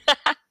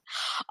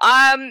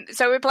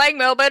 So we're playing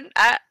Melbourne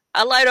at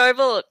Adelaide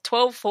Oval at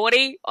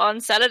 12:40 on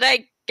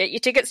Saturday. Get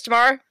your tickets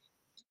tomorrow.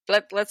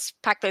 Let's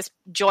pack this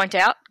joint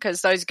out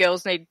because those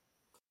girls they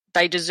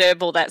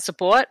deserve all that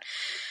support.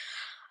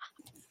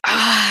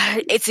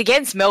 It's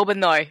against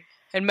Melbourne though,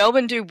 and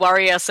Melbourne do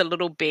worry us a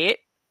little bit,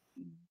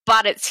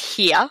 but it's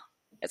here.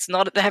 It's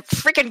not. They have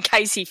freaking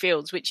Casey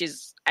Fields, which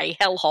is a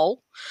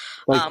hellhole.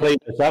 They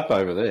cleaned us up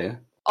over there.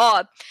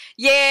 Oh,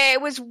 yeah, it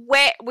was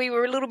wet. We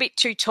were a little bit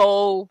too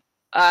tall.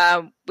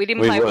 We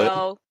didn't play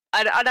well.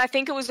 And I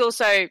think it was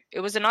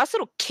a nice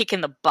little kick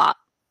in the butt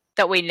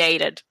that we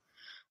needed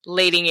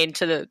leading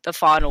into the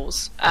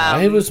finals.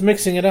 He was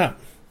mixing it up.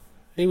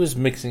 He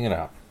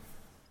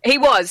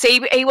was.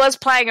 He was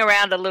playing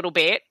around a little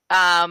bit.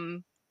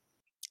 And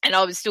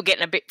I was still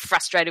getting a bit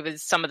frustrated with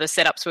some of the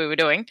setups we were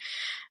doing.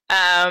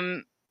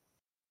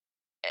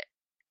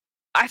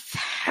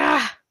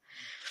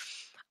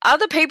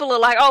 Other people are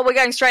like, "Oh, we're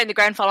going straight in the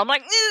grand final." I'm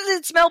like,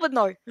 "It's Melbourne,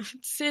 though.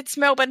 It's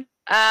Melbourne."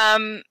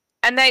 And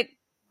they,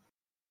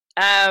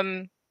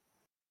 as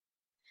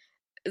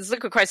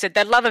Liquid Crow said,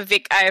 they'd love a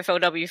Vic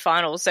AFLW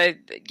final. So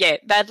yeah,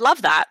 they'd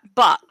love that,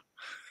 but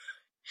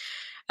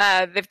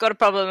they've got a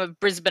problem of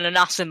Brisbane and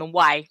us in the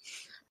way.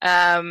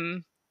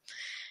 And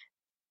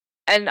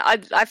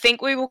I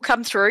think we will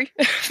come through.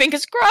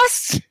 Fingers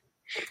crossed.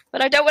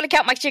 But I don't want to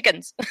count my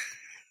chickens.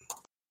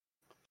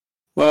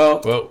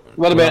 Well,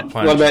 what about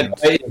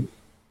Daisy?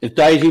 Is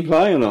Daisy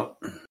playing or not?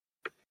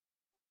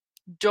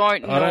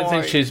 Don't know. I don't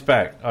think she's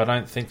back. I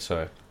don't think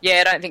so.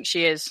 Yeah, I don't think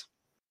she is.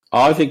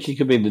 I think she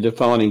could be the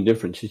defining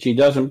difference. If she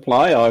doesn't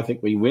play, I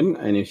think we win.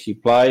 And if she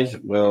plays,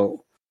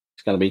 well,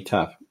 it's going to be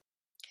tough.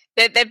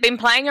 They've been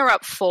playing her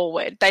up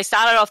forward. They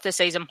started off the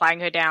season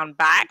playing her down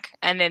back,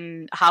 and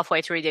then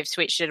halfway through they've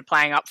switched her to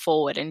playing up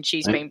forward, and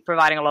she's been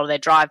providing a lot of their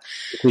drive.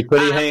 She's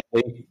pretty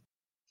handy.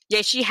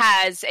 Yeah, she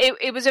has.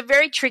 It was a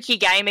very tricky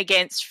game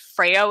against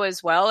Freo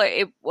as well.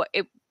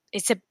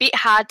 It's a bit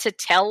hard to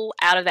tell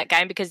out of that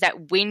game because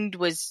that wind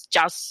was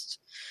just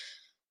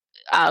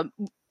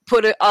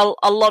put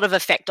a lot of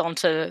effect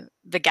onto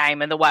the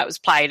game and the way it was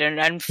played.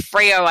 And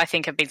Freo, I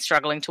think, have been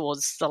struggling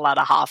towards the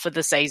latter half of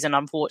the season,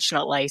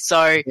 unfortunately.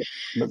 So,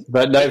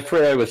 but no,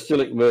 Freo were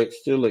still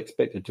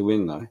expected to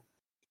win, though.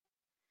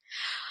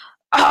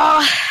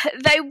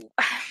 They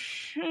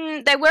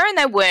were and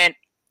they weren't.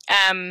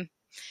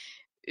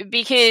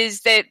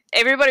 Because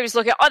everybody was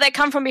looking, they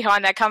come from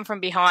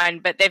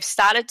behind, but they've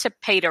started to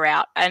peter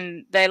out.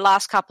 And their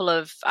last couple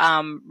of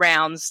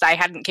rounds, they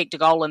hadn't kicked a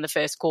goal in the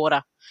first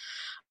quarter.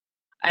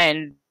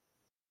 And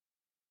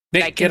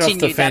Nick, get off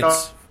the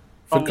fence.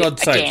 For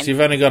God's sakes,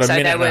 you've only got a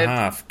minute and a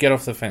half. Get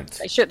off the fence.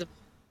 They should have.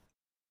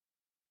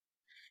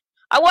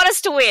 I want us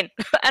to win,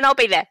 and I'll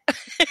be there.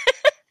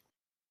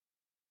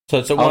 So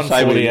it's at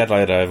 1:40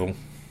 Adelaide Oval.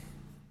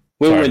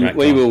 We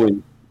will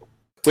win.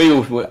 We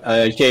will.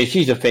 Yeah,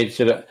 she's a fence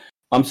sitter.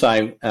 I'm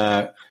saying.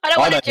 I don't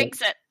want to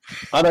jinx it.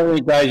 I don't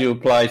think Daisy will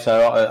play,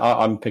 so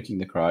I'm picking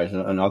the Crows,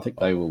 and I think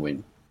they will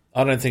win.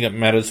 I don't think it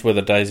matters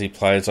whether Daisy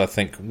plays. I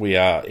think we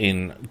are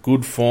in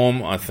good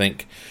form. I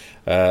think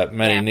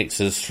Matty Nix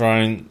has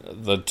thrown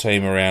the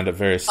team around at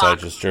various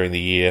stages during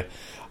the year.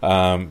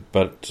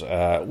 But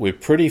we're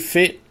pretty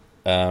fit.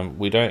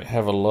 We don't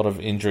have a lot of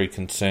injury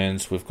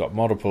concerns. We've got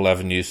multiple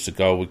avenues to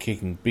go. We're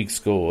kicking big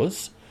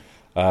scores,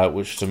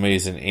 which to me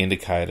is an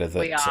indicator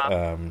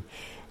that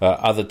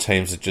other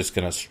teams are just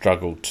going to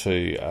struggle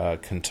to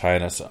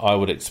contain us. I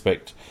would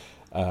expect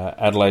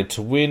Adelaide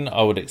to win.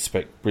 I would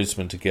expect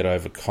Brisbane to get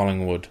over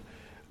Collingwood,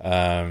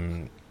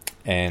 and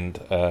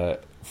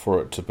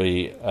for it to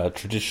be a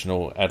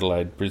traditional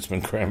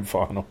Adelaide-Brisbane grand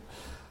final.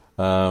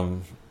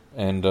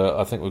 And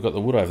I think we've got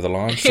the wood over the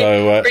line,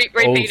 so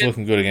all's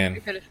looking good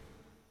again.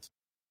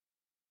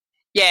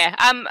 Yeah,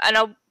 and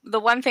the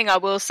one thing I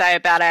will say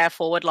about our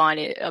forward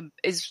line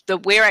is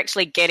that we're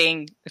actually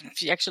getting,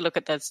 if you actually look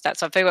at the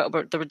stats, I figure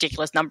what the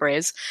ridiculous number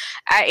is,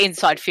 our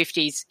inside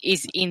 50s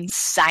is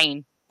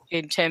insane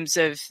in terms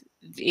of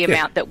the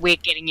amount that we're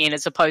getting in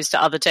as opposed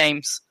to other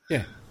teams.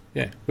 Yeah.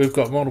 We've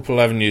got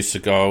multiple avenues to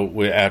go.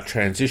 Our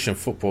transition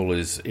football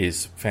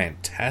is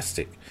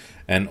fantastic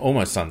and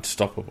almost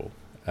unstoppable.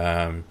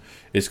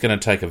 It's going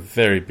to take a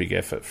very big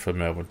effort for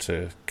Melbourne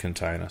to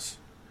contain us.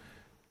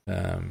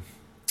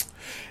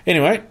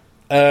 Anyway,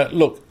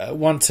 look,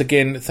 once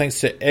again,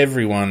 thanks to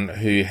everyone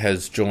who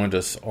has joined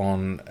us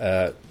on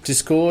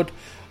Discord.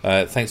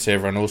 Thanks to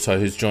everyone also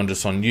who's joined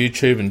us on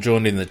YouTube and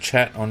joined in the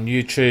chat on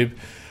YouTube.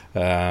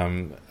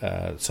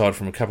 Aside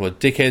from a couple of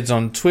dickheads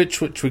on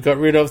Twitch, which we got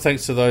rid of,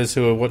 thanks to those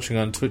who are watching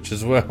on Twitch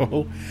as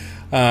well.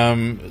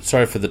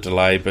 Sorry for the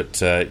delay, but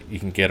you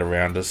can get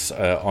around us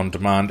on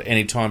demand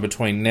anytime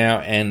between now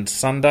and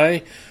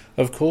Sunday,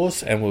 of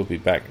course, and we'll be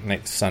back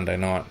next Sunday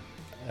night,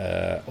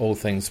 all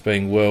things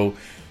being well,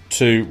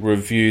 to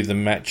review the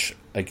match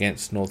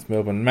against North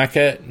Melbourne.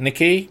 Macca,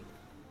 Nikki?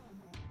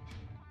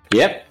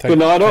 Yep, good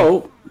night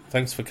all.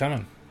 Thanks for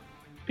coming.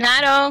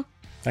 Night all.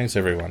 Thanks,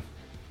 everyone.